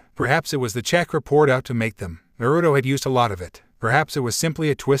used. Perhaps it was the chakra poured out to make them. Naruto had used a lot of it. Perhaps it was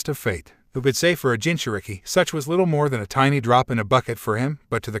simply a twist of fate. Who could say for a Jinchuriki, such was little more than a tiny drop in a bucket for him,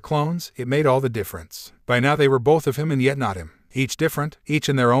 but to the clones, it made all the difference. By now they were both of him and yet not him. Each different, each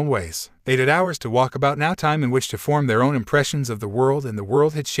in their own ways. They'd had hours to walk about, now time in which to form their own impressions of the world, and the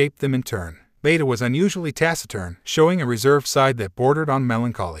world had shaped them in turn. Beta was unusually taciturn, showing a reserved side that bordered on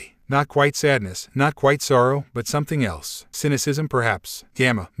melancholy. Not quite sadness, not quite sorrow, but something else. Cynicism perhaps.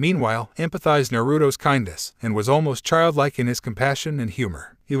 Gamma, meanwhile, empathized Naruto's kindness, and was almost childlike in his compassion and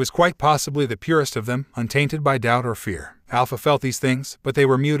humor. He was quite possibly the purest of them, untainted by doubt or fear. Alpha felt these things, but they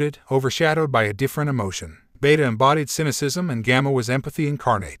were muted, overshadowed by a different emotion. Beta embodied cynicism and Gamma was empathy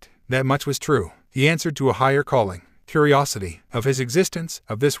incarnate. That much was true. He answered to a higher calling. Curiosity, of his existence,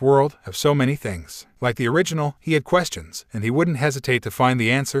 of this world, of so many things. Like the original, he had questions, and he wouldn't hesitate to find the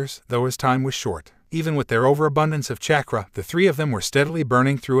answers, though his time was short. Even with their overabundance of chakra, the three of them were steadily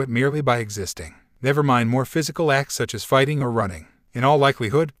burning through it merely by existing. Never mind more physical acts such as fighting or running. In all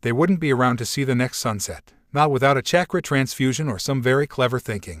likelihood, they wouldn't be around to see the next sunset. Not without a chakra transfusion or some very clever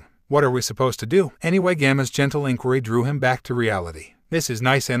thinking. What are we supposed to do? Anyway, Gamma's gentle inquiry drew him back to reality. This is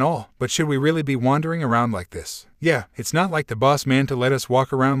nice and all, but should we really be wandering around like this? Yeah, it's not like the boss man to let us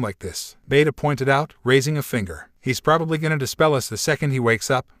walk around like this, Beta pointed out, raising a finger. He's probably gonna dispel us the second he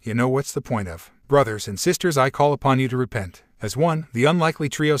wakes up. You know what's the point of? Brothers and sisters, I call upon you to repent. As one, the unlikely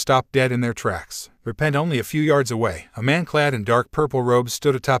trio stopped dead in their tracks. Repent. Only a few yards away, a man clad in dark purple robes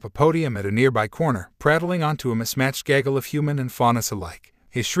stood atop a podium at a nearby corner, prattling onto a mismatched gaggle of human and faunus alike.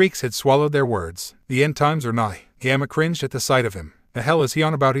 His shrieks had swallowed their words. The end times are nigh. Gamma cringed at the sight of him. The hell is he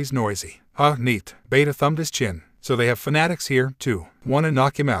on about? He's noisy. Huh, neat. Beta thumbed his chin. So they have fanatics here, too. Wanna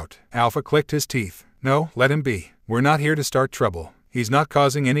knock him out? Alpha clicked his teeth. No, let him be. We're not here to start trouble. He's not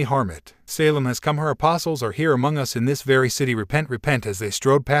causing any harm. Salem has come. Her apostles are here among us in this very city. Repent, repent. As they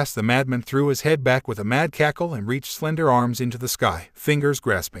strode past, the madman threw his head back with a mad cackle and reached slender arms into the sky, fingers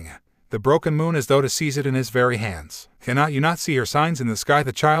grasping at the broken moon as though to seize it in his very hands. Cannot you not see her signs in the sky?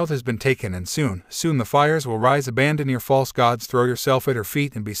 The child has been taken, and soon the fires will rise. Abandon your false gods, throw yourself at her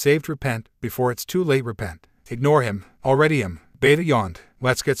feet and be saved. Repent, before it's too late. Repent. Ignore him. Already him. Beta yawned.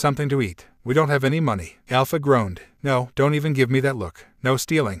 Let's get something to eat. We don't have any money. Alpha groaned. No, don't even give me that look. No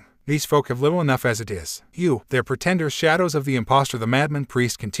stealing. These folk have little enough as it is. You, they're pretenders, shadows of the impostor. The madman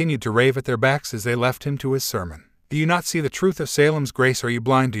priest continued to rave at their backs as they left him to his sermon. Do you not see the truth of Salem's grace? Are you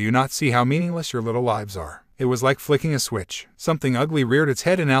blind? Do you not see how meaningless your little lives are? It was like flicking a switch. Something ugly reared its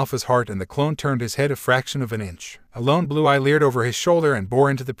head in Alpha's heart, and the clone turned his head a fraction of an inch. A lone blue eye leered over his shoulder and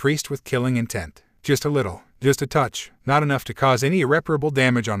bore into the priest with killing intent. Just a little. Just a touch. Not enough to cause any irreparable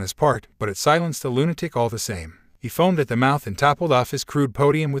damage on his part, but it silenced the lunatic all the same. He foamed at the mouth and toppled off his crude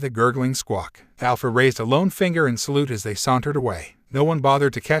podium with a gurgling squawk. Alpha raised a lone finger in salute as they sauntered away. No one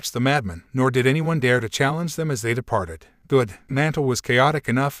bothered to catch the madman, nor did anyone dare to challenge them as they departed. Good. Mantle was chaotic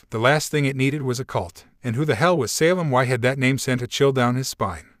enough. The last thing it needed was a cult. And who the hell was Salem? Why had that name sent a chill down his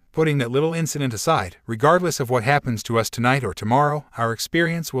spine? Putting that little incident aside, regardless of what happens to us tonight or tomorrow, our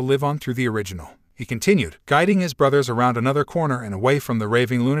experience will live on through the original. He continued, guiding his brothers around another corner and away from the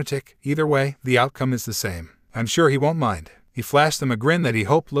raving lunatic. Either way, the outcome is the same. I'm sure he won't mind. He flashed them a grin that he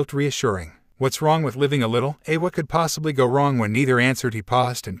hoped looked reassuring. What's wrong with living a little? What could possibly go wrong? When neither answered, he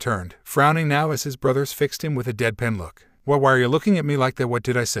paused and turned, frowning now as his brothers fixed him with a deadpan look. Well, why are you looking at me like that? What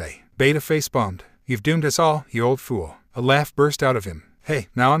did I say? Beta facepalmed. You've doomed us all, you old fool. A laugh burst out of him. Hey,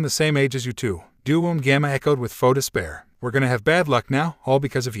 now I'm the same age as you too. Doom, Gamma echoed with faux despair. We're gonna have bad luck now, all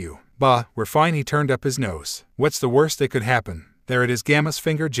because of you. Bah, we're fine. He turned up his nose. What's the worst that could happen? There it is. Gamma's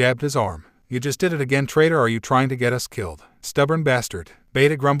finger jabbed his arm. You just did it again, traitor. Are you trying to get us killed? Stubborn bastard.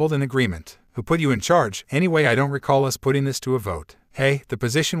 Beta grumbled in agreement. Who put you in charge? Anyway, I don't recall us putting this to a vote. Hey, the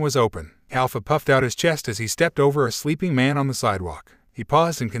position was open. Alpha puffed out his chest as he stepped over a sleeping man on the sidewalk. He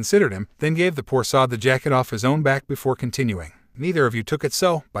paused and considered him, then gave the poor sod the jacket off his own back before continuing. Neither of you took it,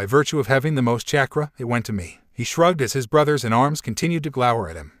 so, by virtue of having the most chakra, it went to me. He shrugged as his brothers in arms continued to glower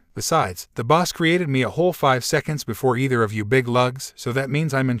at him. Besides, the boss created me a whole 5 seconds before either of you big lugs, so that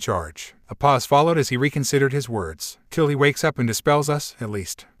means I'm in charge. A pause followed as he reconsidered his words. Till he wakes up and dispels us, at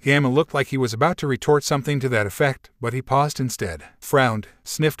least. Gamma looked like he was about to retort something to that effect, but he paused instead, frowned,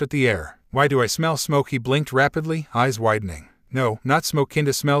 sniffed at the air. Why do I smell smoke? He blinked rapidly, eyes widening. No, not smoke.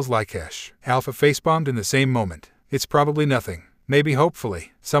 Kinda smells like ash. Alpha facepalmed in the same moment. It's probably nothing. Maybe,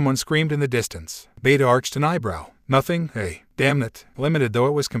 hopefully. Someone screamed in the distance. Beta arched an eyebrow. Nothing? Hey. Damn it. Limited though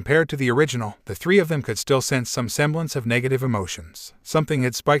it was compared to the original, the three of them could still sense some semblance of negative emotions. Something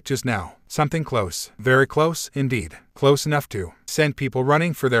had spiked just now. Something close. Very close, indeed. Close enough to send people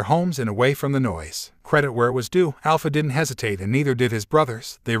running for their homes and away from the noise. Credit where it was due, Alpha didn't hesitate and neither did his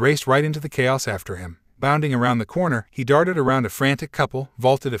brothers. They raced right into the chaos after him. Bounding around the corner, he darted around a frantic couple,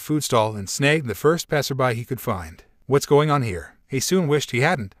 vaulted a food stall and snagged the first passerby he could find. What's going on here? He soon wished he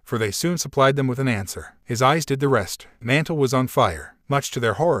hadn't, for they soon supplied them with an answer. His eyes did the rest. Mantle was on fire. Much to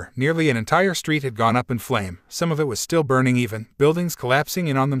their horror, nearly an entire street had gone up in flame. Some of it was still burning even, buildings collapsing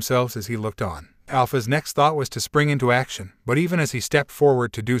in on themselves as he looked on. Alpha's next thought was to spring into action, but even as he stepped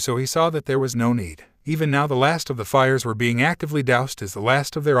forward to do so he saw that there was no need. Even now the last of the fires were being actively doused as the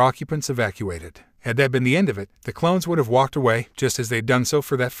last of their occupants evacuated. Had that been the end of it, the clones would have walked away, just as they'd done so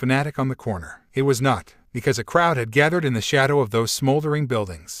for that fanatic on the corner. It was not, because a crowd had gathered in the shadow of those smoldering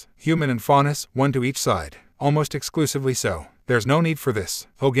buildings. Human and faunus, one to each side. Almost exclusively so. There's no need for this.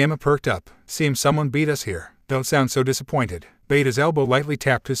 Gamma perked up. Seems someone beat us here. Don't sound so disappointed. Beta's elbow lightly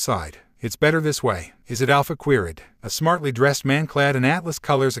tapped his side. It's better this way. Is it? Alpha queried. A smartly dressed man clad in atlas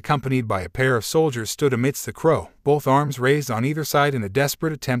colors accompanied by a pair of soldiers stood amidst the crow, both arms raised on either side in a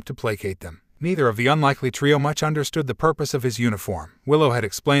desperate attempt to placate them. Neither of the unlikely trio much understood the purpose of his uniform. Willow had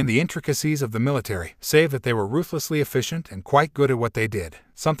explained the intricacies of the military, save that they were ruthlessly efficient and quite good at what they did.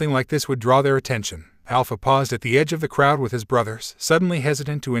 Something like this would draw their attention. Alpha paused at the edge of the crowd with his brothers, suddenly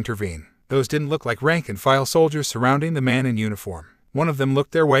hesitant to intervene. Those didn't look like rank-and-file soldiers surrounding the man in uniform. One of them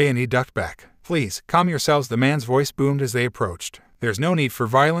looked their way and he ducked back. Please, calm yourselves, the man's voice boomed as they approached. There's no need for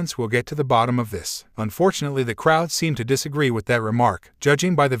violence, we'll get to the bottom of this. Unfortunately, the crowd seemed to disagree with that remark,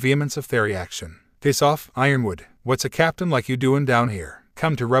 judging by the vehemence of their reaction. Piss off, Ironwood. What's a captain like you doing down here?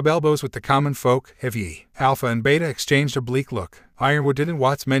 Come to rub elbows with the common folk, have ye? Alpha and Beta exchanged a bleak look. Ironwood didn't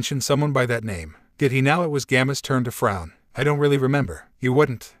Watts mention someone by that name. Did he now? It was Gamma's turn to frown. I don't really remember. You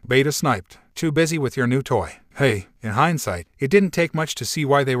wouldn't. Beta sniped. Too busy with your new toy. Hey, in hindsight, it didn't take much to see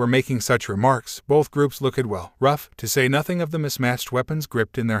why they were making such remarks. Both groups looked rough, to say nothing of the mismatched weapons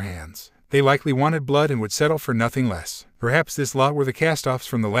gripped in their hands. They likely wanted blood and would settle for nothing less. Perhaps this lot were the cast-offs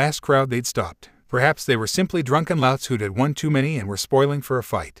from the last crowd they'd stopped. Perhaps they were simply drunken louts who'd had won too many and were spoiling for a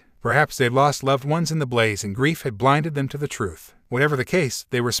fight. Perhaps they'd lost loved ones in the blaze and grief had blinded them to the truth. Whatever the case,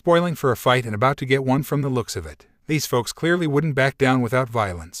 they were spoiling for a fight and about to get one from the looks of it. These folks clearly wouldn't back down without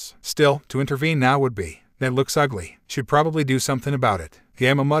violence. Still, to intervene now would be. That looks ugly. Should probably do something about it.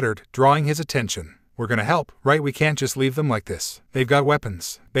 Gamma muttered, drawing his attention. We're gonna help, right? We can't just leave them like this. They've got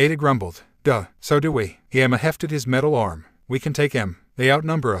weapons. Beta grumbled. Duh, so do we. Gamma hefted his metal arm. We can take them. They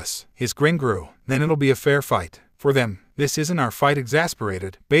outnumber us. His grin grew. Then it'll be a fair fight. For them. This isn't our fight.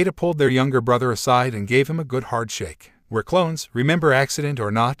 Exasperated, Beta pulled their younger brother aside and gave him a good hard shake. We're clones, remember, accident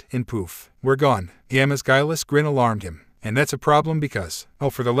or not, and poof. We're gone. Gamma's guileless grin alarmed him. And that's a problem because,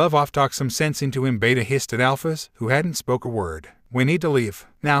 oh, for the love off, talk some sense into him, Beta hissed at Alphas, who hadn't spoke a word. We need to leave.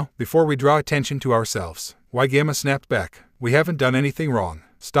 Now, before we draw attention to ourselves. Why? Gamma snapped back. We haven't done anything wrong.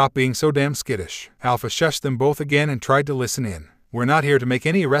 Stop being so damn skittish. Alpha shushed them both again and tried to listen in. We're not here to make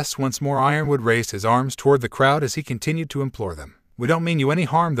any arrests. Once more Ironwood raised his arms toward the crowd as he continued to implore them. We don't mean you any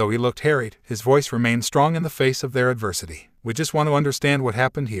harm, though. He looked harried. His voice remained strong in the face of their adversity. We just want to understand what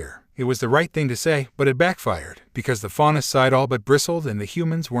happened here. It was the right thing to say, but it backfired, because the faunus side all but bristled and the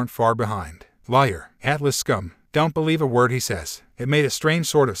humans weren't far behind. Liar. Atlas scum. Don't believe a word he says. It made a strange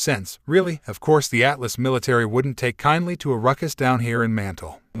sort of sense, really. Of course the Atlas military wouldn't take kindly to a ruckus down here in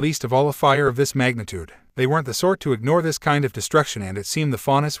Mantle. Least of all a fire of this magnitude. They weren't the sort to ignore this kind of destruction, and it seemed the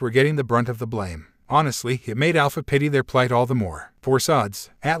faunus were getting the brunt of the blame. Honestly, it made Alpha pity their plight all the more. Poor sods.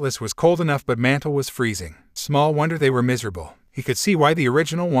 Atlas was cold enough, but Mantle was freezing. Small wonder they were miserable. He could see why the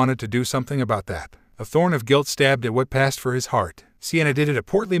original wanted to do something about that. A thorn of guilt stabbed at what passed for his heart. Sienna did it. A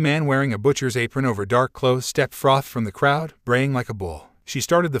portly man wearing a butcher's apron over dark clothes stepped forth from the crowd, braying like a bull. She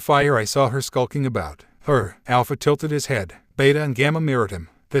started the fire. I saw her skulking about. Her. Alpha tilted his head. Beta and Gamma mirrored him.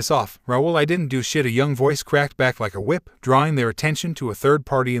 Piss off, Raoul. I didn't do shit. A young voice cracked back like a whip, drawing their attention to a third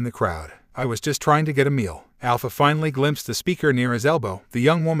party in the crowd. I was just trying to get a meal. Alpha finally glimpsed the speaker near his elbow. The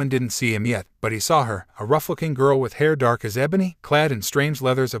young woman didn't see him yet, but he saw her, a rough-looking girl with hair dark as ebony, clad in strange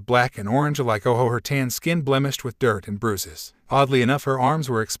leathers of black and orange alike. Oh, her tan skin blemished with dirt and bruises. Oddly enough, her arms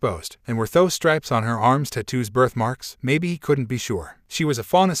were exposed, and were those stripes on her arms tattoos, birthmarks? Maybe he couldn't be sure. She was a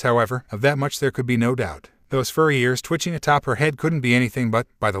faunus, however, of that much there could be no doubt. Those furry ears twitching atop her head couldn't be anything but,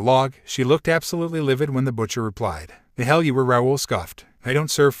 by the log, she looked absolutely livid when the butcher replied. The hell you were, Raoul scoffed. I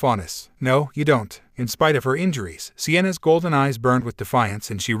don't serve faunus. No, you don't. In spite of her injuries, Sienna's golden eyes burned with defiance,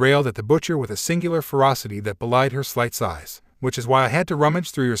 and she railed at the butcher with a singular ferocity that belied her slight size. which is why I had to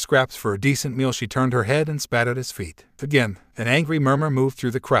rummage through your scraps for a decent meal. She turned her head and spat at his feet. Again, an angry murmur moved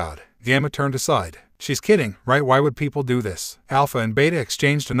through the crowd. Gamma turned aside. She's kidding, right? Why would people do this? Alpha and Beta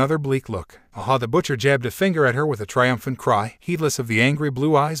exchanged another bleak look. Aha! The butcher jabbed a finger at her with a triumphant cry, heedless of the angry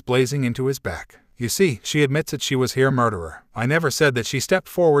blue eyes blazing into his back. You see, she admits that she was here murderer. I never said that. She stepped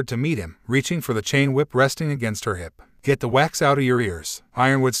forward to meet him, reaching for the chain whip resting against her hip. Get the wax out of your ears.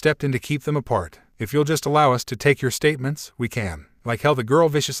 Ironwood stepped in to keep them apart. If you'll just allow us to take your statements, we can. Like hell, the girl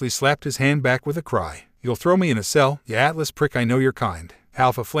viciously slapped his hand back with a cry. You'll throw me in a cell, you Atlas prick, I know your kind.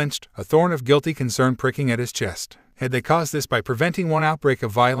 Alpha flinched, a thorn of guilty concern pricking at his chest. Had they caused this by preventing one outbreak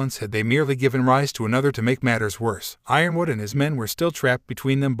of violence? Had they merely given rise to another to make matters worse? Ironwood and his men were still trapped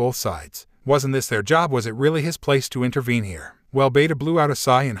between them both sides. Wasn't this their job? Was it really his place to intervene here? Well, Beta blew out a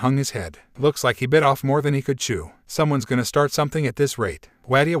sigh and hung his head. Looks like he bit off more than he could chew. Someone's gonna start something at this rate.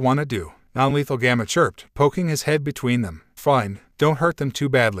 What do you wanna do? Non-lethal, Gamma chirped, poking his head between them. Fine, don't hurt them too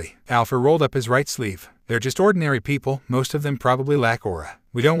badly. Alpha rolled up his right sleeve. They're just ordinary people, most of them probably lack aura.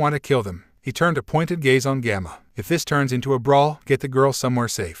 We don't want to kill them. He turned a pointed gaze on Gamma. If this turns into a brawl, get the girl somewhere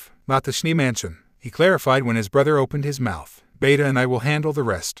safe. Not the Schnee mansion, he clarified when his brother opened his mouth. Beta and I will handle the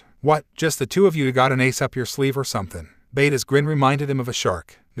rest. What, just the two of you? Got an ace up your sleeve or something? Beta's grin reminded him of a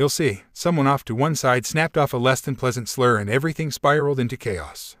shark. You'll see. Someone off to one side snapped off a less than pleasant slur and everything spiraled into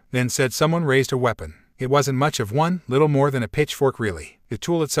chaos. Then said someone raised a weapon. It wasn't much of one, little more than a pitchfork really. The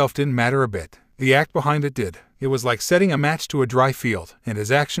tool itself didn't matter a bit. The act behind it did. It was like setting a match to a dry field, and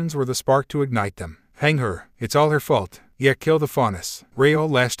his actions were the spark to ignite them. Hang her. It's all her fault. Yeah, kill the faunus. Rayo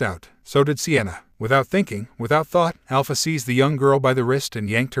lashed out. So did Sienna. Without thinking, without thought, Alpha seized the young girl by the wrist and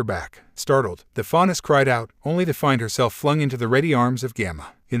yanked her back. Startled, the faunus cried out, only to find herself flung into the ready arms of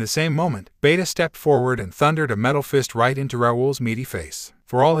Gamma. In the same moment, Beta stepped forward and thundered a metal fist right into Raoul's meaty face.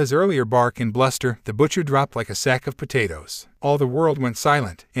 For all his earlier bark and bluster, the butcher dropped like a sack of potatoes. All the world went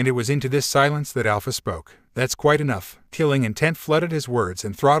silent, and it was into this silence that Alpha spoke. That's quite enough. Killing intent flooded his words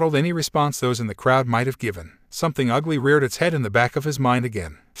and throttled any response those in the crowd might have given. Something ugly reared its head in the back of his mind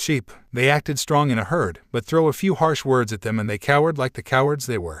again. Sheep. They acted strong in a herd, but throw a few harsh words at them and they cowered like the cowards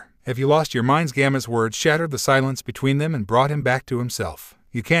they were. Have you lost your minds? Gamma's words shattered the silence between them and brought him back to himself.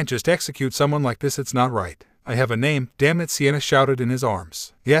 You can't just execute someone like this, it's not right. I have a name, damn it, Sienna shouted in his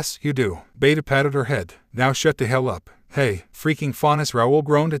arms. Yes, you do. Beta patted her head. Now shut the hell up. Hey, freaking faunus! Raoul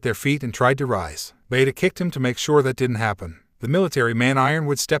groaned at their feet and tried to rise. Beta kicked him to make sure that didn't happen. The military man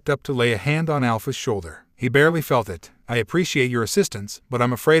Ironwood stepped up to lay a hand on Alpha's shoulder. He barely felt it. I appreciate your assistance, but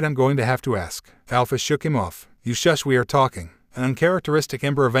I'm afraid I'm going to have to ask. Alpha shook him off. You shush, we are talking. An uncharacteristic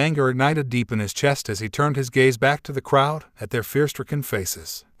ember of anger ignited deep in his chest as he turned his gaze back to the crowd, at their fear-stricken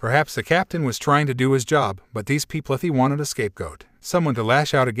faces. Perhaps the captain was trying to do his job, but these people he wanted a scapegoat. Someone to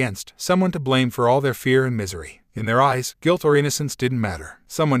lash out against, someone to blame for all their fear and misery. In their eyes, guilt or innocence didn't matter.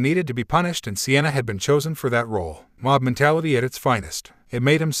 Someone needed to be punished, and Sienna had been chosen for that role. Mob mentality at its finest. It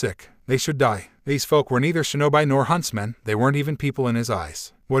made him sick. They should die. These folk were neither shinobi nor huntsmen, they weren't even people in his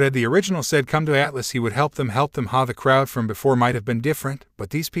eyes. What had the original said? Come to Atlas, he would help them. Ha, the crowd from before might have been different, but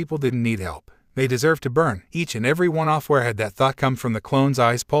these people didn't need help. They deserved to burn, each and every one off. Where had that thought come from? The clone's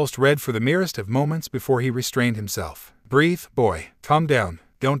eyes pulsed red for the merest of moments before he restrained himself. Breathe, boy. Calm down.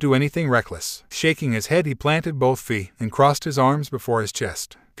 Don't do anything reckless. Shaking his head, he planted both feet and crossed his arms before his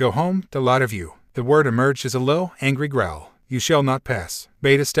chest. Go home, the lot of you. The word emerged as a low, angry growl. You shall not pass.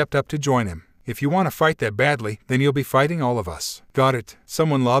 Beta stepped up to join him. If you want to fight that badly, then you'll be fighting all of us. Got it.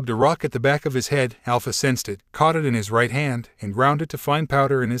 Someone lobbed a rock at the back of his head. Alpha sensed it, caught it in his right hand, and ground it to fine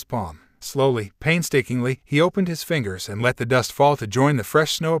powder in his palm. Slowly, painstakingly, he opened his fingers and let the dust fall to join the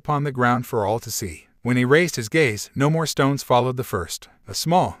fresh snow upon the ground for all to see. When he raised his gaze, no more stones followed the first. A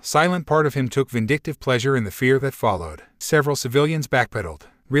small, silent part of him took vindictive pleasure in the fear that followed. Several civilians backpedaled.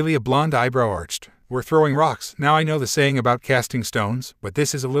 Really, a blonde eyebrow arched. We're throwing rocks. Now I know the saying about casting stones, but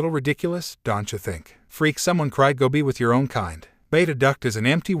this is a little ridiculous, don't you think? Freak, someone cried. Go be with your own kind. Beta ducked as an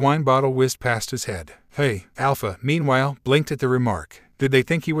empty wine bottle whizzed past his head. Hey, Alpha, meanwhile, blinked at the remark. Did they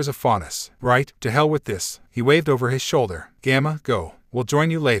think he was a faunus? Right, to hell with this. He waved over his shoulder. Gamma, go. We'll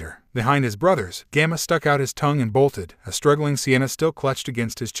join you later. Behind his brothers, Gamma stuck out his tongue and bolted, a struggling Sienna still clutched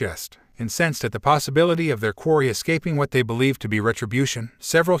against his chest. Incensed at the possibility of their quarry escaping what they believed to be retribution,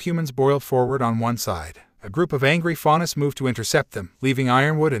 several humans boiled forward on one side. A group of angry faunus moved to intercept them, leaving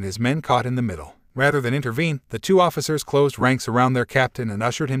Ironwood and his men caught in the middle. Rather than intervene, the two officers closed ranks around their captain and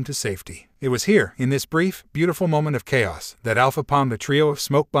ushered him to safety. It was here, in this brief, beautiful moment of chaos, that Alpha palmed a trio of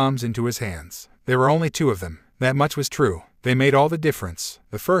smoke bombs into his hands. There were only two of them. That much was true. They made all the difference.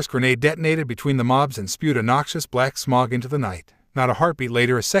 The first grenade detonated between the mobs and spewed a noxious black smog into the night. Not a heartbeat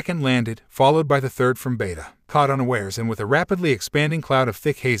later a second landed, followed by the third from Beta. Caught unawares and with a rapidly expanding cloud of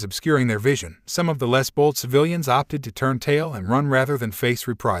thick haze obscuring their vision, some of the less bold civilians opted to turn tail and run rather than face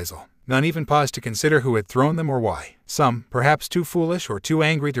reprisal. None even paused to consider who had thrown them or why. Some, perhaps too foolish or too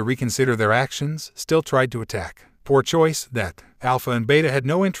angry to reconsider their actions, still tried to attack. Poor choice, that. Alpha and Beta had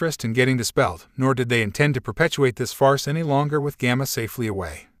no interest in getting dispelled, nor did they intend to perpetuate this farce any longer with Gamma safely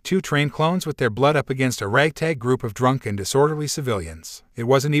away. Two trained clones with their blood up against a ragtag group of drunk and disorderly civilians. It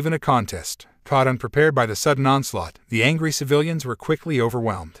wasn't even a contest. Caught unprepared by the sudden onslaught, the angry civilians were quickly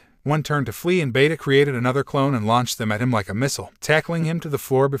overwhelmed. One turned to flee and Beta created another clone and launched them at him like a missile, tackling him to the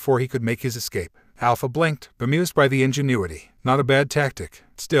floor before he could make his escape. Alpha blinked, bemused by the ingenuity. Not a bad tactic.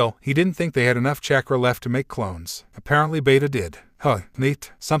 Still, he didn't think they had enough chakra left to make clones. Apparently Beta did. Huh,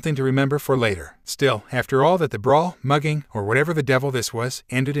 neat. Something to remember for later. Still, after all that the brawl, mugging, or whatever the devil this was,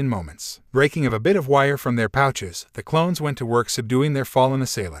 ended in moments. Breaking of a bit of wire from their pouches, the clones went to work subduing their fallen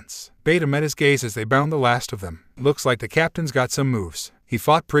assailants. Beta met his gaze as they bound the last of them. Looks like the captain's got some moves. He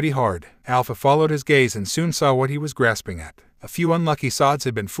fought pretty hard. Alpha followed his gaze and soon saw what he was grasping at. A few unlucky sods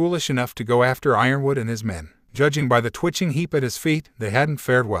had been foolish enough to go after Ironwood and his men. Judging by the twitching heap at his feet, they hadn't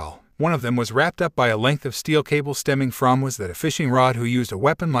fared well. One of them was wrapped up by a length of steel cable stemming from was that a fishing rod who used a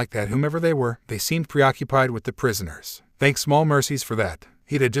weapon like that whomever they were, they seemed preoccupied with the prisoners. Thanks small mercies for that.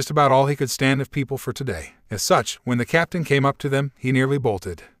 He'd had just about all he could stand of people for today. As such, when the captain came up to them, he nearly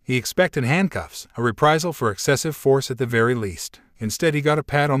bolted. He expected handcuffs, a reprisal for excessive force at the very least. Instead he got a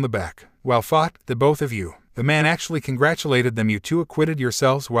pat on the back. Well fought, the both of you. The man actually congratulated them. You two acquitted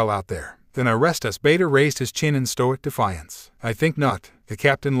yourselves well out there. Then arrest us. Beta raised his chin in stoic defiance. I think not. The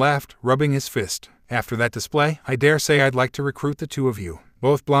captain laughed, rubbing his fist. After that display, I dare say I'd like to recruit the two of you.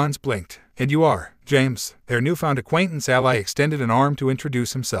 Both blondes blinked. And you are, James. Their newfound acquaintance ally extended an arm to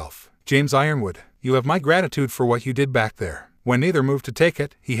introduce himself. James Ironwood. You have my gratitude for what you did back there. When neither moved to take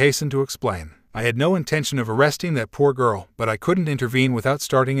it, he hastened to explain. I had no intention of arresting that poor girl, but I couldn't intervene without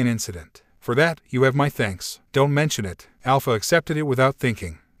starting an incident. For that, you have my thanks. Don't mention it. Alpha accepted it without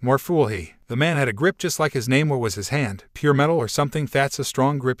thinking. More fool he. The man had a grip just like his name. What was his hand? Pure metal or something? That's a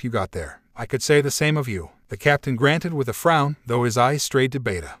strong grip you got there. I could say the same of you. The captain granted with a frown, though his eyes strayed to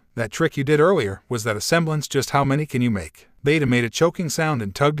Beta. That trick you did earlier, was that a semblance? Just how many can you make? Beta made a choking sound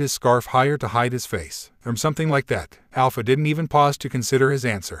and tugged his scarf higher to hide his face. Something like that. Alpha didn't even pause to consider his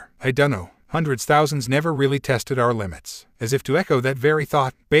answer. I dunno. Hundreds, thousands, never really tested our limits. As if to echo that very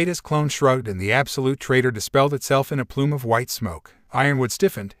thought, Beta's clone shrugged and the absolute traitor dispelled itself in a plume of white smoke. Ironwood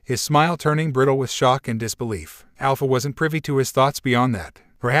stiffened, his smile turning brittle with shock and disbelief. Alpha wasn't privy to his thoughts beyond that.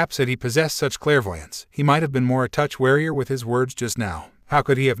 Perhaps had he possessed such clairvoyance, he might have been more a touch warier with his words just now. How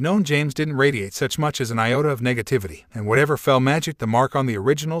could he have known James didn't radiate such much as an iota of negativity, and whatever fell magic the mark on the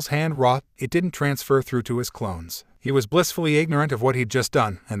original's hand wrought, it didn't transfer through to his clones. He was blissfully ignorant of what he'd just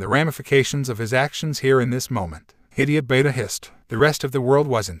done, and the ramifications of his actions here in this moment. Idiot, Beta hissed. The rest of the world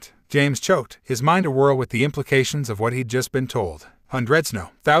wasn't. James choked, his mind awhirl with the implications of what he'd just been told. Hundreds,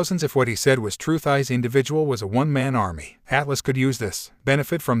 no, thousands if what he said was truth. I's individual was a one-man army. Atlas could use this,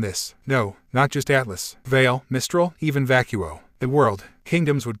 benefit from this. No, not just Atlas. Vale, Mistral, even Vacuo. The world,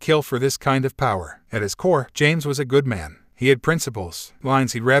 kingdoms would kill for this kind of power. At his core, James was a good man. He had principles,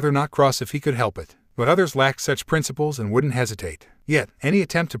 lines he'd rather not cross if he could help it. But others lacked such principles and wouldn't hesitate. Yet, any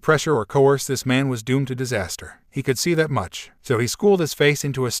attempt to pressure or coerce this man was doomed to disaster. He could see that much. So he schooled his face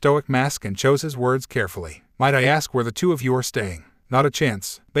into a stoic mask and chose his words carefully. Might I ask where the two of you are staying? Not a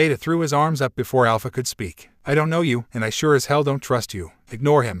chance. Beta threw his arms up before Alpha could speak. I don't know you, and I sure as hell don't trust you.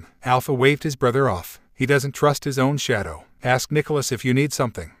 Ignore him. Alpha waved his brother off. He doesn't trust his own shadow. Ask Nicholas if you need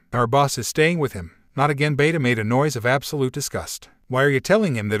something. Our boss is staying with him. Not again. Beta made a noise of absolute disgust. Why are you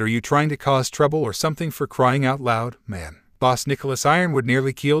telling him that? Are you trying to cause trouble or something? For crying out loud, man. Boss Nicholas Ironwood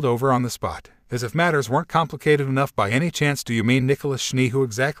nearly keeled over on the spot. As if matters weren't complicated enough. By any chance do you mean Nicholas Schnee? Who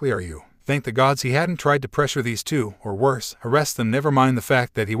exactly are you? Thank the gods he hadn't tried to pressure these two, or worse, arrest them. Never mind the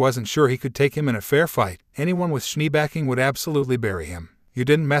fact that he wasn't sure he could take him in a fair fight. Anyone with Schnee backing would absolutely bury him. You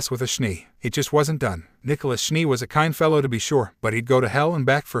didn't mess with a Schnee. It just wasn't done. Nicholas Schnee was a kind fellow to be sure, but he'd go to hell and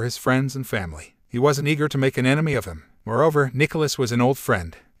back for his friends and family. He wasn't eager to make an enemy of him. Moreover, Nicholas was an old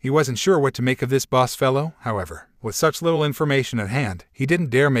friend. He wasn't sure what to make of this boss fellow, however. With such little information at hand, he didn't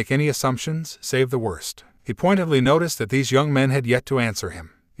dare make any assumptions, save the worst. He pointedly noticed that these young men had yet to answer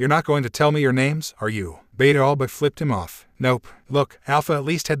him. You're not going to tell me your names, are you? Beta all but flipped him off. Nope. Look, Alpha at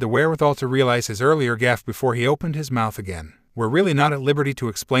least had the wherewithal to realize his earlier gaffe before he opened his mouth again. We're really not at liberty to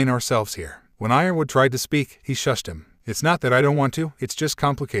explain ourselves here. When Ironwood tried to speak, he shushed him. It's not that I don't want to, it's just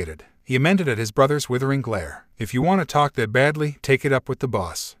complicated. He amended at his brother's withering glare. If you want to talk that badly, take it up with the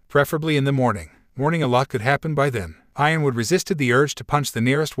boss. Preferably in the morning. A lot could happen by then. Ironwood resisted the urge to punch the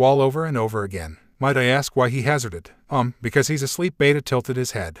nearest wall over and over again. Might I ask why he hazarded? Because he's asleep. Beta tilted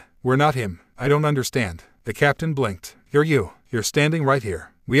his head. We're not him. I don't understand. The captain blinked. You're standing right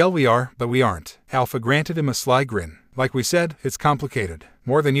here. We are, but we aren't. Alpha granted him a sly grin. Like we said, it's complicated.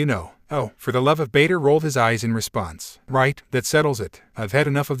 More than you know. Oh, for the love of Beta rolled his eyes in response. Right, that settles it. I've had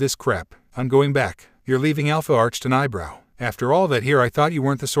enough of this crap. I'm going back. You're leaving. Alpha arched an eyebrow. After all that here I thought you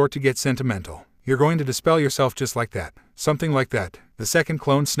weren't the sort to get sentimental. You're going to dispel yourself just like that. Something like that. The second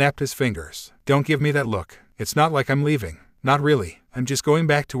clone snapped his fingers. Don't give me that look. It's not like I'm leaving. Not really. I'm just going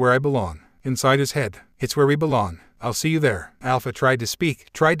back to where I belong. Inside his head. It's where we belong. I'll see you there. Alpha tried to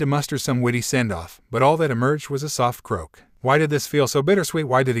speak, tried to muster some witty send-off, but all that emerged was a soft croak. Why did this feel so bittersweet?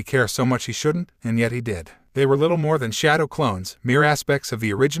 Why did he care so much he shouldn't? And yet he did. They were little more than shadow clones, mere aspects of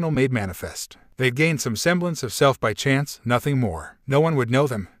the original made manifest. They'd gained some semblance of self by chance, nothing more. No one would know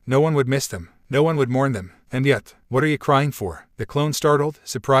them, no one would miss them, no one would mourn them. And yet, what are you crying for? The clone startled,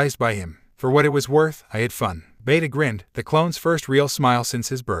 surprised by him. For what it was worth, I had fun. Beta grinned, the clone's first real smile since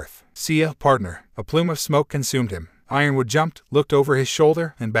his birth. See ya, partner. A plume of smoke consumed him. Ironwood jumped, looked over his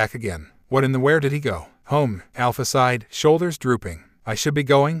shoulder, and back again. What in the where did he go? Home. Alpha sighed, shoulders drooping. I should be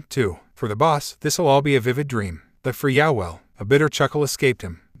going, too. For the boss, this'll all be a vivid dream. But for Yowell, a bitter chuckle escaped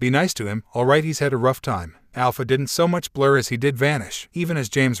him. Be nice to him, alright, he's had a rough time. Alpha didn't so much blur as he did vanish. Even as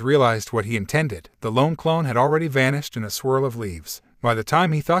James realized what he intended, the lone clone had already vanished in a swirl of leaves. By the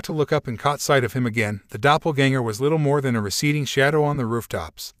time he thought to look up and caught sight of him again, the doppelganger was little more than a receding shadow on the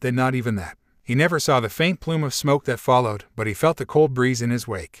rooftops. Then not even that. He never saw the faint plume of smoke that followed, but he felt the cold breeze in his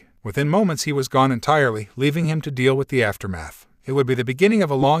wake. Within moments he was gone entirely, leaving him to deal with the aftermath. It would be the beginning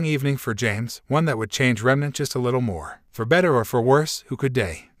of a long evening for James, one that would change Remnant just a little more. For better or for worse, who could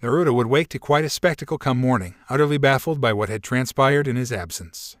day? Naruto would wake to quite a spectacle come morning, utterly baffled by what had transpired in his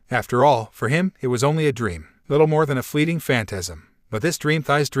absence. After all, for him, it was only a dream, little more than a fleeting phantasm. But this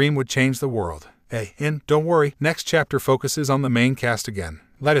Thigh's dream would change the world. Hey, don't worry, next chapter focuses on the main cast again.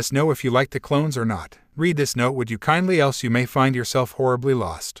 Let us know if you like the clones or not. Read this note would you kindly, else you may find yourself horribly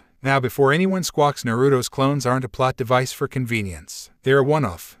lost. Now before anyone squawks, Naruto's clones aren't a plot device for convenience. They're a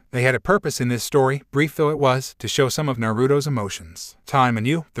one-off. They had a purpose in this story, brief though it was, to show some of Naruto's emotions. Time and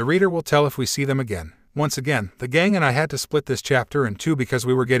you, the reader, will tell if we see them again. Once again, the gang and I had to split this chapter in two because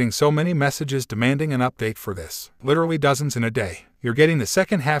we were getting so many messages demanding an update for this. Literally dozens in a day. You're getting the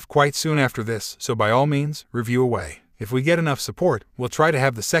second half quite soon after this, so by all means, review away. If we get enough support, we'll try to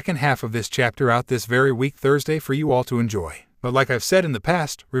have the second half of this chapter out this very week Thursday for you all to enjoy. But like I've said in the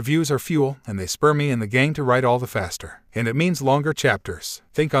past, reviews are fuel, and they spur me and the gang to write all the faster. And it means longer chapters.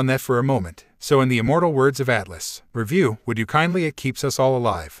 Think on that for a moment. So in the immortal words of Atlas, review, would you kindly, it keeps us all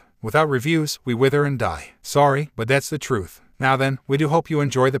alive. Without reviews, we wither and die. Sorry, but that's the truth. Now then, we do hope you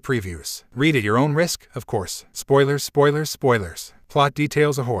enjoy the previews. Read at your own risk, of course. Spoilers, spoilers, spoilers. Plot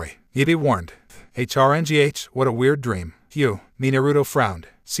details ahoy. You be warned. HRNGH, what a weird dream. Me Naruto frowned.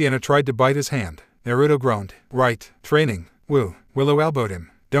 Sienna tried to bite his hand. Naruto groaned. Right, training. Woo. Willow elbowed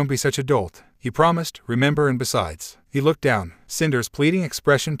him. Don't be such a dolt. He promised, remember, and besides. He looked down. Cinder's pleading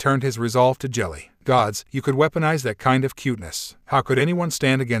expression turned his resolve to jelly. Gods, you could weaponize that kind of cuteness. How could anyone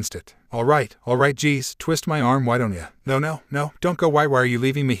stand against it? Alright, geez, twist my arm, why don't you? No, don't go. Why are you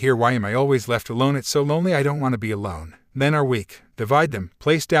leaving me here? Why am I always left alone? It's so lonely, I don't want to be alone. Men are weak. Divide them,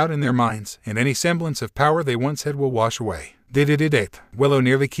 placed out in their minds, and any semblance of power they once had will wash away. Did. Willow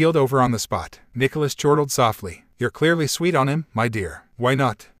nearly keeled over on the spot. Nicholas chortled softly. You're clearly sweet on him, my dear. Why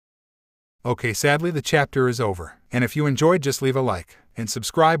not? Okay, sadly the chapter is over. And if you enjoyed, just leave a like and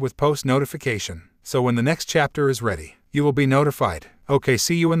subscribe with post notification. So when the next chapter is ready, you will be notified. Okay,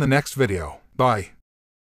 see you in the next video. Bye.